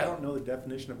 but I don't know the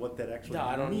definition of what that actually means.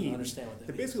 No, I don't understand what that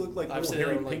means. They basically look like Obviously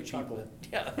little hairy like pink people. chocolate.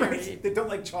 Yeah. Right? They don't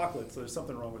like chocolate, so there's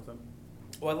something wrong with them.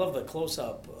 Well, I love the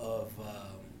close-up of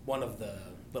one of the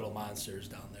little monsters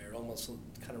down there. Almost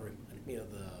kind of reminded me of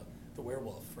the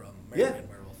werewolf from American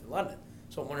Werewolf in London.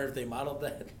 So I wonder if they modeled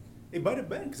that. It might have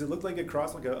been because it looked like it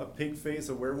crossed like a pig face,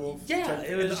 a werewolf. Yeah,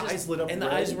 it was and the eyes lit up. And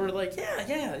red. the eyes were like,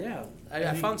 yeah.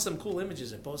 I found some cool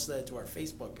images. I posted that to our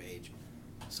Facebook page.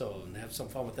 So have some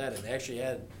fun with that. And they actually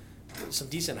had some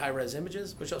decent high-res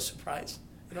images, which I was surprised.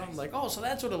 You know, I'm like, oh, so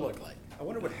that's what it looked like. I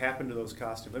wonder what happened to those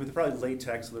costumes. I mean, they're probably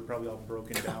latex, so they're probably all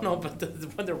broken down. No, but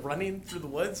when they're running through the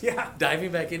woods, yeah,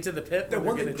 diving back into the pit. The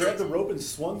one that grabbed the rope and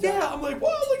swung down. Yeah, I'm like, whoa,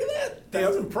 look at that. That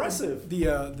was impressive. The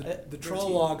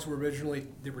trollocs were originally,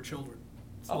 they were children.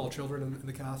 Small children in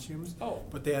the costumes. Oh.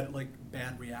 But they had like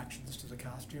bad reactions to the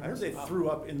costumes. I heard they threw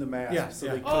up in the mask, so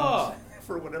they couldn't,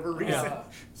 for whatever reason. Yeah.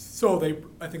 So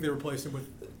I think they replaced him with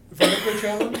vertical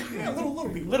challenge. Yeah, little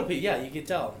people. Little people, yeah, you could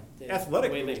tell.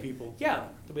 Athletic people. Yeah,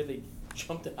 the way they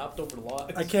jumped and hopped over the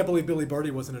logs. I can't believe Billy Barty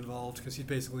wasn't involved because he's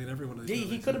basically in every one of these.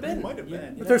 He could have been. He might have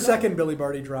been. But their second Billy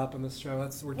Barty drop on this show.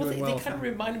 We're doing well. They kind of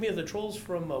reminded me of the trolls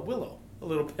from Willow a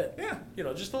little bit. Yeah. You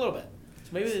know, just a little bit. So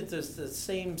maybe it's the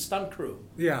same stunt crew.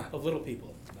 Yeah. Of little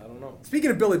people. I don't know. Speaking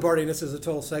of Billy Barty, and this is a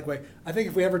total segue, I think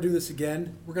if we ever do this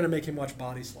again, we're going to make him watch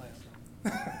Body Slam.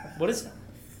 What is that?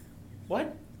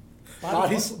 What?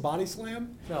 Body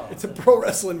Slam? No. It's a pro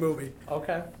wrestling movie.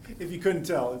 Okay. If you couldn't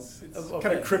tell, it's okay.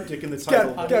 kind of cryptic in the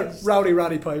title. It's got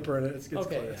Rowdy Piper in it. It's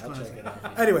okay, it's I'll check it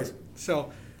out. Anyways,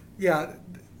 so, yeah.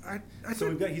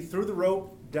 So he threw the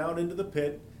rope down into the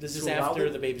pit. This is after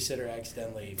the babysitter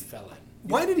accidentally fell in.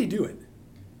 Why did he do it?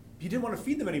 He didn't want to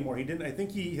feed them anymore. He didn't. I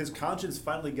think his conscience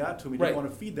finally got to him. He didn't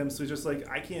want to feed them, so he's just like,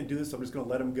 I can't do this. So I'm just going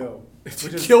to let him go.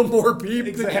 Kill more people.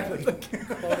 Exactly.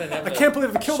 I can't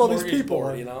believe I killed all these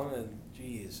people. You know, and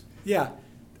jeez. Yeah.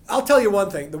 I'll tell you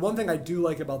one thing. The one thing I do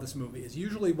like about this movie is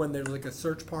usually when there's like a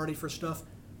search party for stuff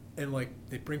and like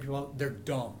they bring people out, they're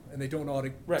dumb and they don't know how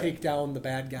to take down the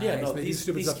bad guys. Yeah, no, they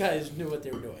these guys knew what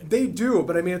they were doing. They do,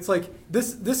 but I mean, it's like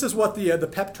this is what the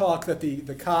pep talk that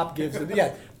the cop gives.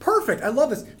 Yeah, perfect. I love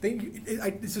this.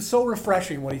 This is so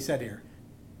refreshing what he said here.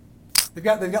 They've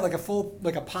got like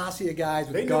a posse of guys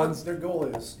with guns. Know what their goal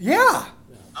is. Yeah.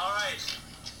 All right.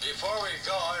 Before we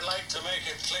go, I'd like to make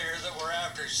it clear that we're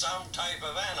after some type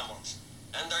of animals,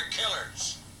 and they're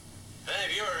killers. If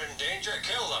any of you are in danger,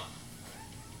 kill them.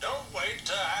 Don't wait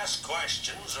to ask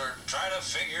questions or try to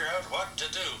figure out what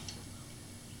to do.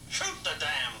 Shoot the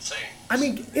damn thing. I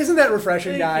mean, isn't that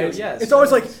refreshing, guys? Yes. It's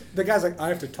always like the guy's like, I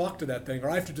have to talk to that thing, or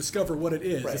I have to discover what it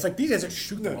is. Right. It's like these guys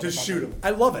shoot them. Just shoot them.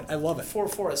 I love it.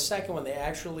 For a second, when they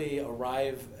actually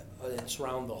arrive and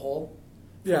surround the hole,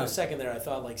 for a second there, I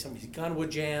thought like somebody's gun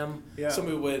would jam. Yeah.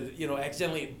 Somebody would,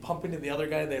 accidentally bump into the other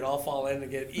guy, and they'd all fall in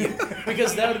and get eaten.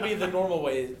 Because that would be the normal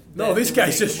way. No, these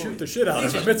guys just shoot the shit out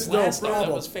of them. It's no problem.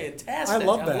 That was fantastic. I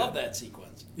love that. I love that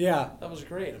sequence. Yeah. That was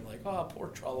great. I'm like, oh, poor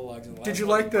Trollocs in the last Did you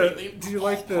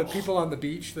like the people on the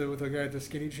beach with the guy with the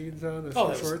skinny jeans on, the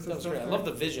shorts and that was stuff? great. I love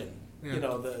the vision. Yeah. You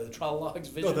know, the Trollocs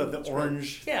vision. Oh, the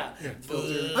orange. Yeah.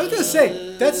 filter. I was gonna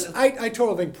say that's I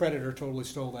totally think Predator totally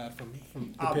stole that from the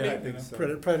I pit. think so.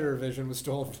 Predator vision was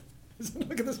stolen.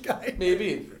 Look at this guy.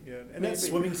 Maybe. Yeah, and Maybe. that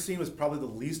swimming scene was probably the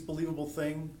least believable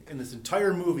thing in this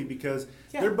entire movie because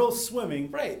Yeah. they're both swimming.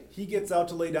 Right. He gets out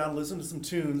to lay down, listen to some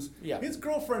tunes. Yeah. His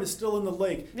girlfriend is still in the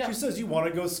lake. Yeah. She says, "You want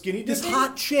to go skinny This dipping?"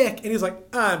 hot chick, and he's like,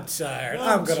 "I'm tired.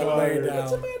 I'm gonna lay tired. down."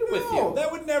 What's the matter with No, you?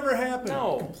 That would never happen.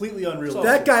 No. Completely unrealistic. So-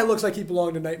 That guy looks like he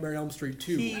belonged to Nightmare on Elm Street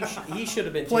too. He should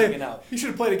have been taken out. He should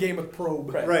have played a game of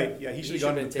Probe. Right. Right, yeah, he He should should have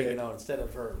have gone been to the taken pit. out instead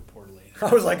of her, poor lady.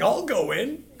 I was like, "I'll go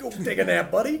in. Go take a nap,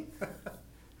 buddy."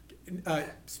 I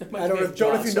don't know,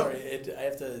 Joe, if you know. Sorry, I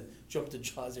have to jump to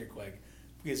Jaws here quick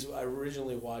because I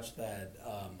originally watched that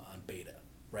on beta,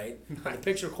 right? And the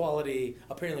picture quality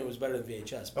apparently was better than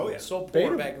VHS, but Oh, it yeah. was so poor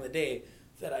Beta? back in the day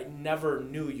that I never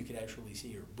knew you could actually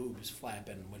see her boobs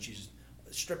flapping when she's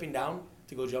stripping down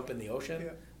to go jump in the ocean,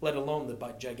 Yeah. let alone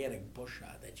the gigantic bush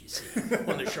shot that you see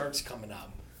when the shark's coming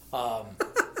up.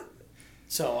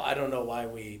 So I don't know why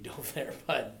we dove there,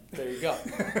 but there you go.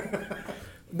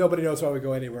 Nobody knows why we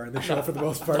go anywhere in the show No. for the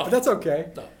most part, No. but that's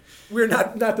okay. No. We're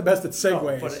not the best at No,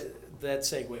 segues. but that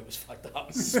segue was fucked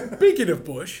up. Speaking of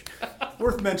Bush,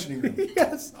 Worth mentioning them.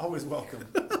 yes, Always welcome.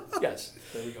 Yes,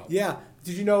 there we go. yeah.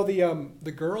 Did you know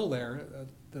the girl there,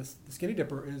 the skinny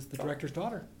dipper, is the director's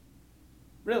daughter?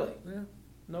 Really? Yeah,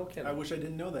 No kidding. I wish I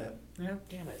didn't know that. yeah.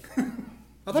 Damn it.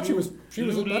 I thought she was.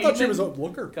 I thought she was a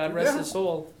looker. God rest Yeah. his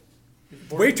soul.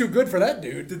 Way too good for that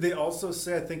dude. Did they also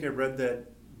say, I think I read that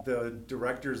the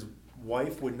director's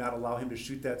wife would not allow him to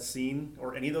shoot that scene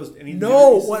or any of those. Any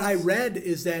No, nudity what I scenes? read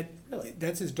is that Really?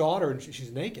 that's his daughter, and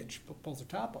she's naked. She pulls her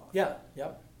top off. Yeah,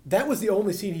 yep. That was the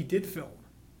only scene he did film.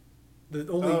 The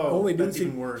only Oh, only nude that's scene.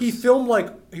 even worse. He filmed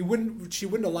like he wouldn't. She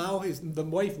wouldn't allow the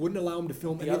wife wouldn't allow him to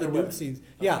film The any of the other nude women. scenes.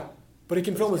 Okay. Yeah, but he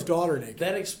can film his daughter naked.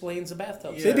 That explains the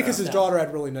bathtub. Yeah. Maybe because his No. daughter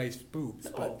had really nice boobs.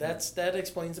 No, but that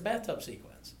explains the bathtub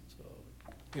sequence. So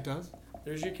it does.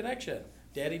 there's your connection.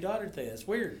 Daddy-daughter thing. That's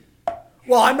weird.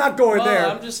 Well, I'm not going Well, there.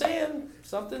 I'm just saying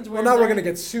something's Well, weird. now we're there. going to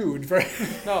get sued for.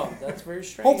 No, that's very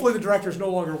strange. Hopefully, the director's no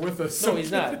longer with us. No, he's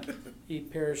not. He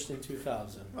perished in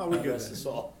 2000. Oh, we're God good rest then. his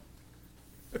soul.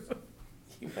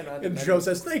 He went on to And many- Joe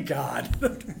says, "Thank God."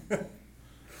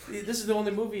 This is the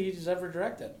only movie he's ever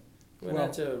directed. He went Well-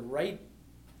 on to write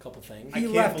a couple things. I He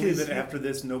can't left believe his- that after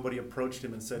this, nobody approached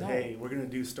him and said, No. "Hey, we're going to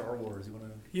do Star Wars. You want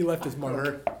to?" He left his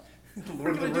mark.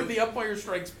 We're going to do The Empire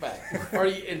Strikes Back. Are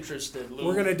you interested, Lou?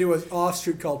 We're going to do an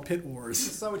offshoot called Pit I Wars.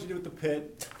 saw what you did with the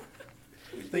pit.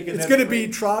 Thinking It's that's going to be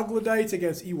great. troglodytes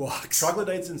against Ewoks.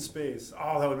 Troglodytes in space.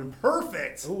 Oh, that would have been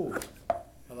perfect. Ooh,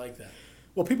 I like that.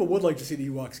 Well, people would like to see the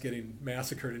Ewoks getting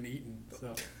massacred and eaten.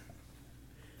 So,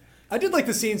 I did like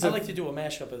the scenes I'd of. like to do a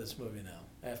mashup of this movie now.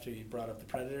 After you brought up the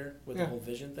Predator with Yeah. the whole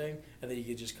vision thing, and then you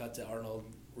could just cut to Arnold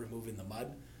removing the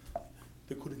mud.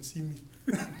 They couldn't see me.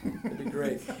 That'd be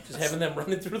great. Just having them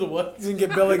running through the woods. You can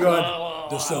get Billy going.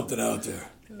 There's something out there.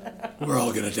 We're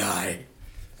all gonna die.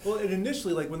 Well, and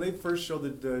initially, like when they first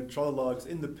showed the Trollocs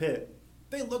in the pit,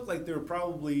 they looked like they were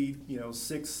probably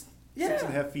 6 Yeah.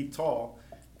 6.5 feet tall.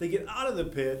 They get out of the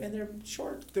pit. And they're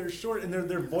short. They're short, and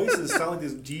their voices sound like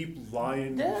these deep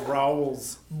lion Yeah.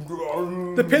 growls.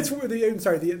 The pits were the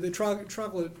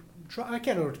I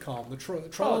can't know what to call them. The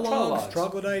Trollocs.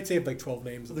 troglodytes. They have like 12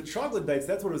 names. So the troglodytes,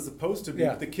 that's what it was supposed to be.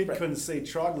 Yeah. But the kid Right. couldn't say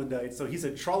troglodyte, so he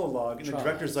said trollolog, and the Trollocs.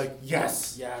 director's like,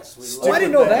 yes. Yes, we Oh, love I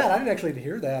didn't with know that. that. I didn't actually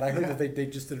hear that. I heard Yeah. that they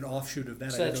just did an offshoot of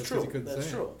that. So I that's didn't know 'cause true. he couldn't That's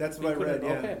say it. true. That's He what I read,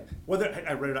 couldn't- yeah. Okay. Whether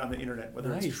I read it on the internet, whether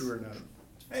Nice. it's true or not.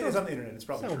 Hey, it's on the internet, it's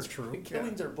probably Sounds true. true.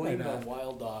 Killings are blamed Why not? on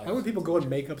wild dogs. Why would people go and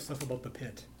make up stuff about the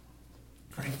pit?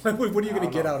 what are you going to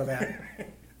get out of that?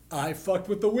 I fucked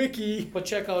with the wiki. But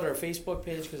check out our Facebook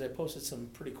page because I posted some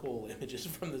pretty cool images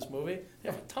from this movie. They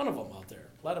have a ton of them out there.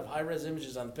 A lot of high-res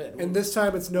images on the pit. And this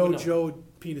time it's no No. Joe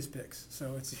penis pics.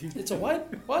 So it's It's a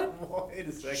what? What? Wait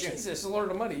a second. Jesus,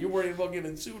 Lord of money. You're worried about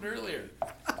getting sued earlier.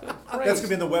 That's going to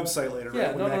be on the website later, Yeah,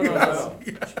 right? no, when no, that no, comes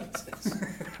no. out. Jesus.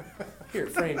 Here,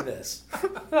 frame this.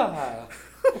 Ah.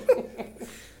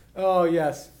 oh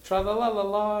yes.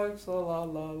 Tra-la-la-la-la,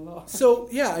 la-la-la-la. So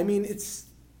yeah, I mean it's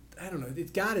I don't know.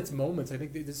 It's got its moments. I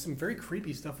think there's some very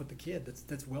creepy stuff with the kid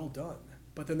that's well done.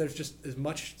 But then there's just as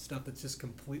much stuff that's just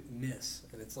complete miss,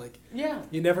 and it's like Yeah.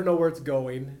 you never know where it's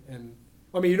going. And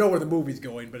I mean, you know where the movie's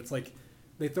going, but it's like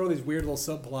they throw these weird little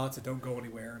subplots that don't go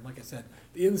anywhere. And like I said,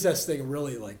 the incest thing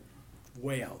really like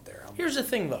way out there. Here's the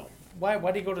thing, though. Why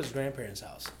did he go to his grandparents'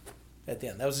 house at the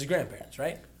end? That was his grandparents,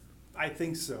 right? I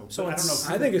think so. So but I don't know. it's-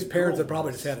 who I think the his parents girl had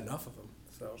probably was. just had enough of him.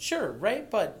 So Sure, right?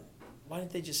 But why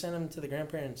didn't they just send him to the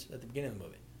grandparents at the beginning of the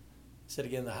movie? instead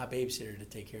of getting the hot babysitter to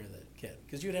take care of the kid,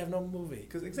 because you'd have no movie.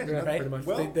 Because exactly, Yeah, right? pretty much.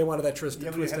 Well, They wanted that twist. Yeah,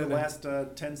 but twist you had the ending.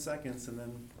 last 10 seconds and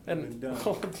then And done.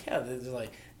 yeah, they're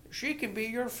like, she can be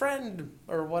your friend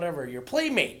or whatever, your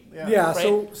playmate. Yeah, Right?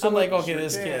 so I'm like, okay, sure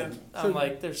this can. kid. I'm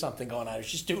like, there's something going on.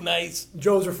 She's too nice.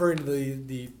 Joe's referring to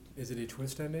the is it a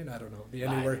twist ending? I don't know. The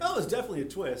ending where Oh, it's definitely a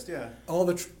twist, yeah. all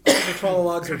the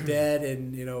Trollocs are dead,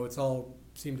 and it's all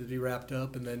seemed to be wrapped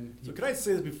up, and then So could I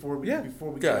say this before we Yeah. get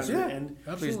on Yes. to Yeah. the end?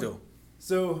 absolutely.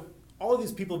 So all of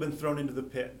these people have been thrown into the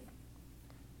pit.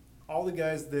 All the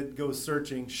guys that go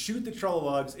searching shoot the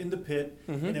Trollocs in the pit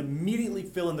and immediately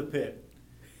fill in the pit.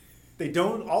 They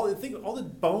don't all the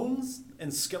bones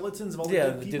and skeletons of all the Yeah,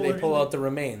 dead do people they are pull in out the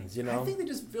remains, you I know? think they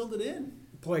just filled it in.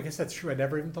 Boy, I guess that's true. I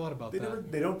never even thought about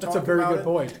that. They don't That's talk a very about good it.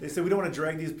 point. They say we don't want to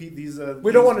drag these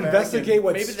We don't want to investigate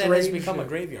what's Maybe that strange. has become a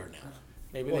graveyard now.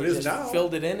 Maybe Well, they it is just now.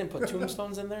 filled it in and put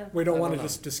tombstones in there. We don't I want to know.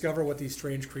 just discover what these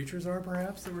strange creatures are,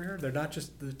 perhaps, that were here. They're not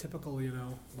just the typical,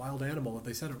 wild animal that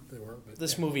they said they were. But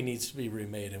This yeah. movie needs to be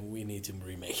remade, and we need to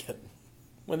remake it.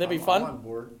 Wouldn't that be I'm fun? on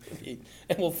board.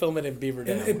 And we'll film it in Beaver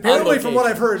Dam. And apparently, on from what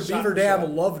I've heard, Shot Beaver for Dam shot.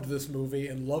 loved this movie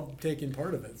and loved taking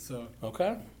part of it. So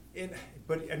Okay.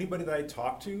 But anybody that I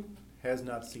talked to has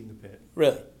not seen the pit.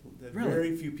 Really? Really?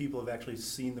 Very few people have actually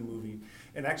seen the movie.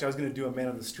 And actually, I was going to do a man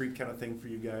on the street kind of thing for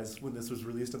you guys when this was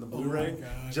released on the Oh Blu-ray, my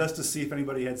God. just to see if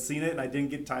anybody had seen it, and I didn't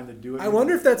get time to do it. I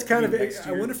wonder if that's kind of. Maybe next I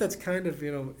year. wonder if that's kind of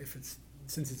if it's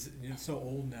since it's so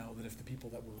old now that if the people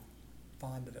that were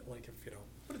fond of it, like if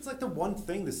But it's like the one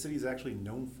thing the city's actually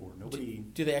known for. Nobody.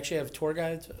 Do they actually have tour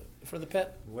guides for the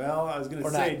pit? Well, I was going to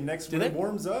Or say not. next Do when it they?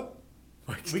 warms up,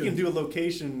 we can do a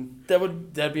location.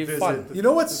 That'd be Visit fun. the- You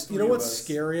know what's the three of what's us.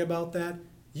 scary about that?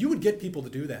 You would get people to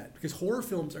do that because horror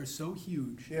films are so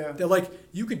huge. Yeah. They're like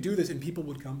you could do this and people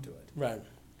would come to it. Right.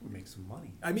 Make some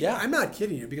money. I mean, Yeah. I'm not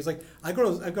kidding you because like I've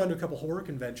gone to a couple horror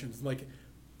conventions and like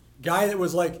guy that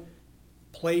was like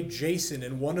played Jason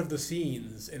in one of the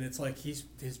scenes and it's like his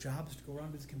job is to go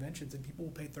around to these conventions and people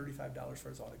will pay $35 for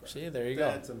his autograph. See, there you go.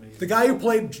 That's amazing. The guy who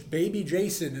played Baby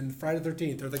Jason in Friday the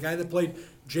 13th, or the guy that played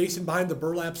Jason behind the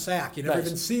burlap sack, you never Nice.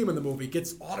 even see him in the movie,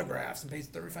 gets autographs and pays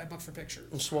 $35 for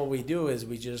pictures. So what we do is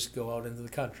we just go out into the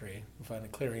country, we find a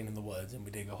clearing in the woods, and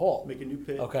we dig a hole. Make a new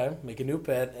pit. Okay, make a new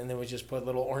pit, and then we just put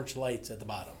little orange lights at the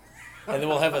bottom. And then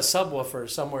we'll have a subwoofer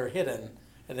somewhere hidden,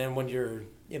 and then when you're,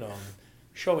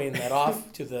 showing that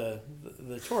off to the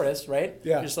tourists, right?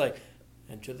 Yeah. Just like,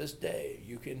 and to this day,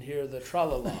 you can hear the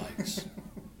trollocs.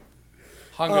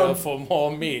 Hunger for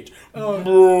more meat.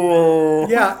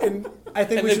 Yeah, and I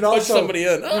think And we then should push also somebody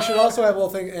in. we should also have a little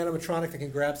thing animatronic that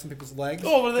can grab some people's legs,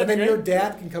 Oh, well, that's and then great. your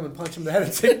dad can come and punch him in the head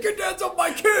and say, "Your dad's on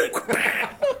my kid."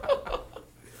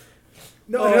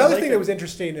 No, Oh, I another like thing it. that was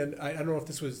interesting, and I don't know if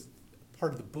this was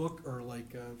part of the book or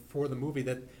like for the movie,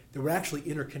 that there were actually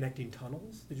interconnecting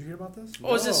tunnels. Did you hear about this?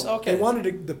 Oh, is this okay? They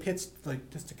wanted the pits like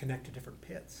just to connect to different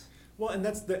pits. Well, and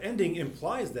that's the ending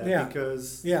implies that Yeah.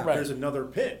 because Yeah. Right. there's another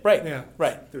pit. Right. Yeah.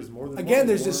 Right. There's more than Again, one,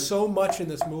 there's more. just so much in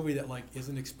this movie that like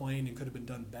isn't explained and could have been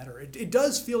done better. It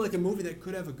does feel like a movie that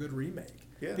could have a good remake.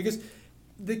 Yeah. Because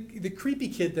the creepy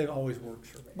kid thing always works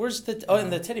for me. Where's the? Oh,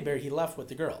 and the teddy bear he left with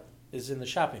the girl is in the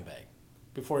shopping bag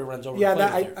before he runs over. Yeah, to play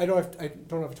that, with her. I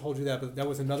don't know if I told you that, but that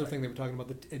was another thing they were talking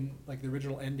about. In like the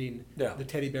original ending, Yeah. the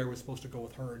teddy bear was supposed to go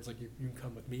with her. It's like you can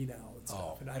come with me now and stuff.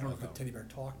 Oh, And I don't know if okay. the teddy bear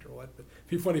talked or what, but it'd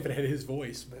be funny if it had his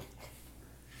voice. But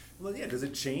Well, yeah. Does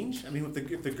it change? I mean,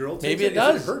 if the girl takes Maybe it is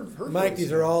does. her Mike, voice?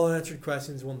 these are all unanswered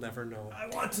questions. We'll never know. I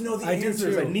want to know the I do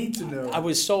answers. too. I need to know. I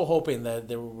was so hoping that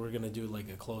they were going to do like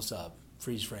a close up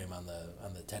freeze frame on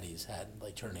the teddy's head,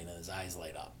 like turning and his eyes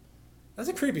light up. That's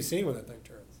a creepy scene when that thing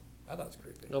turns. I thought it was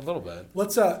creepy. A little bit.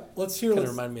 Let's hear. Kind of Let's,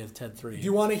 remind me of Ted 3. do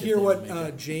you want to if hear they what make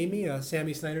it. Jamie,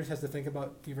 Sammy Snyder's, has to think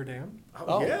about Beaver Dam?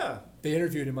 Oh. Yeah. They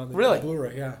interviewed him on the Really?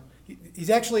 Blu-ray. Yeah, he's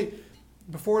actually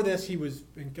before this he was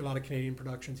in a lot of Canadian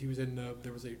productions. He was in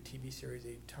there was a TV series,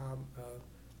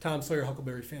 Tom Sawyer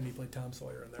Huckleberry Finn. He played Tom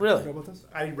Sawyer in there. Really? You know about this?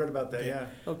 I read about that. Yeah.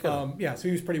 Okay. Yeah, so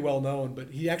he was pretty well known. But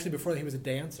he actually before that he was a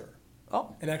dancer,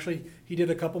 oh, and actually he did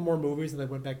a couple more movies and then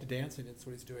went back to dancing. That's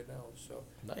what he's doing now. So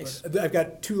nice. but I've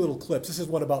got two little clips. This is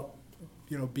one about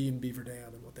being Beaver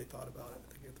Dam and what they thought about it.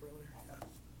 I think it's really yeah.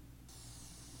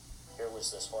 Here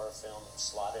was this horror film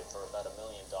slotted for about $1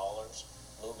 million,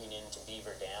 moving into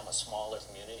Beaver Dam, a smaller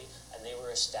community, and they were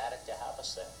ecstatic to have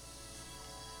us there.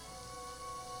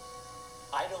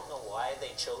 I don't know why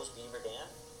they chose Beaver Dam.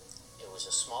 It was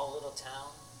a small little town,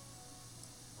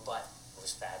 but it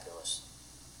was fabulous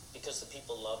because the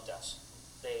people loved us.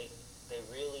 They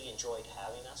really enjoyed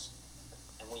having us,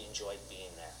 and we enjoyed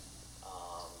being there.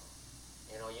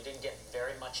 You didn't get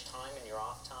very much time in your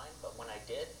off time, but when I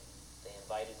did, they invited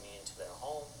invited me into their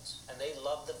homes, and they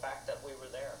loved the fact that we were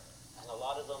there. And a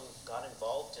lot of them got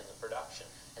involved in the production.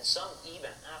 And some, even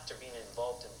after being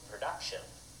involved in production,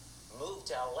 moved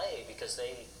to LA because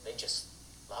they just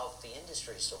loved the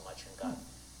industry so much and got,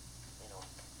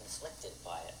 inflicted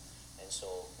by it. And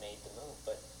so made the move.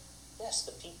 But yes,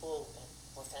 the people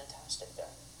were fantastic there.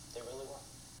 They really were.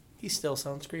 He still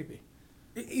sounds creepy.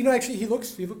 Actually, he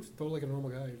looks totally like a normal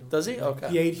guy. Does he?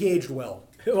 Okay. He aged well.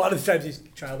 A lot of the times these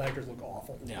child actors look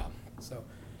awful. Yeah. So,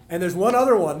 and there's one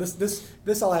other one.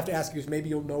 This I'll have to ask you, because maybe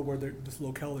you'll know where this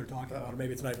locale they're talking about, or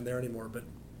maybe it's not even there anymore. But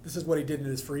this is what he did in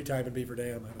his free time in Beaver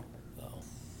Dam.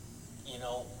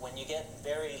 When you get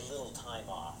very little time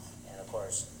off, and of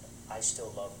course, I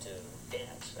still love to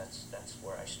dance. That's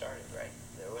where I started, right?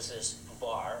 There was this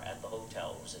bar at the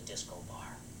hotel. It was a disco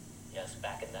bar. Yes,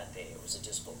 back in that day, it was a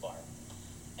disco bar.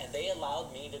 And they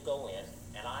allowed me to go in,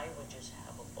 and I would just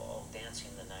have a ball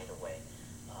dancing the night away.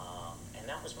 And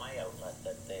that was my outlet,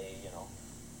 that they,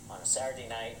 on a Saturday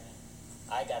night,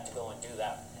 I got to go and do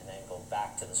that and then go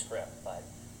back to the script. But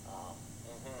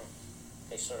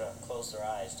they sort of closed their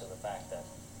eyes to the fact that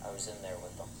I was in there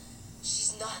with them.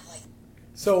 She's not like...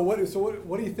 So what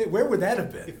do you think? Where would that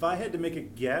have been? If I had to make a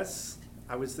guess,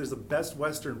 there's a Best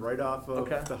Western right off of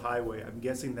the highway. I'm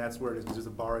guessing that's where it is, because there's a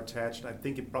bar attached, and I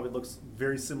think it probably looks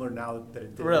very similar now that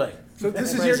it did. Really? So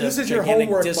this Reminds is of your gigantic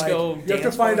homework, disco Mike. You have to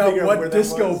dance find bar. out Figure out where what that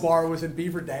disco was. bar was in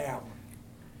Beaver Dam.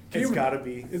 It's got to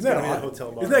be. Isn't that gotta be a odd?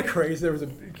 hotel bar. Isn't that crazy?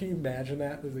 Can you imagine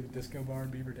that? There's a disco bar in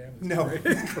Beaver Dam. No.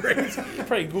 It's crazy.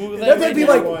 Probably Google that. That'd right be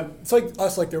now. like it's like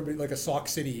us. Like there'd be like a Sauk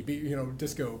City,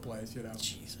 disco place.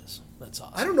 Jesus, that's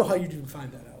awesome. I don't know how you'd even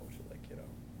find that out.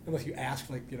 Unless you ask,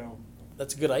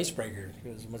 That's a good icebreaker,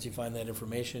 because once you find that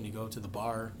information, you go to the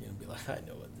bar, and be like, I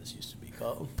know what this used to be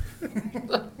called.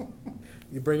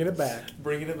 You're bringing it back.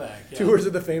 Bringing it back. Yeah. Tours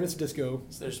of the famous disco.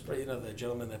 So there's probably, the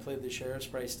gentleman that played the sheriff's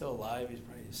probably still alive. He's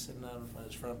probably sitting out on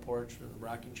his front porch with a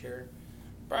rocking chair.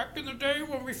 Back in the day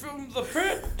when we filmed The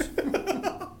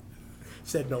Pit.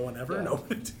 Said no one ever. Yeah. No.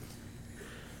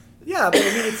 Yeah, but I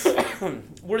mean,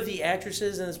 it's Were the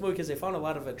actresses in this movie, because they found a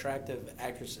lot of attractive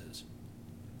actresses,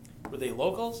 were they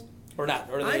locals or not?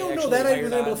 Or are they I don't know actually that I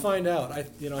was hired able on? to find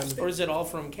out. Or is it all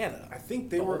from Canada? I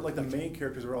think they were, the main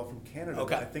characters were all from Canada.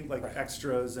 Okay. I think,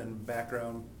 extras and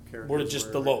background characters Were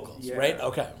just the locals, yeah. right?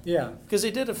 Okay. Yeah. Because they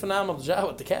did a phenomenal job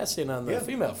with the casting on the Yeah.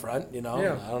 female front, Yeah.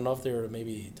 I don't know if they were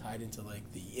maybe tied into,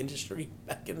 the industry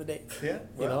back in the day. Yeah.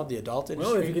 The adult Well,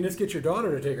 industry. if you can just get your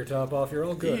daughter to take her top off, you're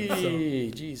all good. So.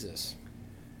 Hey, Jesus.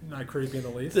 Not creepy in the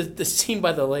least. The scene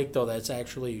by the lake, though, that's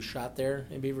actually shot there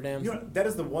in Beaver Dam. That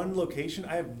is the one location.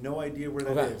 I have no idea where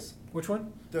that is. Okay. Which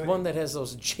one? The one that has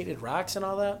those shaded rocks and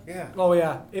all that? Yeah. Oh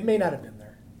yeah, it may not have been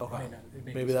there. Okay. It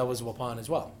may Maybe be- that was Waupun as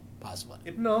well, possibly.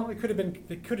 No, it could have been.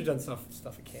 They could have done stuff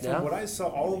in Canada. Yeah. What I saw,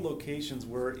 all the locations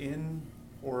were in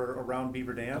or around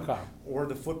Beaver Dam, Okay. or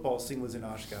the football scene was in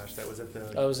Oshkosh. That was at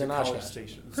the, Oh, it was the in college Oshkosh.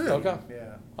 station. Okay.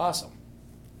 Yeah. Awesome.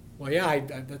 Well, yeah,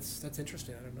 that's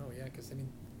interesting. I don't know. Yeah, because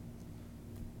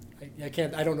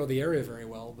I don't know the area very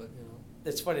well, but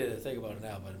It's funny to think about it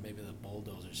now, but maybe the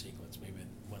bulldozer sequence, maybe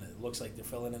when it looks like they're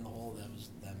filling in the hole, that was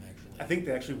them actually I think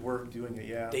they actually were doing it.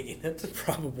 Yeah. digging it.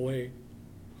 probably.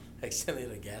 Extending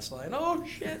a gas line. Oh,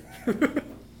 shit.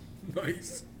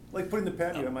 Nice. Like putting the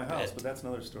patio in my house, right. but that's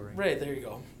another story. Right, there you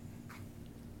go.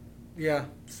 Yeah.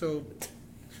 So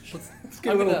let's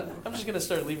get a little. I'm just going to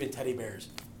start leaving teddy bears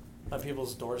on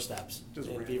people's doorsteps Just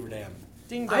in random. Beaver Dam.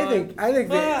 Ding I dong. think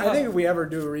Ah. if we ever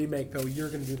do a remake, though, you're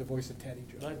going to do the voice of Teddy,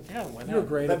 Joe. Yeah, why not? You're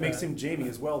great. That at makes him Jamie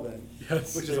as well then,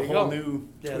 Yes. which is There a you whole go. new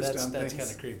Yeah, twist that's on kind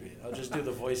things. of creepy. I'll just do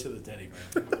the voice of the teddy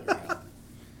bear. There we go.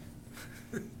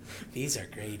 These are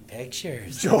great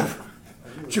pictures.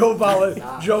 Joe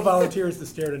volunteers to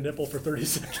stare at a nipple for 30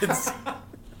 seconds.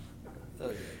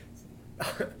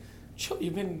 Okay. Joe,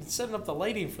 you've been setting up the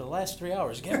lighting for the last 3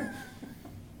 hours.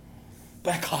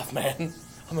 Back off, man.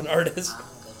 I'm an artist. I'm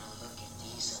gonna look at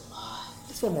these alive.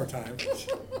 Just one more time.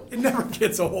 It never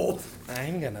gets old.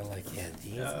 I'm gonna look at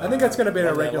these. I think that's going to be a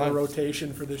Love that regular one.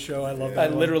 rotation for the show. I love I that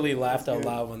one. literally laughed out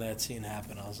loud when that scene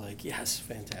happened. I was like, yes,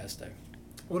 fantastic.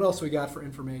 What else we got for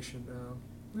information?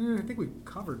 I think we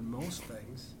covered most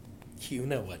things. You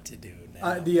know what to do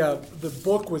now. The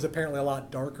book was apparently a lot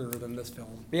darker than this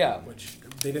film. Yeah. Which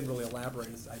they didn't really elaborate.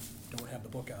 I don't have the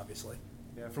book, obviously.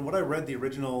 Yeah, from what I read,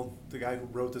 the guy who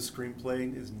wrote the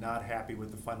screenplay is not happy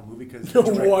with the final movie because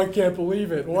No, I can't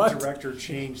believe it. the What? director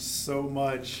changed so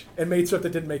much. And made stuff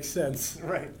that didn't make sense.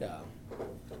 Right. Yeah.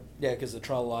 Yeah, because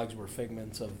the logs were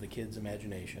figments of the kid's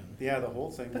imagination. Yeah, the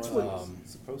whole thing That's was what-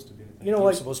 supposed to be. I think. You know, He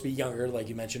like was supposed to be younger, like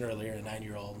you mentioned earlier, a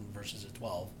 9-year-old versus a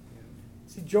 12.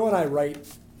 See, Joe and I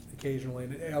write occasionally,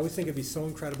 and I always think it'd be so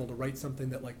incredible to write something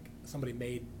that like somebody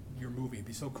made your movie. It'd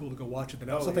be so cool to go watch it.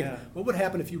 And I also think, what would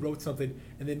happen if you wrote something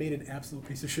and they made an absolute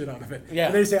piece of shit out of it? Yeah.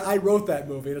 And they say, I wrote that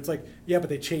movie, and it's like, yeah, but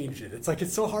they changed it. It's like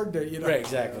it's so hard to, Right,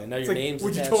 exactly. Now It's your like, name's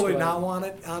would you attached totally to it. not want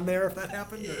it on there if that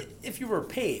happened? Or? If you were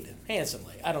paid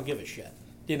handsomely, I don't give a shit.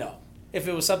 If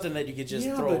it was something that you could just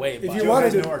Yeah, throw but away. if but- you Joe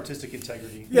wanted has to- no artistic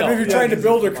integrity. Yeah, but if you're trying to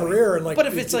build a money. career and like, But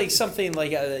if it's like something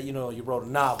like you wrote a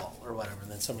novel or whatever, and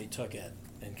then somebody took it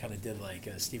and kind of did like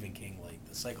Stephen King, like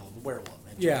The Cycle of the Werewolf,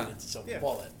 and turned Yeah. it into Silver Yeah.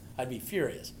 Bullet, I'd be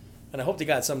furious. And I hope to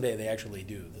God someday they actually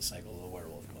do The Cycle of the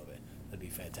Werewolf movie. That'd be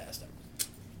fantastic.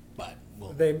 But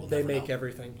we'll they never make know.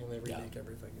 everything and they remake Yeah.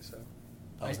 everything. So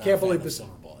I I was not a can't fan believe of this.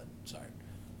 Silver Bullet. Sorry.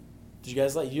 Did you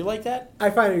guys like? You like that? I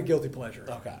find it a guilty pleasure.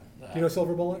 Okay. Do you know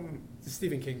Silver Bullet? It's a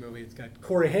Stephen King movie. It's got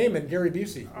Corey Haim and Gary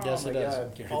Busey. Yes, Oh it my does.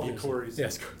 God. Gary All the Busey. Corys.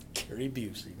 Yes. Gary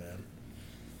Busey, man.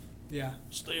 Yeah.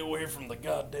 Stay away from the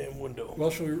goddamn window. Well,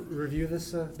 shall we review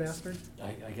this bastard?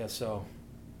 I guess so.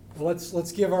 Well,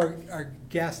 let's give our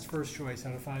guest first choice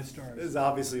out of 5 This stars. is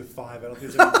obviously a 5. I don't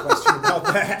think there's any question about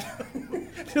that.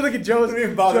 Look at Joe's. Don't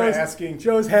even bother Joe's, asking.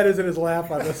 Joe's head is in his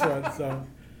lap on this one. So,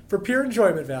 for pure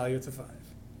enjoyment value, it's a 5.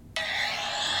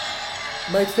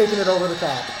 Mike's taking it over the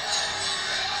top.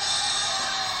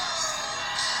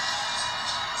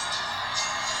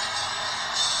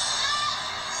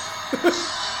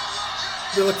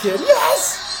 Little kid,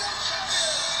 yes!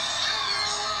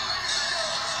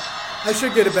 I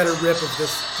should get a better rip of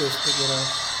this, but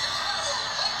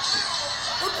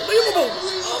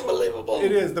Unbelievable!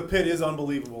 It is. The pit is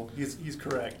unbelievable. He's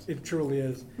correct. it truly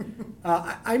is.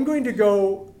 I'm going to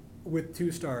go with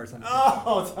 2 stars. On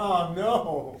Oh, Tom,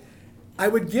 no. I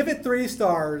would give it 3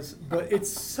 stars, but it's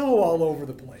so all over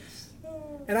the place.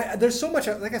 And there's so much,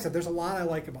 like I said, there's a lot I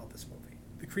like about this movie.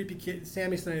 The creepy kid,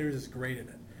 Sammy Snyder is great in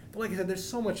it. But like I said, there's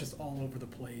so much just all over the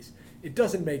place. It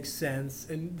doesn't make sense,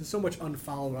 and there's so much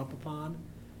unfollowed up upon.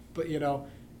 But,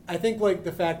 I think like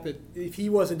the fact that if he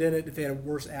wasn't in it, if they had a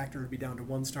worse actor, it'd be down to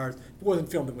 1 star. If it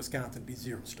wasn't filmed in Wisconsin, it'd be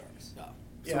 0 stars. No.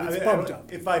 So Yeah, it's I mean, bumped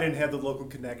up. If I didn't have the local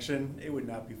connection, it would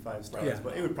not be 5 stars, Yeah.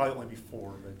 but it would probably only be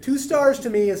 4. But 2 stars to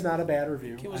me is not a bad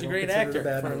review. He was I a don't great consider it actor a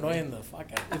bad for movie. annoying the fuck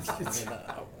out of me.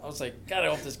 I was like, God, I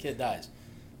hope this kid dies.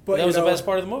 But that was you the know, best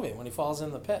part of the movie, when he falls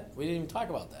in the pit. We didn't even talk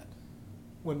about that.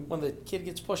 When When the kid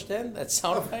gets pushed in, that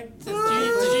sound effect, did you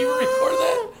even record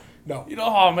that? no,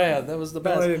 Oh man, that was the that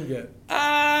best. one I didn't get.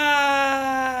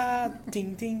 Ah,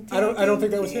 ding, ding, ding. I don't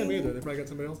think that ding, was him ding. either. They probably got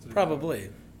somebody else to do. Probably.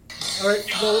 All right,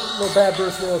 little bad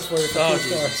Bruce Willis for you. For Oh, 2 stars.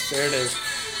 Jesus. There it is.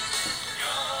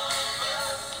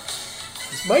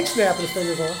 Is Mike snapping his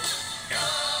fingers on?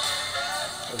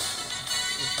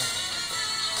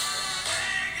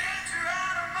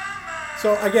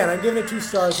 So again, I'm giving it 2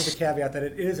 stars with the caveat that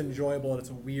it is enjoyable and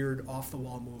it's a weird,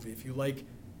 off-the-wall movie. If you like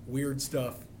weird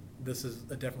stuff, this is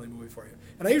a definitely movie for you.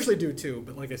 And I usually do too,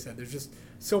 but like I said, there's just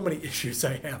so many issues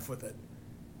I have with it.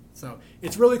 So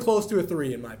it's really close to a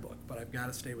 3 in my book, but I've got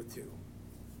to stay with 2.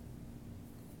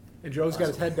 And Joe's got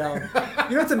his head down.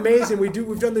 You know, it's amazing. We've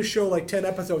done this show like 10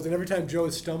 episodes, and every time Joe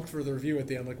is stumped for the review at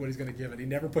the end, like what he's going to give it, he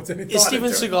never puts any thought Is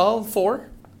Steven into it. Seagal 4?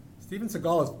 Steven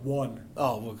Seagal is 1.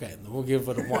 Oh, okay. Then we'll give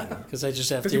it a 1 because I just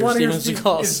have to 'Cause you hear wanna hear Steven Steve-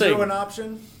 Seagal is 0 sing. an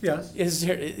option? Yes. Is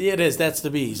there, it is. That's the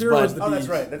bees. 0 but is the Oh, bees. that's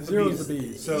right. That's the 0 bees. is the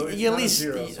bees. So it's at not a least,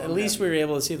 0, so at I'm least happy. we were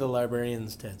able to see the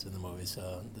librarian's tits in the movie,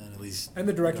 so that at least. And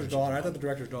the director's daughter. I thought the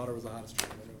director's daughter was the hottest chick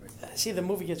in the movie. See, the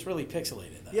movie gets really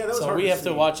pixelated. Then. Yeah, that was so hard we to have to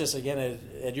see. watch this again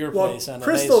at your Well, place on a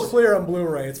crystal nice- clear on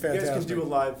Blu-ray. It's You guys fantastic. can do a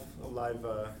live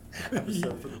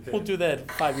episode for the pit. We'll do that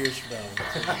 5 years from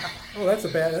now. Oh, that's a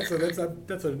bad.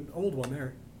 That's an old one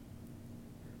there.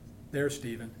 There's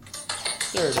Steven.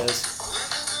 There it is.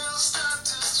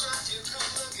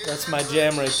 That's my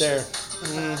jam right there.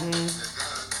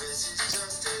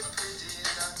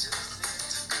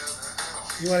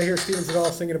 You want to hear Steven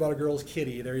Seagal singing about a girl's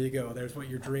kitty? There you go. There's what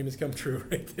your dream has come true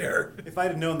right there. If I'd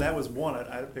have known that was 1, I'd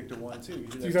have picked a 1 too.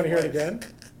 So you gonna hear it again?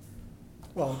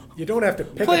 Well, you don't have to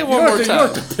pick Play it. it one you don't more have to, time. You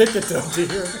don't have to pick it though, to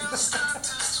hear it.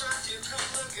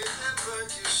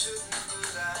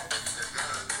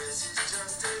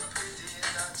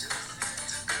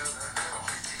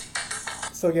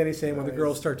 So again, he's saying when the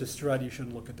girls start to strut, you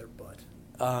shouldn't look at their butt.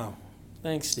 Oh,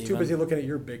 thanks, Too busy Steven. looking at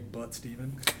your big butt,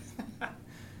 Steven.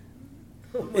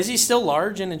 Is he still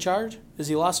large and in charge? Has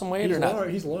he lost some weight He's or not?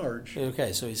 large. He's large.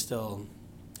 Okay, so he's still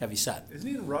heavy set. Isn't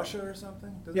he in Russia or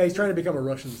something? Doesn't Yeah, he's he- trying to become a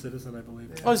Russian citizen, I believe.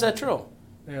 Oh, is that true?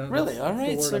 Yeah, Really? that's All the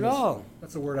right, word on the- Seagal.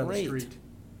 That's the word on the Great. street.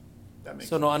 That makes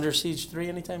So no Under Siege 3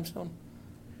 anytime soon?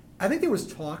 I think there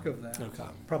was talk of that. Okay.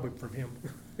 Probably from him.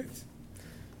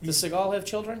 Does Seagal have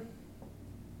children?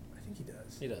 I think he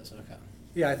does. He does, okay.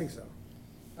 Yeah, I think so.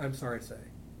 I'm sorry to say.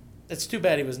 It's too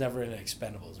bad he was never in an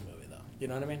Expendables movie, though. You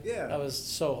know what I mean? Yeah. I was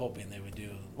so hoping they would do.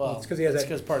 Well, it's 'cause he has that-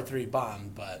 because part 3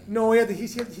 bombed, but. No, yeah,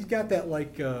 he's got that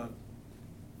like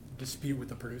dispute with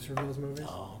the producer of those movies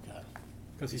Oh, okay.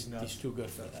 because he's nuts. He's too good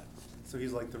for that. So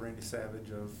he's like the Randy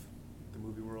Savage of the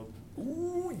movie world.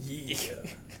 Ooh yeah.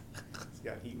 He's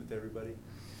got heat with everybody.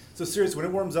 So seriously, when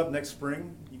it warms up next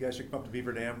spring, you guys should come up to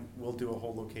Beaver Dam. We'll do a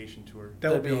whole location tour.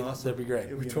 That would That'd be awesome. That'd be great.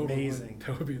 It would be Totally would. amazing.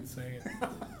 That would be insane.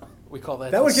 We call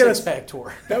that, That the would get us- six-pack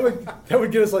tour. That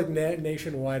would get us like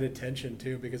nationwide attention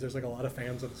too, because there's like a lot of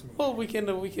fans of this movie. Well, we can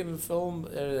film,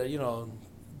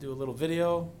 do a little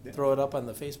video, Yeah. throw it up on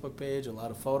the Facebook page, a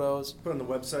lot of photos. Put it on the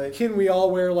website. Can we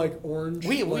all wear like orange?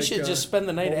 We like, should just spend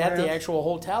the night bowler at the hats? actual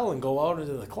hotel and go out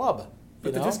into the club.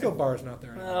 But the disco bar's not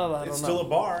there anymore. Well, I don't It's know. still a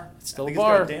bar. It's still I think a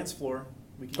bar. It's got a dance floor.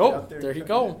 We can get Oh, out there. there and you check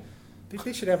go. it out.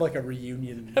 They should have like a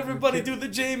reunion. Everybody do the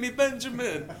Jamie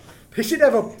Benjamin. They should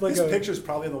have a like This a. picture's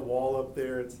probably on the wall up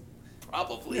there. It's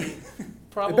Probably.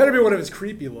 It better be one of his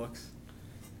creepy looks.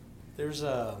 There's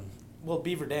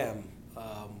Beaver Dam.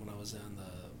 When I was on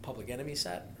the Public Enemy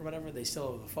set or whatever, they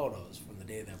still have the photos from the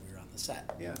day that we were on the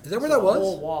set. yeah. Is that where So that was? The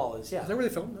whole wall is Is that where they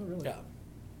filmed? No, really. Yeah.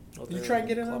 Did you try and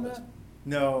get in on that?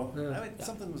 No, Yeah. I mean,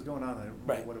 something was going on. I don't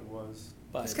remember Right. what it was.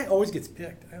 But, This guy always gets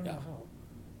picked. I don't Yeah. know how.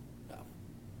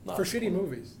 no. For shitty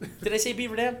movies. Did I say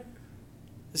Beaver Dam?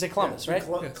 I said Columbus, Yeah, right?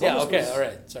 Columbus Yeah. Okay. was- All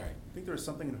right. Sorry. I think there was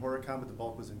something in Horicon, but the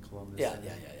bulk was in Columbus. Yeah.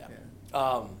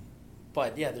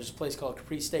 But yeah, there's a place called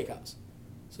Capri Steakhouse.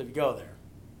 So if you go there,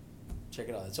 check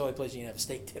it out. It's the only place you can have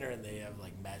steak dinner, and they have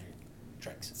like magic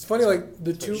tricks. It's funny, like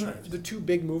the It's very two strange. the two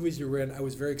big movies you were in, I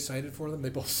was very excited for them. They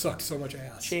both suck so much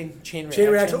ass. Chain Chain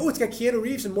reaction. Reaction. Oh, it's got Keanu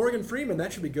Reeves and Morgan Freeman.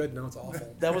 That should be good. No, it's awful.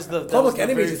 That was the Public the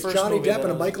Enemies. very It's first Johnny movie Depp that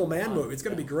and a I was Michael Mann on. movie. It's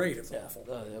going to be great. It's Yeah, awful.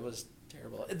 it was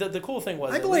terrible. The cool thing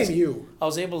was, I at blame least you. I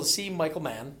was able to see Michael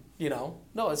Mann.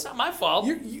 No, it's not my fault.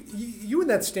 You in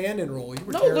that stand-in role. You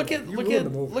were No, terrible. look at You ruined the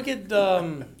movie.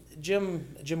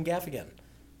 Jim Gaffigan.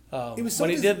 He was so when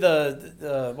he dis- did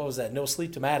the what was that? No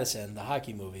Sleep to Madison, the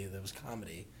hockey movie that was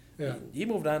comedy. Yeah. He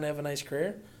moved on to have a nice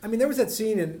career. I mean, there was that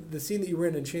scene that you were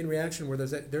in Chain Reaction where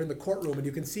they're in the courtroom and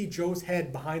you can see Joe's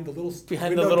head behind the little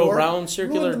window door. round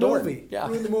circular Ruined the door. Movie. Yeah.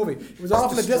 Ruined the movie. It was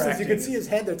off in the distance. You could distracting. see his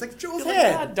head there. It's like Joe's You're like,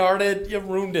 head. God darn it, you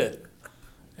ruined it.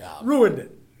 Yeah. Ruined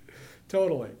it.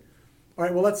 Totally. All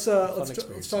right. Well, let's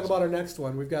experiences. talk about our next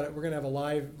one. We're gonna have a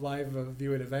live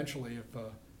viewing eventually of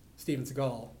Steven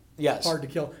Seagal. Yes. Hard to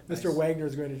Kill. Nice. Mr. Wagner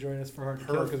is going to join us for Hard to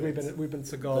Kill because Perfect. we've been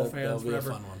Seagal That'll fans be a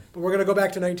forever. fun one. But we're going to go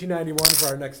back to 1991 for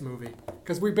our next movie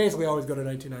because we basically always go to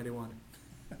 1991.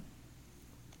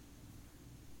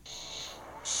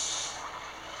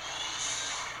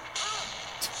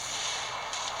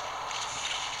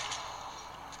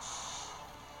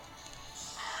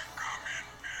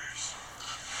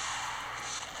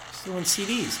 Still in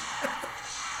CDs.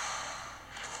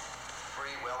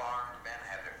 Three well-armed men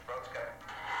have their throats cut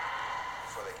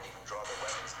before they can even draw their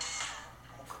weapons.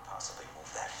 Who could possibly move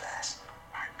that fast?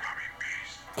 I come in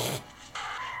peace.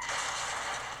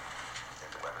 Get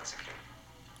the weapons secure.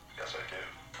 Yes, I do.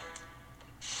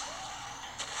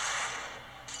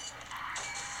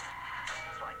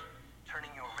 It's like turning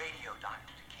your radio dial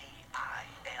to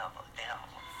KILL.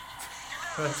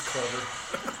 That's clever.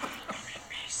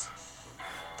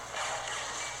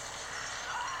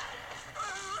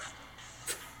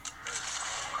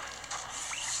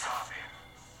 Stop him.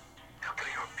 He'll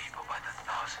kill your people by the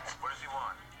thousands. What does he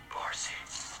want? Barcy,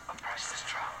 a priceless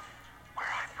drug. Where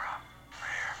I'm from,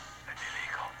 rare and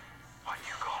illegal. What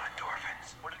you call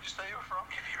endorphins. Where did you say you were from?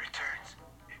 If he returns,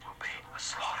 it will be a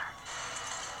slaughter.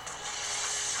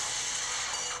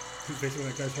 He's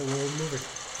basically that guy's whole old movie.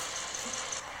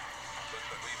 Looks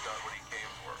like we've done what he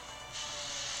came for.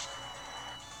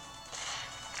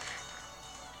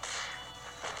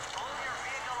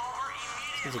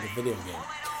 It's like a video game.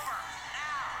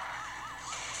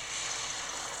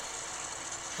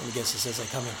 Let me guess, it says I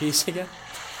come in peace again?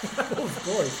 Of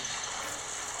course.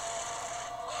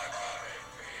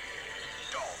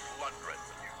 Dolph Lundgren,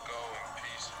 you go in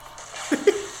peace.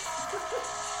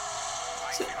 I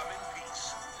come in peace.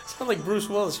 Sound like Bruce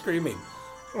Willis screaming.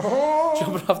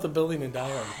 Jumping off the building and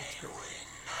dying.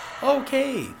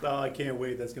 Okay. Oh, I can't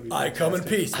wait. That's gonna be. I come in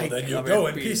fantastic. peace. Well, then you come go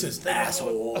in in peace. pieces,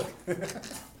 asshole.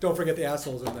 Don't forget the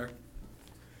assholes in there.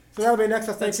 So that'll be next.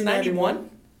 That's That's 1991.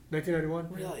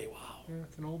 1991. Really? Wow. Yeah,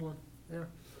 it's an old one. Yeah.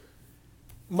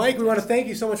 Mike, we want to thank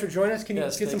you so much for joining us. Can you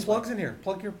Yes, get some thanks, plugs in here?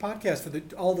 Plug your podcast for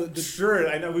all the Sure,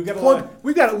 I know we've got a plug. lot.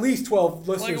 We've got at least 12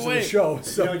 listeners to the away. show.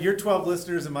 So You know, your 12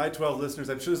 listeners and my 12 listeners.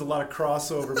 I'm sure there's a lot of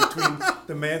crossover between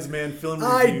the Man's Man Film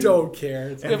Review. I don't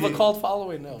care. It's We have a the- cult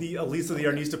following now. The Elisa the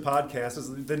Arnista podcast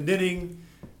is the knitting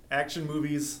action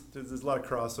movies. There's a lot of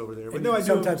crossover there. But And no, you I do.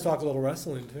 sometimes talk a little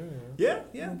wrestling too. Yeah,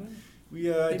 yeah. We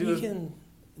Maybe do. you can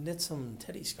knit some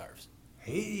teddy scarves.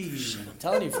 Hey, I'm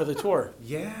telling you, for the tour.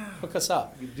 yeah. Hook us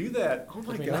up. You do that. Oh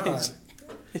my It'd be god. nice.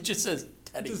 It just says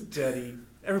Teddy. Just Teddy.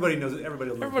 Everybody knows it. Everybody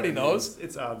will know. Everybody what that knows. is.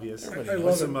 It's obvious. Everybody I With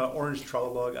love some orange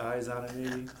Trollalog eyes on it,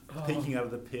 maybe peeking out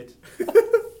of the pit.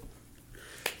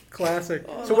 Classic.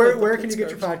 Oh, So I where love the where can you get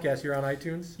your Pittsburghs. podcast? You're on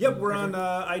iTunes? Yep, we're on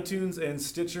iTunes and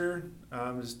Stitcher.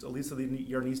 Just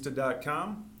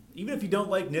ElisaTheYarnista.com. Even if you don't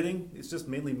like knitting, it's just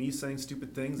mainly me saying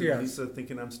stupid things and Yes. Lisa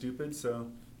thinking I'm stupid, so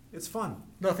it's fun.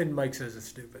 Nothing Mike says is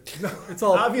stupid. It's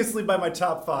all Obviously, by my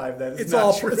top 5, that is it's not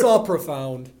all true. it's all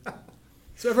profound.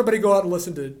 So everybody go out and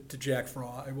listen to Jack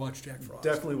Frost. I watch Jack Frost.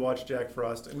 Definitely watch Jack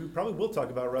Frost. And we probably will talk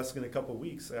about wrestling in a couple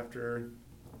weeks after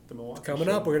the Milwaukee Coming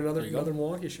show. up, we got There you go. another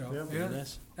Milwaukee show. Yeah. Yeah,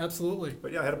 Nice. absolutely.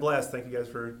 But yeah, I had a blast. Thank you guys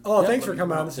for... Oh, Yeah, thanks for let me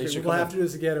coming know. on. This Thanks is for good. We'll have to coming. do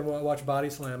this again and we'll watch Body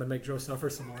Slam and make Joe suffer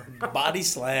some more. Body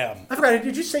Slam. I forgot.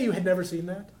 Did you say you had never seen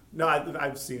that? No,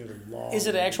 I've seen it a long Is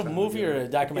it an actual time movie ago. or a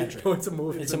documentary? No, it's a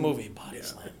movie. It's a movie. Body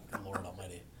Slam. Good Lord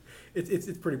Almighty.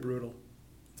 It's pretty brutal.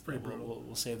 It's pretty brutal.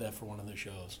 We'll save that for one of the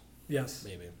shows. Yes.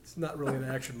 Maybe. It's not really an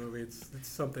action movie. It's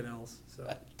something else. So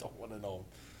I don't want to know.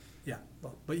 yeah,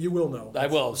 well, but you will know. I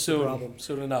will That's the problem.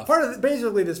 soon enough. Part of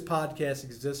basically this podcast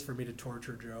exists for me to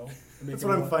torture Joe. and make That's him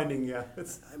what I'm want- finding, yeah.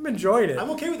 I'm enjoying it.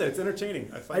 I'm okay with it. It's entertaining.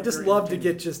 find I it just very love to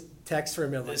entertaining. get just text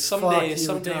from him like, Someday,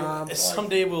 "Fuck you, Tom."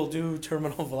 someday we'll do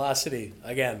Terminal Velocity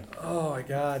again. Oh my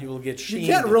God! You will get You sheened.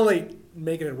 can't really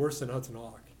make it worse than Hudson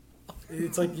Hawk.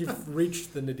 It's like you've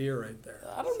reached the nadir right there.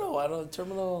 I don't know.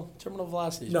 Terminal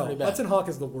Velocity is No, pretty bad. Hudson Hawk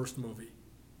is the worst movie.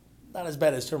 Not as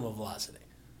bad as Terminal Velocity.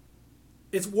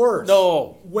 It's worse.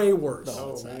 No. way worse. No. Oh,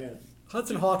 It's not. man.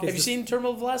 Hudson Hawk is. Have you seen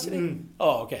Terminal Velocity?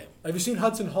 Oh, okay. Have you seen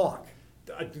Hudson Hawk?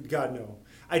 God, no.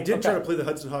 I did try Okay. to play the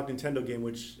Hudson Hawk Nintendo game,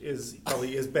 which is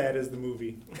probably as bad as the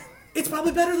movie. It's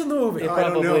probably better than the movie. It I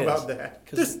don't know probably about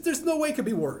is. that. There's no way it could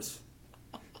be worse.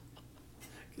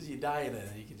 Because you die in it,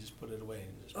 and you can just put it away.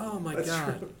 And just, Oh my That's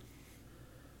God! true.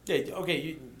 yeah,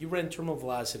 okay. You rent Terminal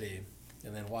Velocity,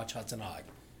 and then watch Hudson Hawk,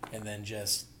 and then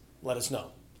just let us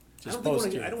know. I Just don't, post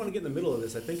think your. I don't want to get in the middle of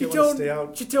this. I think You I want to don't. stay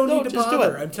out. You don't No, need to just do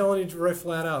bother. it. I'm telling you right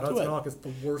flat out. Hudson it. Hawk is the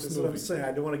worst That's what I'm movie. saying.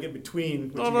 I don't want to get between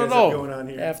what No, you no, guys no. have going on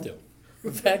here. Have to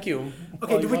vacuum.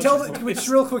 Okay, all did your we tell? options. Can we just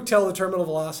real quick tell the Terminal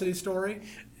Velocity story?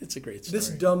 It's a great story. This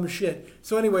dumb shit.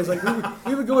 So, anyways, like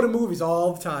we would go to movies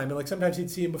all the time, and like sometimes he'd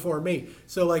see him before me.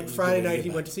 So, like Friday night, he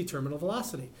went to see Terminal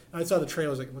Velocity, and I saw the trailer.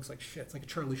 I was like, it looks like shit. It's like a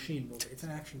Charlie Sheen movie. It's an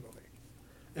action movie.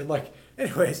 And like,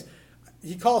 anyways,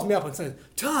 he calls me up and says,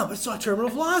 "Tom, I saw Terminal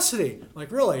Velocity." I'm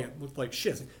like, really? It looked like shit.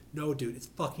 I was like, no, dude, it's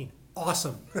fucking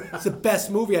awesome. It's the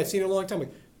best movie I've seen in a long time. I'm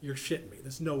like, you're shitting me.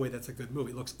 There's no way that's a good movie.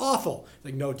 It looks awful.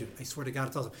 He's like, no, dude, I swear to God,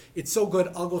 it's awesome. It's so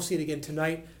good. I'll go see it again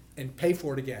tonight and pay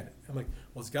for it again. I'm like,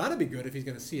 well, it's got to be good if he's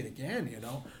going to see it again, you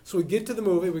know? So we get to the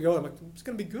movie. We go, I'm like, it's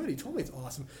going to be good. He told me it's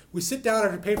awesome. We sit down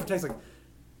after paying for text, like,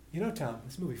 you know, Tom,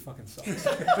 this movie fucking sucks.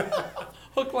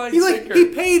 Hook, line, He like sinker. he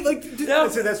paid like Yeah.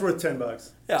 I'd say that's worth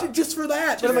 $10. Yeah. just for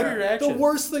that. Just But I'm for like, your the reaction.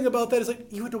 worst thing about that is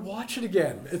like you had to watch it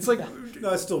again. It's like, No,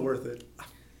 it's still worth it.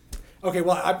 okay,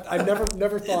 well, I've never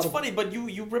thought It's of. funny, but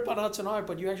you rip on Hudson Hawk,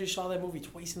 but you actually saw that movie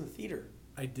twice in the theater.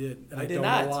 I did, and I I, did don't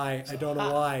not. know why. I don't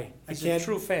know why. I He's can't. a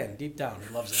true fan, deep down.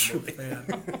 He loves that True movie.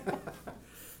 fan.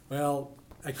 Well,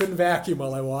 I couldn't vacuum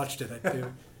while I watched it.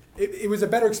 It was a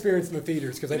better experience in the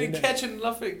theaters because I I didn't didn't. catch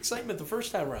enough excitement the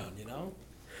first time around, you know?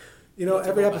 You know, have to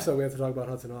every go back. episode we have to talk about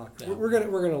Hudson Hawk. Yeah. We're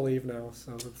gonna leave now,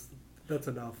 so that's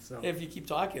enough. So If you keep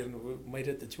talking, we might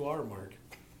hit the 2-hour mark.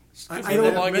 It's I the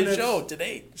don't- longest minutes. show to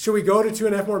date. should we go to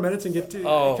 2.5 more minutes and get to?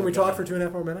 Oh, can we talk God. for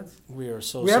 2.5 more minutes? We are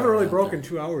so. We haven't sorry really out broken there.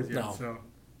 2 hours yet, No. so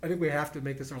I think we have to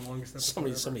make this our longest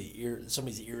episode.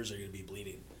 Somebody's ears are going to be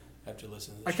bleeding after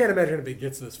listening to I this. can't imagine if it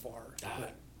gets this far. Ah.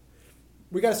 But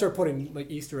we got to start putting like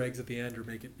Easter eggs at the end or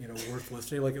make it worth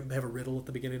listening. Like have a riddle at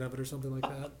the beginning of it or something like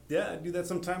that. Yeah, I do that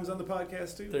sometimes on the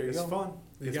podcast too. There you it's go. fun.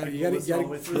 You Gets gotta- people you gotta- listening you all gotta-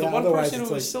 the way For through. the Yeah, one otherwise person it's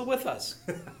who is like- still with us.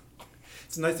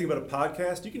 It's a nice thing about a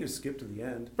podcast. You can just skip to the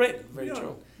end. Right, very You know,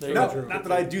 true. There you Not, go. not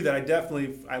that I do that.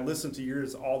 I listen to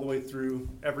yours all the way through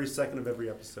every second of every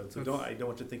episode. So I don't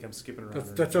want you to think I'm skipping around. or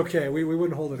That's okay. We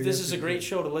wouldn't hold it This against is a you. great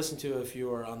show to listen to if you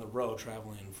are on the road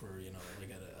traveling for,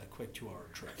 like a quick 2-hour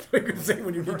trip. I could say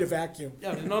when you need to vacuum.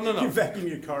 Yeah, no. You vacuum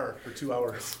your car for 2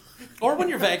 hours. Or when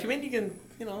you're vacuuming, you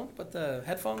can, put the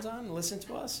headphones on and listen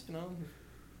to us,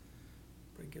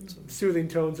 Get some, Soothing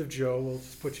tones of Joe will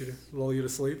just lull you to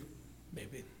sleep.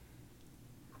 maybe.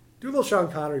 Do a little Sean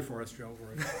Connery for us, Joe.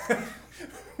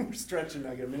 We're stretching.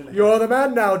 I get a minute. and a You're the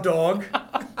man now, dog.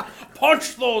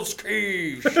 Punch those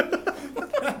keys!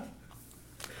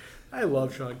 I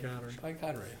love Sean Connery. Sean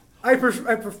Connery.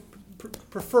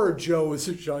 prefer Joe as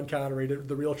Sean Connery to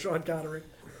the real Sean Connery.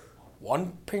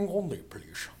 One ping only,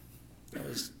 please. That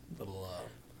was a little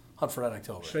Hunt for Red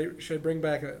October. Should I bring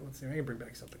back let's see, I can bring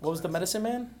back something. What was the Medicine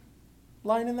Man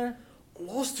line in there?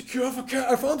 Lost the cure for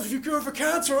I found the cure for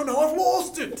cancer and now I've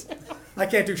lost it. I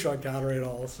can't do Sean Connery at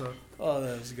all, so. Oh,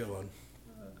 that was a good one.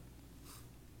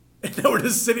 And now we're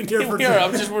just sitting here for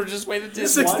we're just waiting to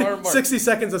 60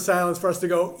 seconds of silence for us to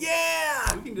go,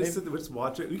 yeah! We can just sit there, just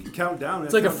watch it. We can count down.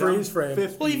 It's like a freeze frame.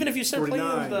 50, Well, even if you start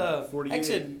 49, playing the 48.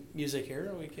 exit music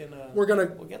here, we can. We'll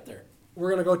get there.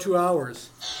 We're gonna go 2 hours.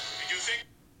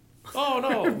 Oh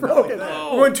no! Broken.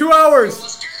 No. We're going 2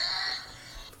 hours.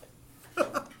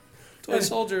 Toy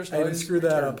soldiers. I didn't screw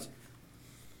that up.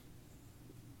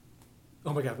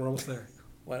 Oh my god, we're almost there.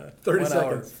 30 1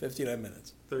 hour, seconds. 59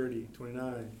 minutes. 30,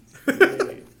 29,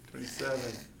 28, 27,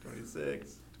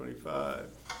 26, 25.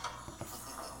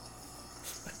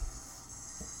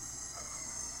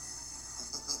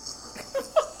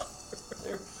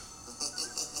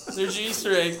 There's your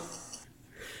Easter egg.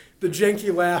 The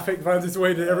janky laughing finds its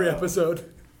way to every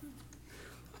episode.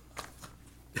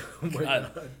 Oh my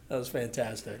god. That was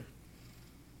fantastic.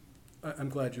 I'm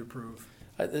glad you approve.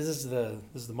 This is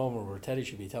the moment where Teddy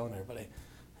should be telling everybody,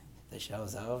 the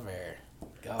show's over.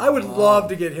 Go I would home." love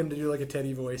to get him to do like a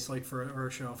Teddy voice, like for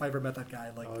a show. If I ever met that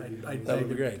guy, like I'd That would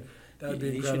be great. That would be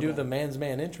He incredible. should do the man's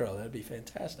man intro. That'd be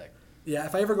fantastic. Yeah,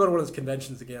 if I ever go to one of those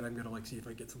conventions again, I'm gonna like see if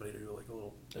I get somebody to do like a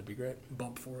little That'd be great.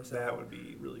 bump for us. That would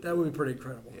be really That would be pretty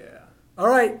incredible. Yeah. All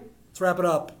right, let's wrap it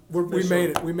up. We Official. made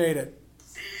it. We made it.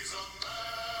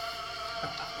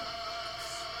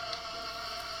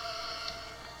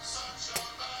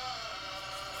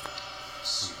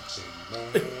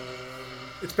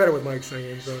 It's better with Mike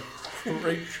singing. So.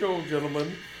 Great show,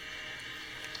 gentlemen.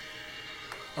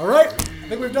 All right, I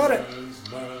think we've done it.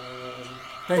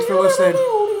 Thanks for listening.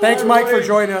 Thanks, Mike, for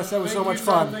joining us. That was so much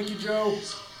fun. Thank you, Joe.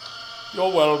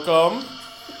 You're welcome.